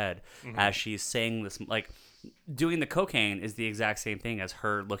her head as she's saying this, like doing the cocaine is the exact same thing as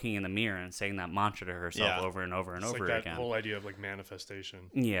her looking in the mirror and saying that mantra to herself Yeah. over and over and It's over like that again. whole idea of like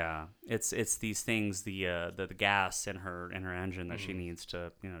manifestation. Yeah, it's these things, the gas in her engine that she needs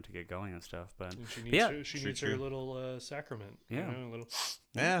to to get going and stuff. But And she yeah, needs, she needs true. her little sacrament. Yeah. A little.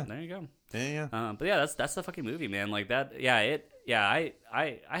 Yeah. there you go. Yeah. But yeah, that's the fucking movie, man. Like that. Yeah,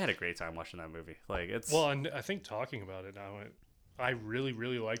 I had a great time watching that movie. Like it's Well, and I think talking about it now, I really,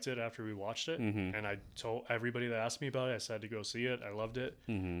 really liked it after we watched it. And I told everybody that asked me about it, I said to go see it. I loved it.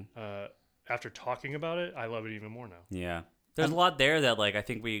 After talking about it, I love it even more now. yeah. There's a lot there that like I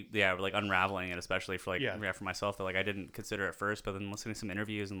think we're like unraveling it, especially for like Yeah. for myself, that like I didn't consider at first, but then listening to some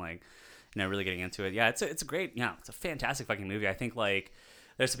interviews and like really getting into it. Yeah, it's a great, it's a fantastic fucking movie. I think like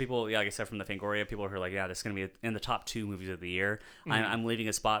there's some people, like I said, from the Fangoria, people who are like, this is going to be in the top 2 movies of the year. I'm leaving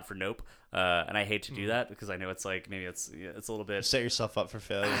a spot for Nope, and I hate to do that because I know it's like maybe it's a little bit. Set yourself up for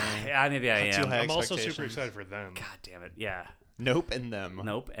failure. Yeah, maybe I Too am. high I'm also super expectations. excited for them. God damn it! Yeah, Nope and them.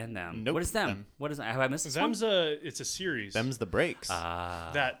 Nope and them. Nope, What is them? them. What is that? Have I missed this Them's one? it's a series Them's the breaks.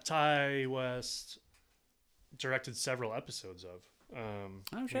 that Ty West directed several episodes of.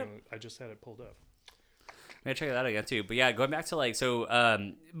 Oh, shit. I just had it pulled up. Maybe check that out again too. But yeah, going back to like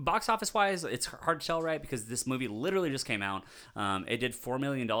box office wise, it's hard to tell, right? Because this movie literally just came out. It did $4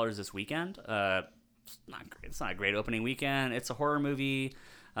 million this weekend. It's not great. It's not a great opening weekend. It's a horror movie.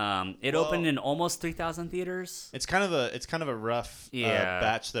 It opened in almost 3,000 theaters. It's kind of a rough Yeah.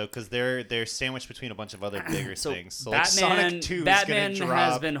 batch though, because they're sandwiched between a bunch of other bigger things. So like Batman, Sonic 2 Batman is gonna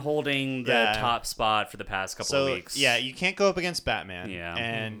drop. has been holding the Yeah. top spot for the past couple So of weeks. yeah, you can't go up against Batman. Yeah.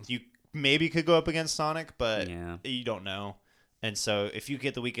 and you maybe could go up against Sonic, but Yeah. you don't know. And so if you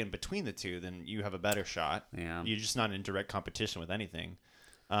get the weekend between the two, then you have a better shot. Yeah. You're just not in direct competition with anything.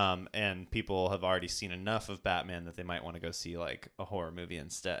 And people have already seen enough of Batman that they might want to go see like a horror movie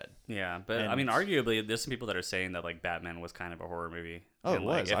instead. Yeah, but I And- mean, arguably, there's some people that are saying that like Batman was kind of a horror movie. Oh, And, it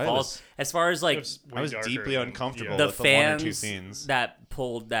like, was. it I falls was- as far as like It's way I was darker deeply than- uncomfortable the with the one or two fans scenes. that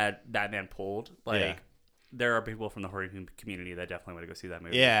pulled that Batman pulled. Like, Yeah. there are people from the horror community that definitely want to go see that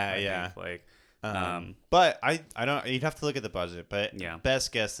movie. Yeah, I yeah. think. Like, But I don't. You'd have to look at the budget. But Yeah.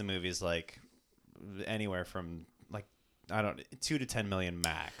 best guess the movie's like anywhere from like I don't 2 to 10 million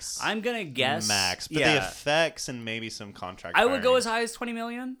max. I'm gonna guess max, but yeah. the effects and maybe some contract. I would go hiring. as high as 20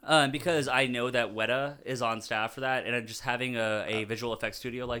 million because I know that Weta is on staff for that, and just having a visual effects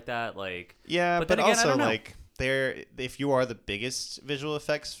studio like that, like Yeah, But but, then again, I also don't know. like they're if you are the biggest visual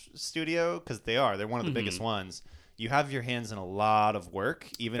effects studio, because they're one of the biggest ones. You have your hands in a lot of work,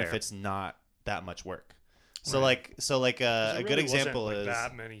 even if Fair. it's not that much work. So Right. like There a good really example wasn't, is like,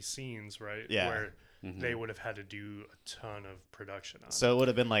 that many scenes, right? Yeah. Where they would have had to do a ton of production on. so it would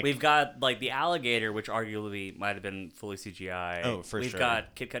have been like we've got like the alligator, which arguably might have been fully CGI. Oh, for We've sure.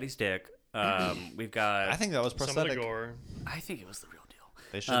 got Kid Cudi's dick. We've got. I think that was some of the prosthetic. gore. I think it was the real deal.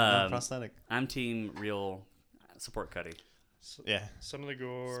 They should have done Um, prosthetic. I'm team real support Cudi. Yeah. Some of the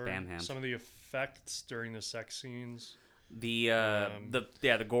gore. Spam hand. Some of the effects during the sex scenes. The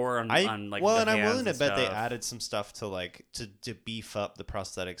gore on like well, the and I'm willing to hands bet and they stuff. added some stuff to like to beef up the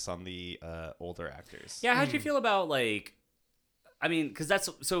prosthetics on the older actors. Yeah, how do you feel about like? I mean, because that's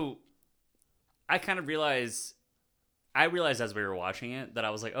so. I kind of realized as we were watching it that I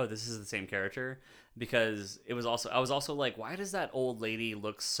was like, oh, this is the same character, because I was also like, why does that old lady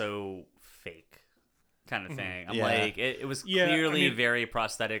look so fake? Kind of thing. I'm Yeah. like, it was Yeah, I clearly mean- very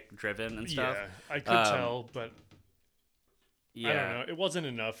prosthetic driven and stuff. Yeah, I could tell, but Yeah, I don't know. It wasn't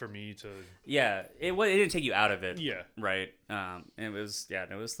enough for me to. Yeah, it didn't take you out of it. Yeah. Right. And it was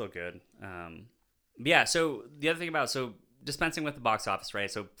it was still good. But yeah. So the other thing about dispensing with the box office, right?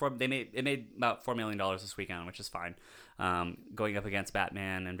 So it made about $4 million this weekend, which is fine. Going up against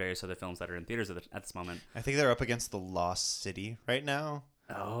Batman and various other films that are in theaters at this moment. I think they're up against The Lost City right now.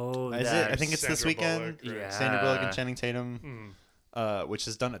 Oh, Is it? I think it's this Sandra weekend. Bullock, right? Yeah. Sandra Bullock and Channing Tatum, which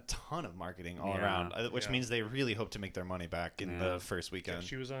has done a ton of marketing all Yeah. around, which Yeah. means they really hope to make their money back in the first weekend.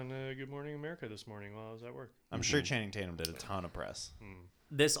 She was on Good Morning America this morning while I was at work. I'm sure Channing Tatum did a ton of press.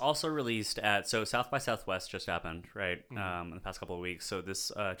 This also released at South by Southwest just happened, right? In the past couple of weeks. So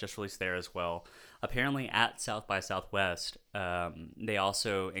this just released there as well. Apparently at South by Southwest, they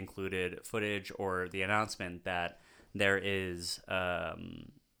also included footage or the announcement that there is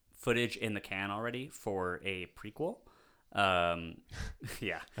footage in the can already for a prequel.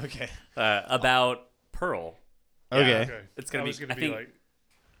 Yeah, Okay. about Pearl. Okay. It's gonna I be. was gonna I be think like,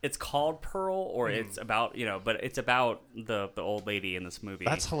 it's called Pearl, or it's about but it's about the old lady in this movie.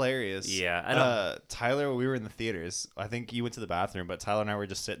 That's hilarious. Yeah, I don't- Tyler, we were in the theaters. I think you went to the bathroom, but Tyler and I were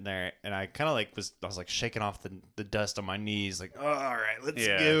just sitting there, and I kind of like I was like shaking off the dust on my knees, like, oh, all right, let's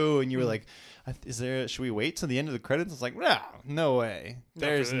Yeah. go. And you were like, should we wait till the end of the credits? I was like, no way. not for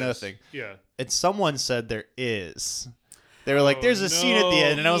There's this. nothing. Yeah. And someone said there is. They were like, Oh, there's a scene at the no.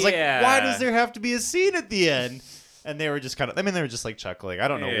 end, and I was Yeah. like, why does there have to be a scene at the end? And they were just they were just like chuckling. I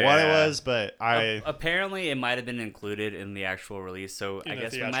don't know what it Yeah. was, but apparently it might have been included in the actual release, so In I the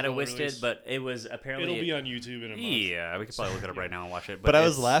guess we might have theatrical wished release. it, but it was apparently. It'll be on YouTube in a month. Yeah, we could probably look it up right now and watch it. but I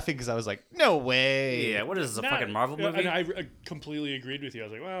was it's- laughing because I was like, no way. Yeah, what is this, a Not- fucking Marvel yeah, movie? And I completely agreed with you. I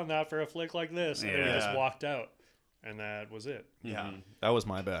was like, well, not for a flick like this. And then we Yeah. just walked out. And that was it. Yeah, that was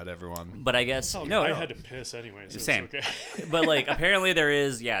my bad, everyone. But I guess Oh, no, I no. had to piss anyway. So Same. It's okay. But like apparently there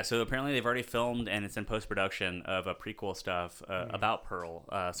is, yeah. So apparently they've already filmed and it's in post production of a prequel stuff about Pearl.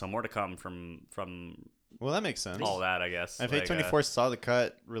 So more to come from Well, that makes sense. all that, I guess. If Like, A24 saw the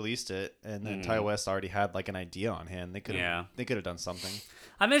cut, released it, and then Ty West already had like an idea on hand, they could have done something.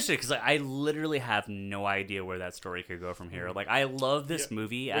 I'm interested because like, I literally have no idea where that story could go from here. Like I love this Yeah.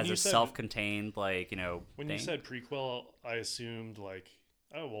 movie When as you a said- self-contained like When thing. you said prequel, I assumed like,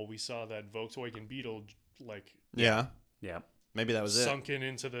 oh, well, we saw that Volkswagen Beetle like Yeah, yeah, maybe that was it. sunken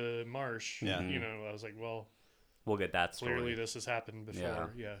into the marsh. Yeah. You know, I was like, well, we'll get that story. clearly this has happened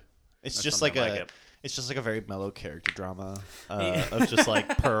before. Yeah. It's That's just like something like it. it's just like a very mellow character drama of just like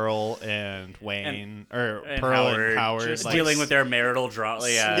Pearl and Wayne or and Pearl Howard, and Howard just like, dealing with their marital drama.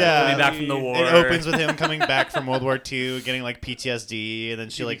 Yeah, Yeah. coming back from the war. It opens with him coming back from World War II, getting like PTSD, and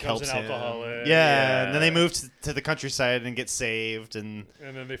then she He like becomes helps an him. alcoholic. Yeah, and then they Yeah. move to the countryside and get saved, and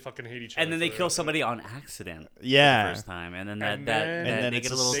And then they fucking hate each other. and then they for kill the- somebody on accident. yeah, The first time, and then And that then- And then they it's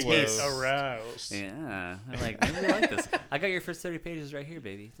get a a little They slow- get taste. aroused. Yeah, they're like, I really like this. I got your first 30 pages right here,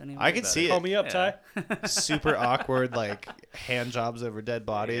 baby. Don't even I worry can about see it. it. Call me up, Yeah. Ty. super awkward like hand jobs over dead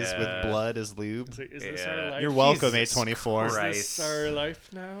bodies Yeah. with blood as lube. It's like, is this Yeah. our life? You're welcome, Jesus A24. Is Christ. this our life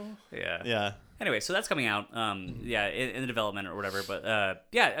now? Yeah. Yeah, Anyway, so that's coming out. Yeah, in the development or whatever. But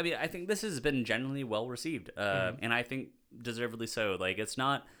yeah, I mean, I think this has been generally well received, and I think deservedly so. Like, it's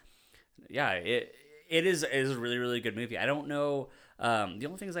not. Yeah, it is a really really good movie. I don't know. The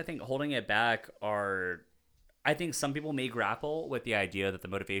only things I think holding it back are. I think some people may grapple with the idea that the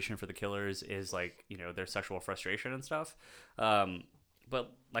motivation for the killers is like, their sexual frustration and stuff.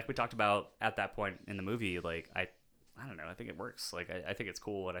 But like we talked about at that point in the movie, like I don't know. I think it works. Like I think it's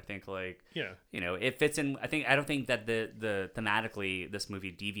cool, and I think like Yeah. it fits in. I don't think that the thematically this movie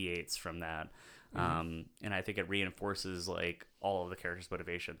deviates from that, and I think it reinforces like all of the characters'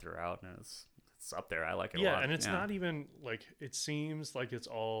 motivation throughout, and it's up there. I like it a Yeah, lot. and it's not even like it seems like it's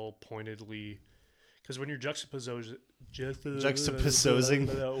all pointedly because when you're juxtaposing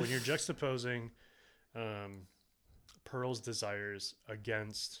when you're juxtaposing Pearl's desires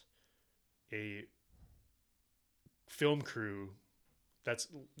against a film crew that's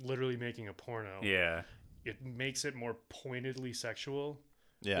literally making a porno, Yeah. it makes it more pointedly sexual.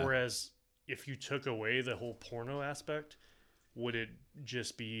 yeah. Whereas if you took away the whole porno aspect, would it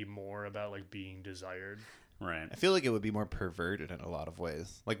just be more about like being desired? Right. I feel like it would be more perverted in a lot of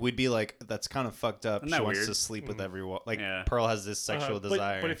ways. Like we'd be like, that's kind of fucked up. Isn't She that wants weird? to sleep with everyone. Like Yeah. Pearl has this sexual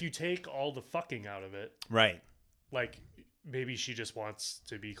desire. But if you take all the fucking out of it, right. like maybe she just wants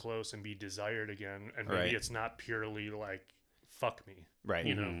to be close and be desired again, and maybe Right. it's not purely like fuck me, Right.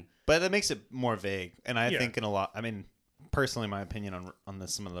 you know? Mhm. But that makes it more vague. And I Yeah. think in a lot, I mean, personally, my opinion on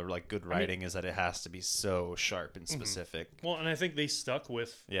this, some of the like good writing is that it has to be so sharp and specific. Well, and I think they stuck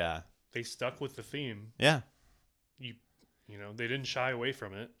with Yeah. the theme. Yeah. You know, they didn't shy away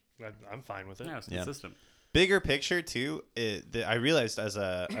from it. I'm fine with it. Yeah, it's Yeah. consistent. Bigger picture too, I realized as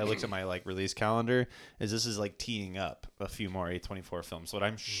I looked at my like release calendar, is this is like teeing up a few more A24 films. What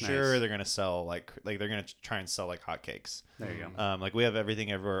I'm sure Nice. they're gonna sell like they're gonna try and sell like hotcakes. There you go. Like we have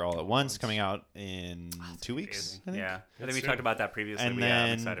Everything Everywhere All at Once coming out in 2 weeks. I think. Yeah. I think That's we soon. talked about that previously. And but yeah, I'm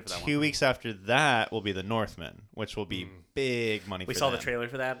then excited for that 2 one. weeks after that will be The Northman, which will be big money. We for saw them. the trailer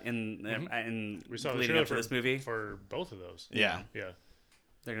for that in We saw the leading trailer up to this movie. for both of those. Yeah. Yeah.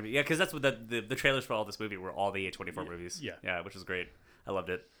 They're gonna be because that's what the trailers for all this movie were all the A24 movies. Yeah. Which is great. I loved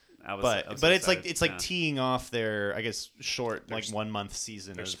it. I was But so it's like excited. Yeah. teeing off their I guess short like 1 month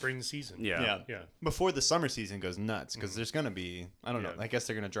season Their of spring season. Yeah. yeah. Yeah. Before the summer season goes nuts because there's gonna be I don't know Yeah. I guess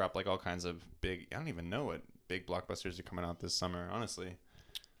they're gonna drop like all kinds of big I don't even know what big blockbusters are coming out this summer honestly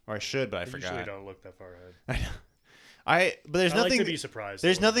or I should but I I usually forgot don't look that far ahead. I know. But there's I like nothing. to be surprised.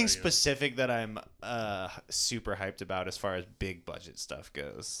 There's a little nothing bit, specific that I'm super hyped about as far as big budget stuff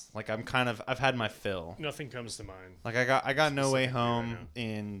goes. Like I've had my fill. Nothing comes to mind. Like I got No Way Specifically right Home now.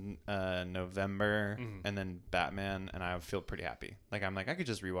 in November, Mhm. and then Batman, and I feel pretty happy. Like I'm like I could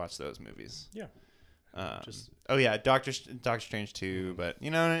just rewatch those movies. Yeah. Just- Oh yeah, Doctor Strange too, but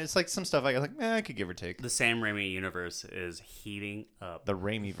it's like some stuff I could give or take. The Sam Raimi universe is heating up. The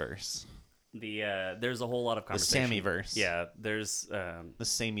Raimi verse, There's a whole lot of the conversation. Sammy verse, Yeah, there's the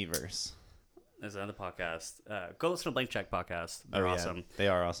Sammy verse. another podcast. Go listen to Blank Check podcast. They're awesome. They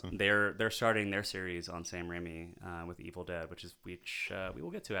are awesome. They're starting their series on Sam Raimi with Evil Dead, which we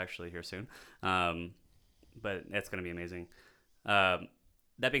will get to actually here soon. But it's going to be amazing.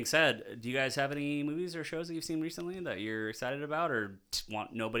 That being said, do you guys have any movies or shows that you've seen recently that you're excited about or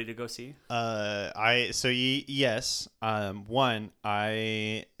want nobody to go see? Yes. One,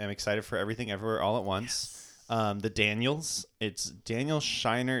 I am excited for Everything Everywhere All at Once. The Daniels. It's Daniel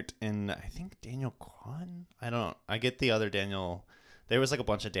Scheinert and I think Daniel Kwan. I get the other Daniel. There was like a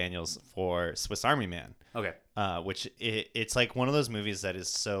bunch of Daniels for Swiss Army Man. Okay. Which it's like one of those movies that is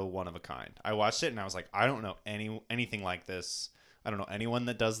so one of a kind. I watched it and I was like, I don't know anything like this. I don't know anyone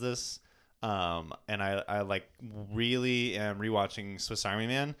that does this. And I like really am rewatching Swiss Army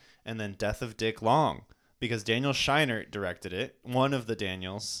Man and then Death of Dick Long because Daniel Scheinert directed it, one of the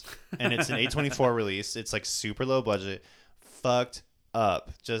Daniels, and it's an A24 release. It's like super low budget, fucked up.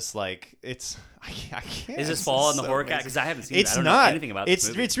 Just like I can't. Is this fall in the horror cat? Because I haven't seen it. It's I don't not know anything about this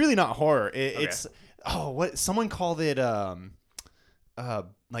movie. It's really not horror. It's what someone called it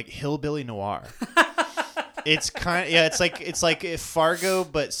like hillbilly noir. It's it's like Fargo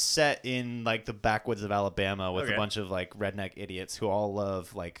but set in like the backwoods of Alabama with a bunch of like redneck idiots who all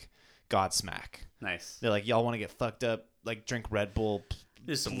love like Godsmack. Nice. They're like, y'all want to get fucked up, like drink Red Bull,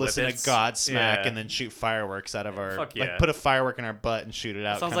 There's some listen whippets. to Godsmack, Yeah. and then shoot fireworks out of our Fuck yeah. like put a firework in our butt and shoot it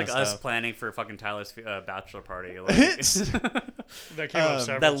out. Sounds kinda like us stuff. planning for fucking Tyler's bachelor party. Like, That came up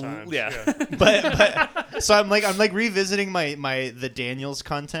several times. yeah. but so I'm like revisiting the Daniels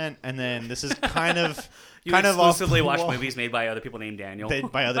content, and then this is kind of You kind of off exclusively the watch wall. movies made by other people named Daniel.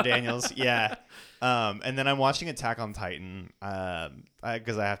 By other Daniels, yeah. And then I'm watching Attack on Titan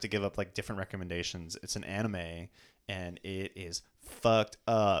because I have to give up like different recommendations. It's an anime, and it is fucked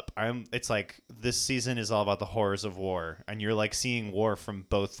up. It's like this season is all about the horrors of war, and you're like seeing war from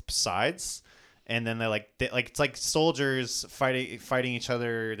both sides. And then they're it's like soldiers fighting each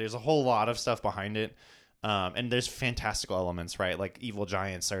other. There's a whole lot of stuff behind it. And there's fantastical elements, right? Like evil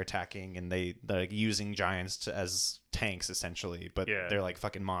giants are attacking, and they're like using giants as tanks essentially, but they're like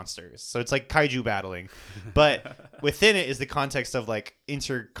fucking monsters. So it's like kaiju battling, but within it is the context of like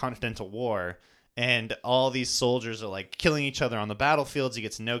intercontinental war, and all these soldiers are like killing each other on the battlefields. You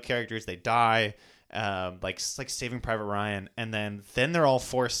get to know characters, they die, like Saving Private Ryan, and then they're all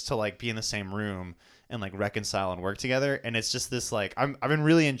forced to like be in the same room and like reconcile and work together. And it's just this like I've been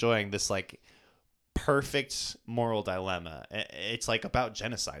really enjoying this like perfect moral dilemma. It's like about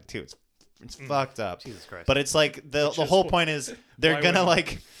genocide too. It's fucked up. Jesus Christ. But it's like the whole point is they're gonna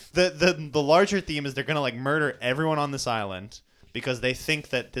like the larger theme is they're gonna like murder everyone on this island because they think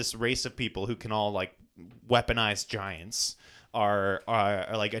that this race of people who can all like weaponize giants are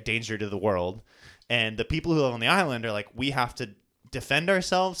like a danger to the world, and the people who live on the island are like, we have to defend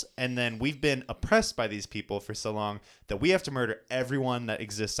ourselves, and then we've been oppressed by these people for so long that we have to murder everyone that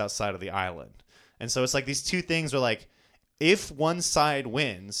exists outside of the island. And so it's like these two things are like, if one side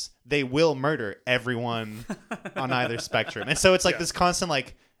wins, they will murder everyone on either spectrum. And so it's like this constant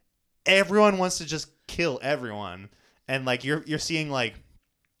like everyone wants to just kill everyone. And like you're seeing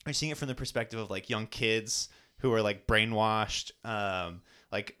it from the perspective of like young kids who are like brainwashed,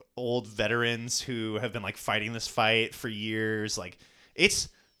 like old veterans who have been like fighting this fight for years. Like it's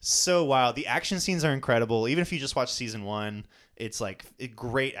so wild. The action scenes are incredible. Even if you just watch season 1, it's like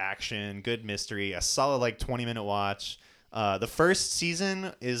great action, good mystery, a solid like 20-minute watch. The first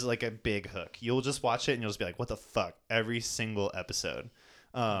season is like a big hook. You'll just watch it and you'll just be like, what the fuck? Every single episode.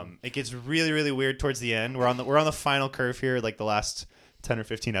 It gets really, really weird towards the end. We're on the final curve here, like the last 10 or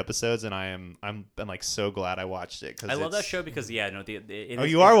 15 episodes, and I'm like so glad I watched it. I love that show because you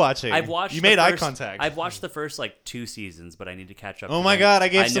are watching. I've watched. You made eye contact. I've watched the first like 2 seasons, but I need to catch up. Oh my god, I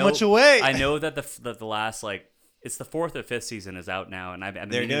gave so much away. I know that the last like it's the 4th or 5th season is out now,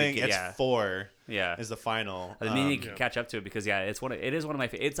 and they're doing it's 4. Yeah, is the final. I mean, you can catch up to it because it is one of my.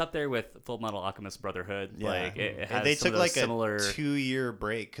 It's up there with Full Metal Alchemist Brotherhood. Yeah. Like it has they some took of like those similar... a 2-year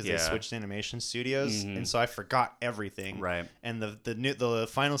break because they switched animation studios, and so I forgot everything. Right. And the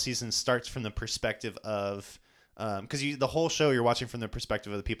final season starts from the perspective of because the whole show you're watching from the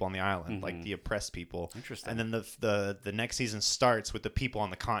perspective of the people on the island, like the oppressed people. Interesting. And then the next season starts with the people on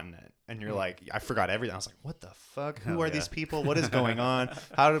the continent, and you're like, I forgot everything. I was like, what the fuck? Who are these people? What is going on?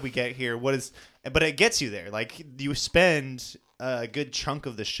 How did we get here? What is? But it gets you there. Like you spend a good chunk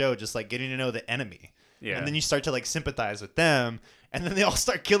of the show just like getting to know the enemy. Yeah. And then you start to like sympathize with them, and then they all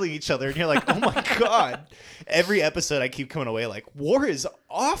start killing each other, and you're like, oh my god. Every episode I keep coming away like, war is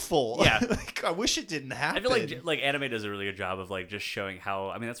awful. Yeah. Like, I wish it didn't happen. I feel like anime does a really good job of like just showing how.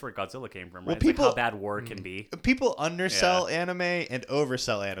 I mean, that's where Godzilla came from, right? Well, It's like people- how bad war can be. People undersell anime and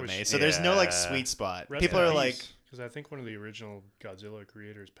oversell anime, so there's no like Yeah. sweet spot. Rest People in are peace, like, because I think one of the original Godzilla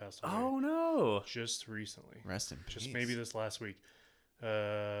creators passed away Oh no! just recently. rest in peace. Just maybe this last week.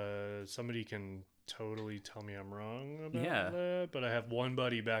 Somebody can totally tell me I'm wrong about Yeah. that, but I have one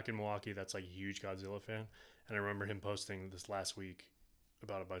buddy back in Milwaukee that's like a huge Godzilla fan, and I remember him posting this last week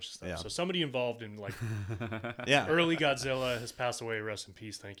about a bunch of stuff. Yeah. So somebody involved in like Yeah. early Godzilla has passed away. Rest in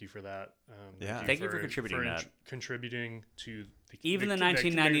peace. Thank you for that. Yeah. Thank you for contributing that. Contributing to Even the the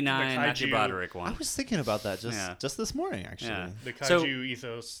 1999 Matthew kaiju- Broderick I one. was thinking about that Yeah. just this morning, actually. Yeah. the kaiju So-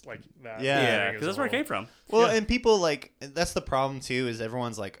 ethos like that. Yeah. Yeah, thing because as that's a where it whole. came from. Well, Yeah. and people like that's the problem too. Is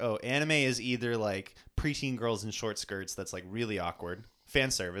everyone's like, oh, anime is either like preteen girls in short skirts that's like really awkward, fan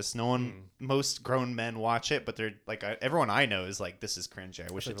service. No one, most grown men watch it, but they're like everyone I know is like, this is cringe.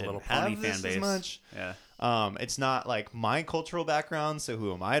 I wish Like it a didn't little pony have this fan as base. much. Yeah. It's not like my cultural background, so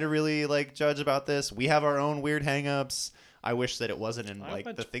who am I to really like judge about this? We have our own weird hangups. I wish that it wasn't in I like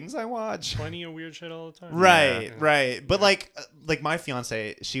bet the things I watch. Plenty of weird shit all the time. Right, Yeah. right. But like my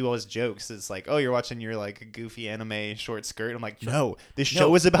fiance, she always jokes. It's like, oh, you're watching your like goofy anime short skirt. I'm like, no, this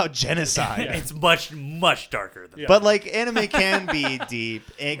show is about genocide. It's much darker than Yeah. But like anime can be deep,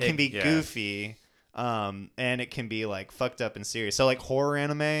 it can be yeah. goofy, and it can be like fucked up and serious. So like horror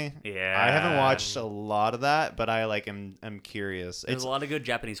anime, Yeah. I haven't watched a lot of that, but I like am curious. There's It's a lot of good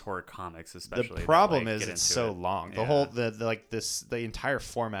Japanese horror comics, especially. the that, problem like, is get it's into so it. long. The Yeah. whole the like this the entire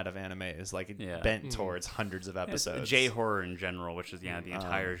format of anime is like Yeah. bent towards hundreds of It's episodes. J horror in general, which is the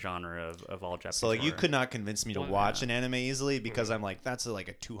entire genre of all Japanese. So like you horror. could not convince me to Well, watch an anime easily because I'm like that's like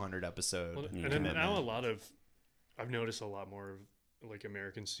a 200 episode Well, and commitment. then now I've noticed a lot more of like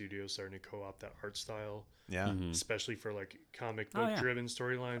American studios starting to co-opt that art style, yeah. Mm-hmm. especially for like comic Oh, book yeah. driven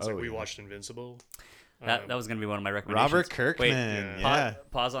storylines. Oh, Like we yeah. watched Invincible. That was going to be one of my recommendations. Robert Kirkman. yeah. Yeah.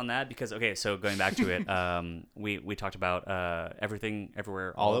 Pause on that because okay, so going back to it, we talked about Everything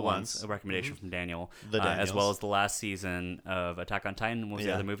Everywhere All at Once, a recommendation from Daniel, The as Daniels. well as the last season of Attack on Titan. What was the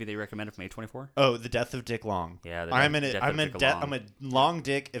Yeah. other movie that you recommended from A24? Oh, the death of Dick Long. Yeah, the I'm Death of Dick Long. I'm a long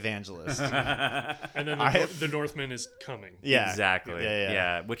dick evangelist. And then the Northman is coming. Yeah, Exactly.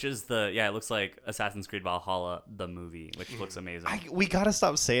 Yeah. Which is it looks like Assassin's Creed Valhalla, the movie, which looks amazing. We gotta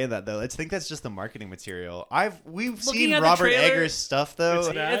stop saying that though. I think that's just the marketing material. We've Looking seen at the Robert trailer, Eggers stuff though. It's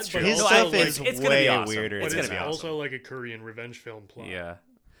that, It's true. but His also, stuff like, is it's gonna be way awesome. weirder. but It's than gonna be that. awesome. also like a Korean revenge film plot. yeah.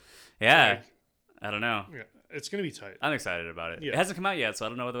 Like, I don't know. yeah, it's gonna be tight. I'm excited about it. Yeah. It hasn't come out yet, so I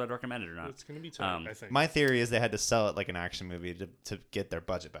don't know whether I'd recommend it or not. It's gonna be tight. I think. My theory is they had to sell it like an action movie to get their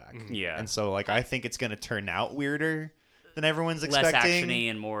budget back. Yeah. And so like I think it's gonna turn out weirder than everyone's Less expecting. actiony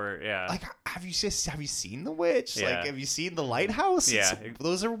and more, yeah. Like have you seen The Witch? Yeah. Like have you seen The Lighthouse? Yeah.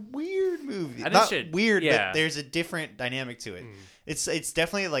 Those are weird movies. I think Not shit- weird, yeah. but there's a different dynamic to it. It's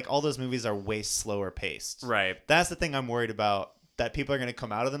definitely like all those movies are way slower paced. Right. That's the thing I'm worried about. That people are going to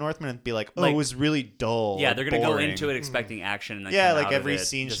come out of The Northman and be like, "Oh, Like- it was really dull." Yeah, or they're gonna go boring." into it expecting action, and then Yeah, come like out of every it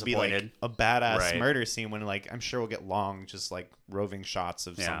scene should be like disappointed. a badass Right. murder scene. When like I'm sure we'll get long, just like roving shots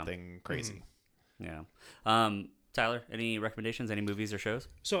of Yeah. something crazy. Yeah. Tyler, any recommendations? Any movies or shows?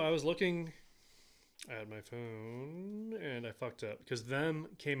 So I was looking at my phone and I fucked up because Them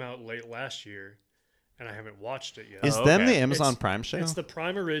came out late last year, and I haven't watched it yet. Is Oh, them okay. the Amazon It's- Prime show? It's the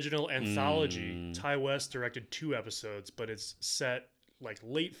Prime original anthology. Ty West directed 2 episodes, but it's set like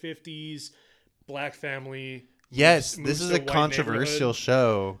late 50s, black family. Yes, moves this is to a white controversial neighborhood,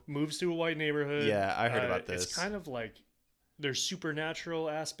 show. Moves to a white neighborhood. Yeah, I heard about It's this. kind of like there's supernatural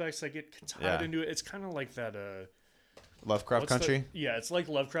aspects that get tied Yeah. into it. It's kind of like that. Lovecraft what's the- Country. yeah, it's like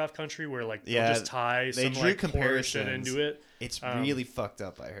Lovecraft Country where like they'll Yeah, just tie they some drew like horror shit comparisons. into it. It's really fucked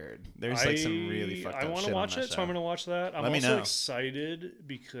up. I heard there's like some really fucked up I want shit to on watch that it, so show. I'm going to watch that. I'm Let me also know. excited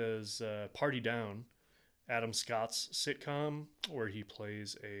because Party Down, Adam Scott's sitcom, where he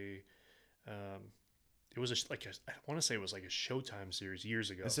plays a. It was I want to say it was like a Showtime series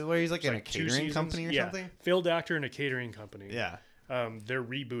years ago. Is it where he's like It's in a like 2 catering seasons. company or Yeah. something? Failed actor in a catering company. Yeah. They're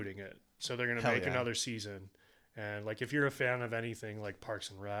rebooting it, so they're gonna Hell make yeah. another season. And like, if you're a fan of anything like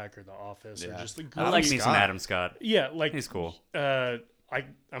Parks and Rec or The Office or Yeah. just the I like Adam me some Scott. Adam Scott. yeah, like He's cool.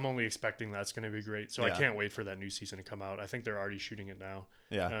 I'm only expecting that's going to be great. So I Yeah. can't wait for that new season to come out. I think they're already shooting it now.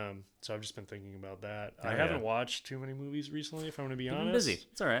 Yeah. So I've just been thinking about that. Oh, I yeah. haven't watched too many movies recently, if I'm going to be You've honest. been busy.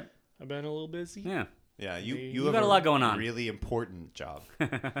 It's all right. I've been a little busy. Yeah. Yeah, You you got have a lot going on. Really important job.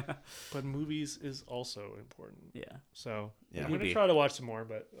 But movies is also important. Yeah. So Yeah. I'm going Maybe. to try to watch some more,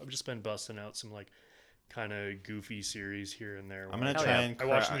 but I've just been busting out some like kind of goofy series here and there. I'm gonna Hell try yeah. and. I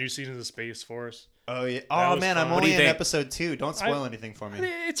watched the new season of Space Force. Oh yeah. That Oh was man, I'm fun. What do only you in think? episode 2. Don't spoil anything for I me.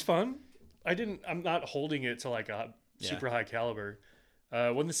 mean, it's fun. I'm not holding it to like a Yeah. super high caliber.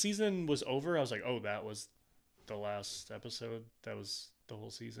 When the season was over, I was like, oh, that was the last episode. That was the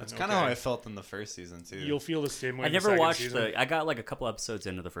whole season. That's kind of how I felt in the first season too. You'll feel the same way. I in never the second watched season. I got like a couple episodes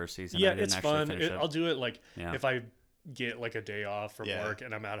into the first season. I Yeah, didn't it's actually fun. finish it. I'll do it like Yeah. if I get like a day off from Yeah. work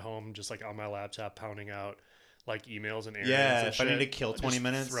and I'm at home, just like on my laptop, pounding out like emails and errands. Yeah, and if I need shit, to kill I'll 20 just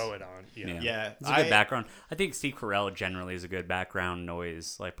minutes. throw it on. Yeah. Yeah, It's a good background. I think Steve Carell generally is a good background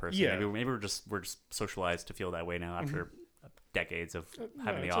noise like person. Yeah. Maybe we're just socialized to feel that way now after decades of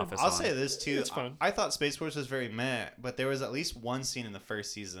having The it's a- Office. I'll on. say this too. It's fun. I thought Space Force was very meh, but there was at least one scene in the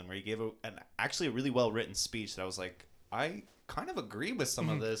first season where he gave actually a really well written speech that I was like, I kind of agree with some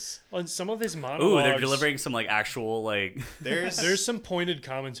of this. On some of his monologues, Ooh, they're delivering some like actual like. There's some pointed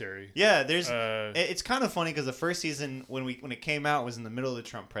commentary. Yeah, there's. Uh, It's kind of funny because the first season when it came out was in the middle of the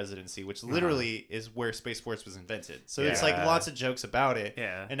Trump presidency, which literally is where Space Force was invented. So it's like Yeah. lots of jokes about it.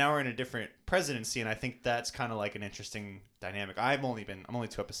 Yeah. And now we're in a different presidency, and I think that's kind of like an interesting dynamic. I'm only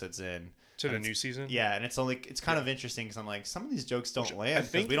 2 episodes in. to the and new season. Yeah, and it's kind of interesting because I'm like, some of these jokes don't land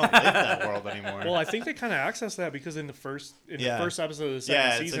because think- we don't live that world anymore. Well, I think they kind of access that because in the first Yeah. episode of the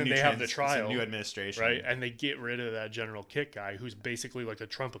second it's a season, new they have the it's a trial, new administration, right? And they get rid of that General Kick guy, who's basically like a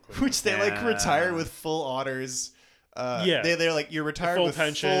Trump equivalent. Which they like Yeah. retire with full honors. Yeah. they're like, you're retired Full with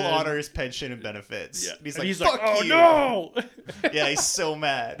pension. full honors, pension, and benefits. Yeah. And he's And like, he's like, fuck oh you. no! Yeah, he's so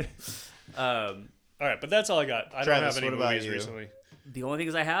mad. All right, but that's all I got. I Travis, don't have any what about movies you? recently. The only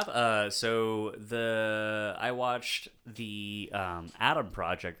things I have, I watched the Adam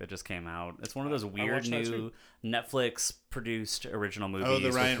Project that just came out. It's one of those weird watched that new too. Netflix produced original movies Oh, the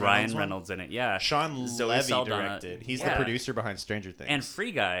with Ryan Ryan Reynolds one? Reynolds in it. Yeah, Sean Zoe Levy Saldana. directed. He's Yeah. the producer behind Stranger Things. and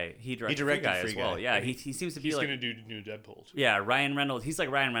Free Guy. He directed directed Free Guy Free as well. Guy. Yeah, he seems to be He's like gonna do new Deadpool. yeah Ryan Reynolds. He's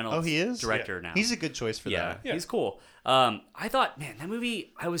like Ryan Reynolds. Oh, he is? director now. He's a good choice for Yeah, that. Yeah. he's cool. I thought, man, that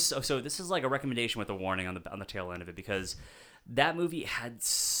movie. I was so. This is like a recommendation with a warning on the tail end of it because that movie had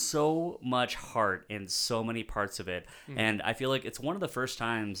so much heart in so many parts of it, and I feel like it's one of the first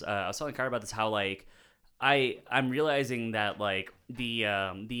times I was telling Kyra about this. How like I'm realizing that like the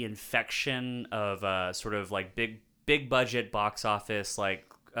infection of sort of like big budget box office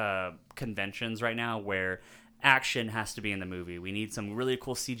like conventions right now where action has to be in the movie. We need some really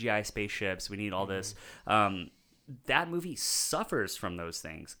cool CGI spaceships. We need all this. That movie suffers from those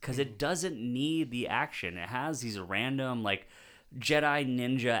things because it doesn't need the action. It has these random like Jedi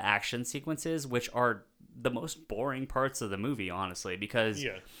ninja action sequences, which are the most boring parts of the movie, honestly, because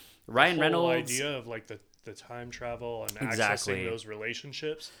Yeah, Ryan the whole Reynolds. idea of like the time travel and Exactly. accessing those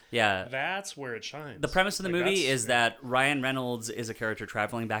relationships. Yeah. That's where it shines. The premise of the Like, movie that's- is that Ryan Reynolds is a character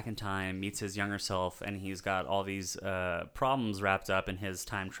traveling back in time, meets his younger self, and he's got all these problems wrapped up in his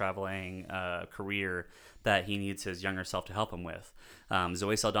time traveling career that he needs his younger self to help him with.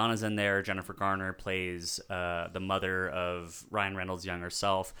 Zoe Saldana's in there. Jennifer Garner plays the mother of Ryan Reynolds' younger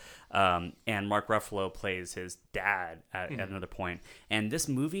self, and Mark Ruffalo plays his dad at another point. And this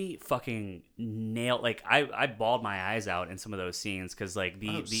movie fucking nailed. Like I bawled my eyes out in some of those scenes because like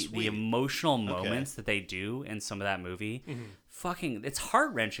the sweet. emotional moments that they do in some of that movie, fucking, it's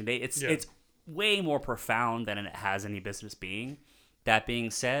heart wrenching. It's way more profound than it has any business being. That being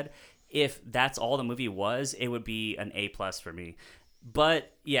said, if that's all the movie was, it would be an A+ for me.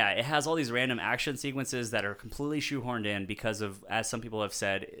 But yeah, it has all these random action sequences that are completely shoehorned in because of, as some people have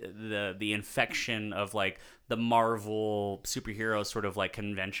said, the infection of like the Marvel superhero sort of like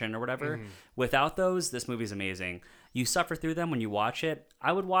convention or whatever. Without those, this movie's amazing. You suffer through them when you watch it.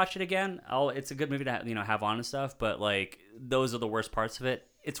 I would watch it again. It's a good movie to have on and stuff, but like those are the worst parts of it.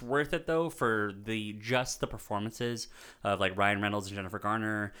 It's worth it though for the performances of like Ryan Reynolds and Jennifer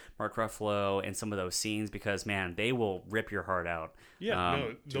Garner, Mark Ruffalo, and some of those scenes because man, they will rip your heart out. Yeah,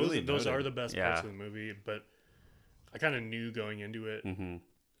 no, duly those noted. are the best Yeah. parts of the movie. But I kind of knew going into it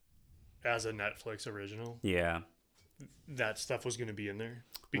as a Netflix original Yeah, that stuff was going to be in there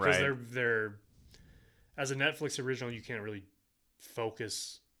because Right. they're as a Netflix original, you can't really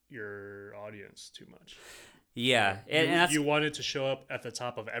focus your audience too much. yeah, and that's You want it to show up at the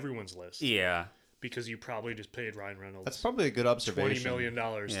top of everyone's list. yeah. because you probably just paid Ryan Reynolds That's probably a good observation. $20 million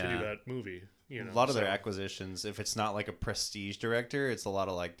to Yeah. do that movie. You know, A lot of their so acquisitions, if it's not like a prestige director, it's a lot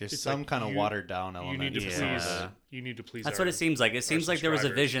of like there's It's some like kind of you- watered down element. you need to Yeah. please. You need to please. That's our- what it seems like. It seems like there was a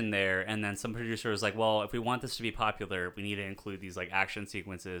subscribers. vision there, and then some producer was like, "Well, if we want this to be popular, we need to include these like action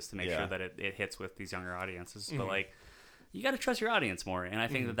sequences to make Yeah. sure that it hits with these younger audiences." Mm-hmm. But like, you got to trust your audience more, and I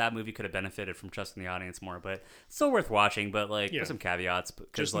think that movie could have benefited from trusting the audience more. But it's still worth watching, but like Yeah. with some caveats.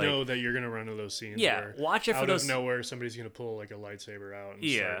 Because Just like, know that you're gonna run into those scenes. Yeah, where watch it for out those- of nowhere, somebody's gonna pull like a lightsaber out and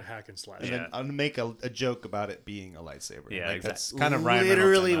Yeah. start hack and slash. And Yeah. then I'm gonna make a joke about it being a lightsaber. Yeah, like, exactly. that's kind of Ryan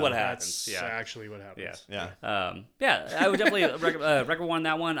Literally Reynolds what in that. happens. That's Yeah. actually what happens. Yeah. I would definitely recommend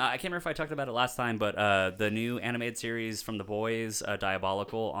that one. I can't remember if I talked about it last time, but the new animated series from The Boys,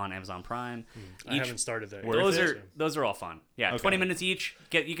 Diabolical, on Amazon Prime. I haven't started that. Those yet, are so. those are all fun. Yeah, Okay. 20 minutes each.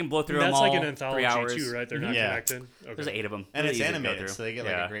 You can blow through And them that's all. like an 3 anthology hours. too, right? They're not Yeah. connected. Okay. There's 8 of them, And Really it's easy to go animated, through. so they get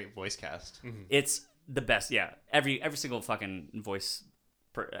like Yeah. a great voice cast. It's the best. Yeah, every single fucking voice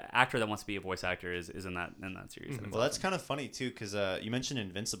actor that wants to be a voice actor is in that series. And it's Well, that's kind of funny too, because you mentioned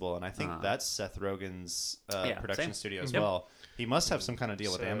Invincible, and I think that's Seth Rogen's Yeah, production same. studio as Yep. well. He must have some kind of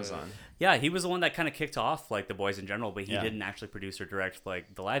deal with So- Amazon. Yeah, he was the one that kind of kicked off like The Boys in general, but he Yeah. didn't actually produce or direct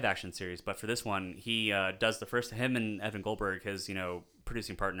like the live action series. But for this one, he does the first. Him and Evan Goldberg, his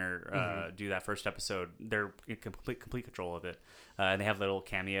producing partner, do that first episode. They're in complete control of it, and they have a little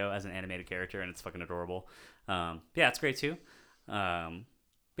cameo as an animated character, and it's fucking adorable. Yeah, it's great too.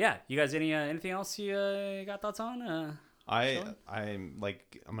 Yeah, you guys, anything else you got thoughts on? I'm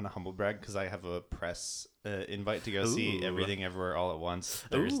gonna humble brag because I have a press invite to go see Ooh. Everything Everywhere All at Once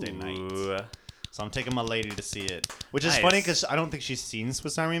Thursday night. Ooh. So I'm taking my lady to see it, which is Nice. funny because I don't think she's seen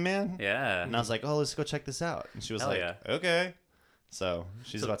Swiss Army Man. Yeah. And I was like, oh, let's go check this out. And she was Hell like, yeah. okay. So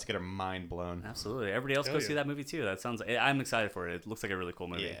she's about to get her mind blown. Absolutely. Everybody else Hell go yeah. see that movie too. That sounds. I'm excited for it. It looks like a really cool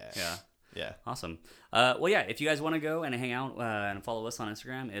movie. Yeah. Yeah. Yeah. Awesome. Well, yeah, if you guys want to go and hang out and follow us on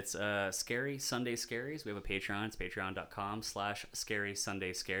Instagram, it's Scary Sunday Scaries. We have a Patreon. It's patreon.com/Scary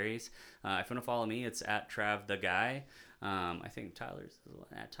Sunday Scaries. If you want to follow me, it's at Trav the Guy. I think Tyler's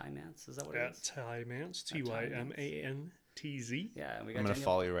at Tymance. Is that what it At is? Tymance, TYMANTZ. Yeah, we got I'm going to Daniel,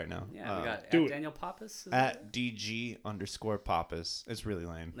 follow you right now. Yeah, we got do at it. Daniel Pappas. Is that it? At DG_Pappas. It's really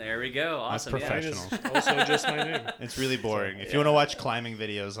lame. There we go. Awesome. That's Yeah. Mine is Professional. also just my name. It's really boring. If you want to watch climbing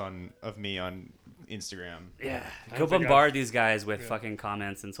videos of me on Instagram, Yeah. I Go don't think bombard these guys with Yeah. fucking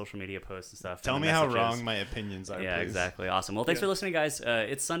comments and social media posts and stuff. tell and me how messages. wrong my opinions are. Yeah, please. exactly. Awesome. Well, thanks Yeah. for listening, guys.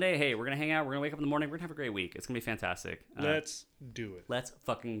 It's Sunday. Hey, we're going to hang out. We're going to wake up in the morning. We're going to have a great week. It's going to be fantastic. Let's do it. Let's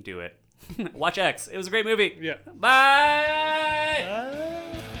fucking do it. Watch X. It was a great movie. Yeah. Bye.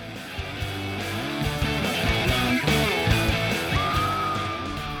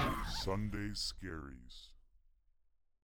 Sunday Scaries.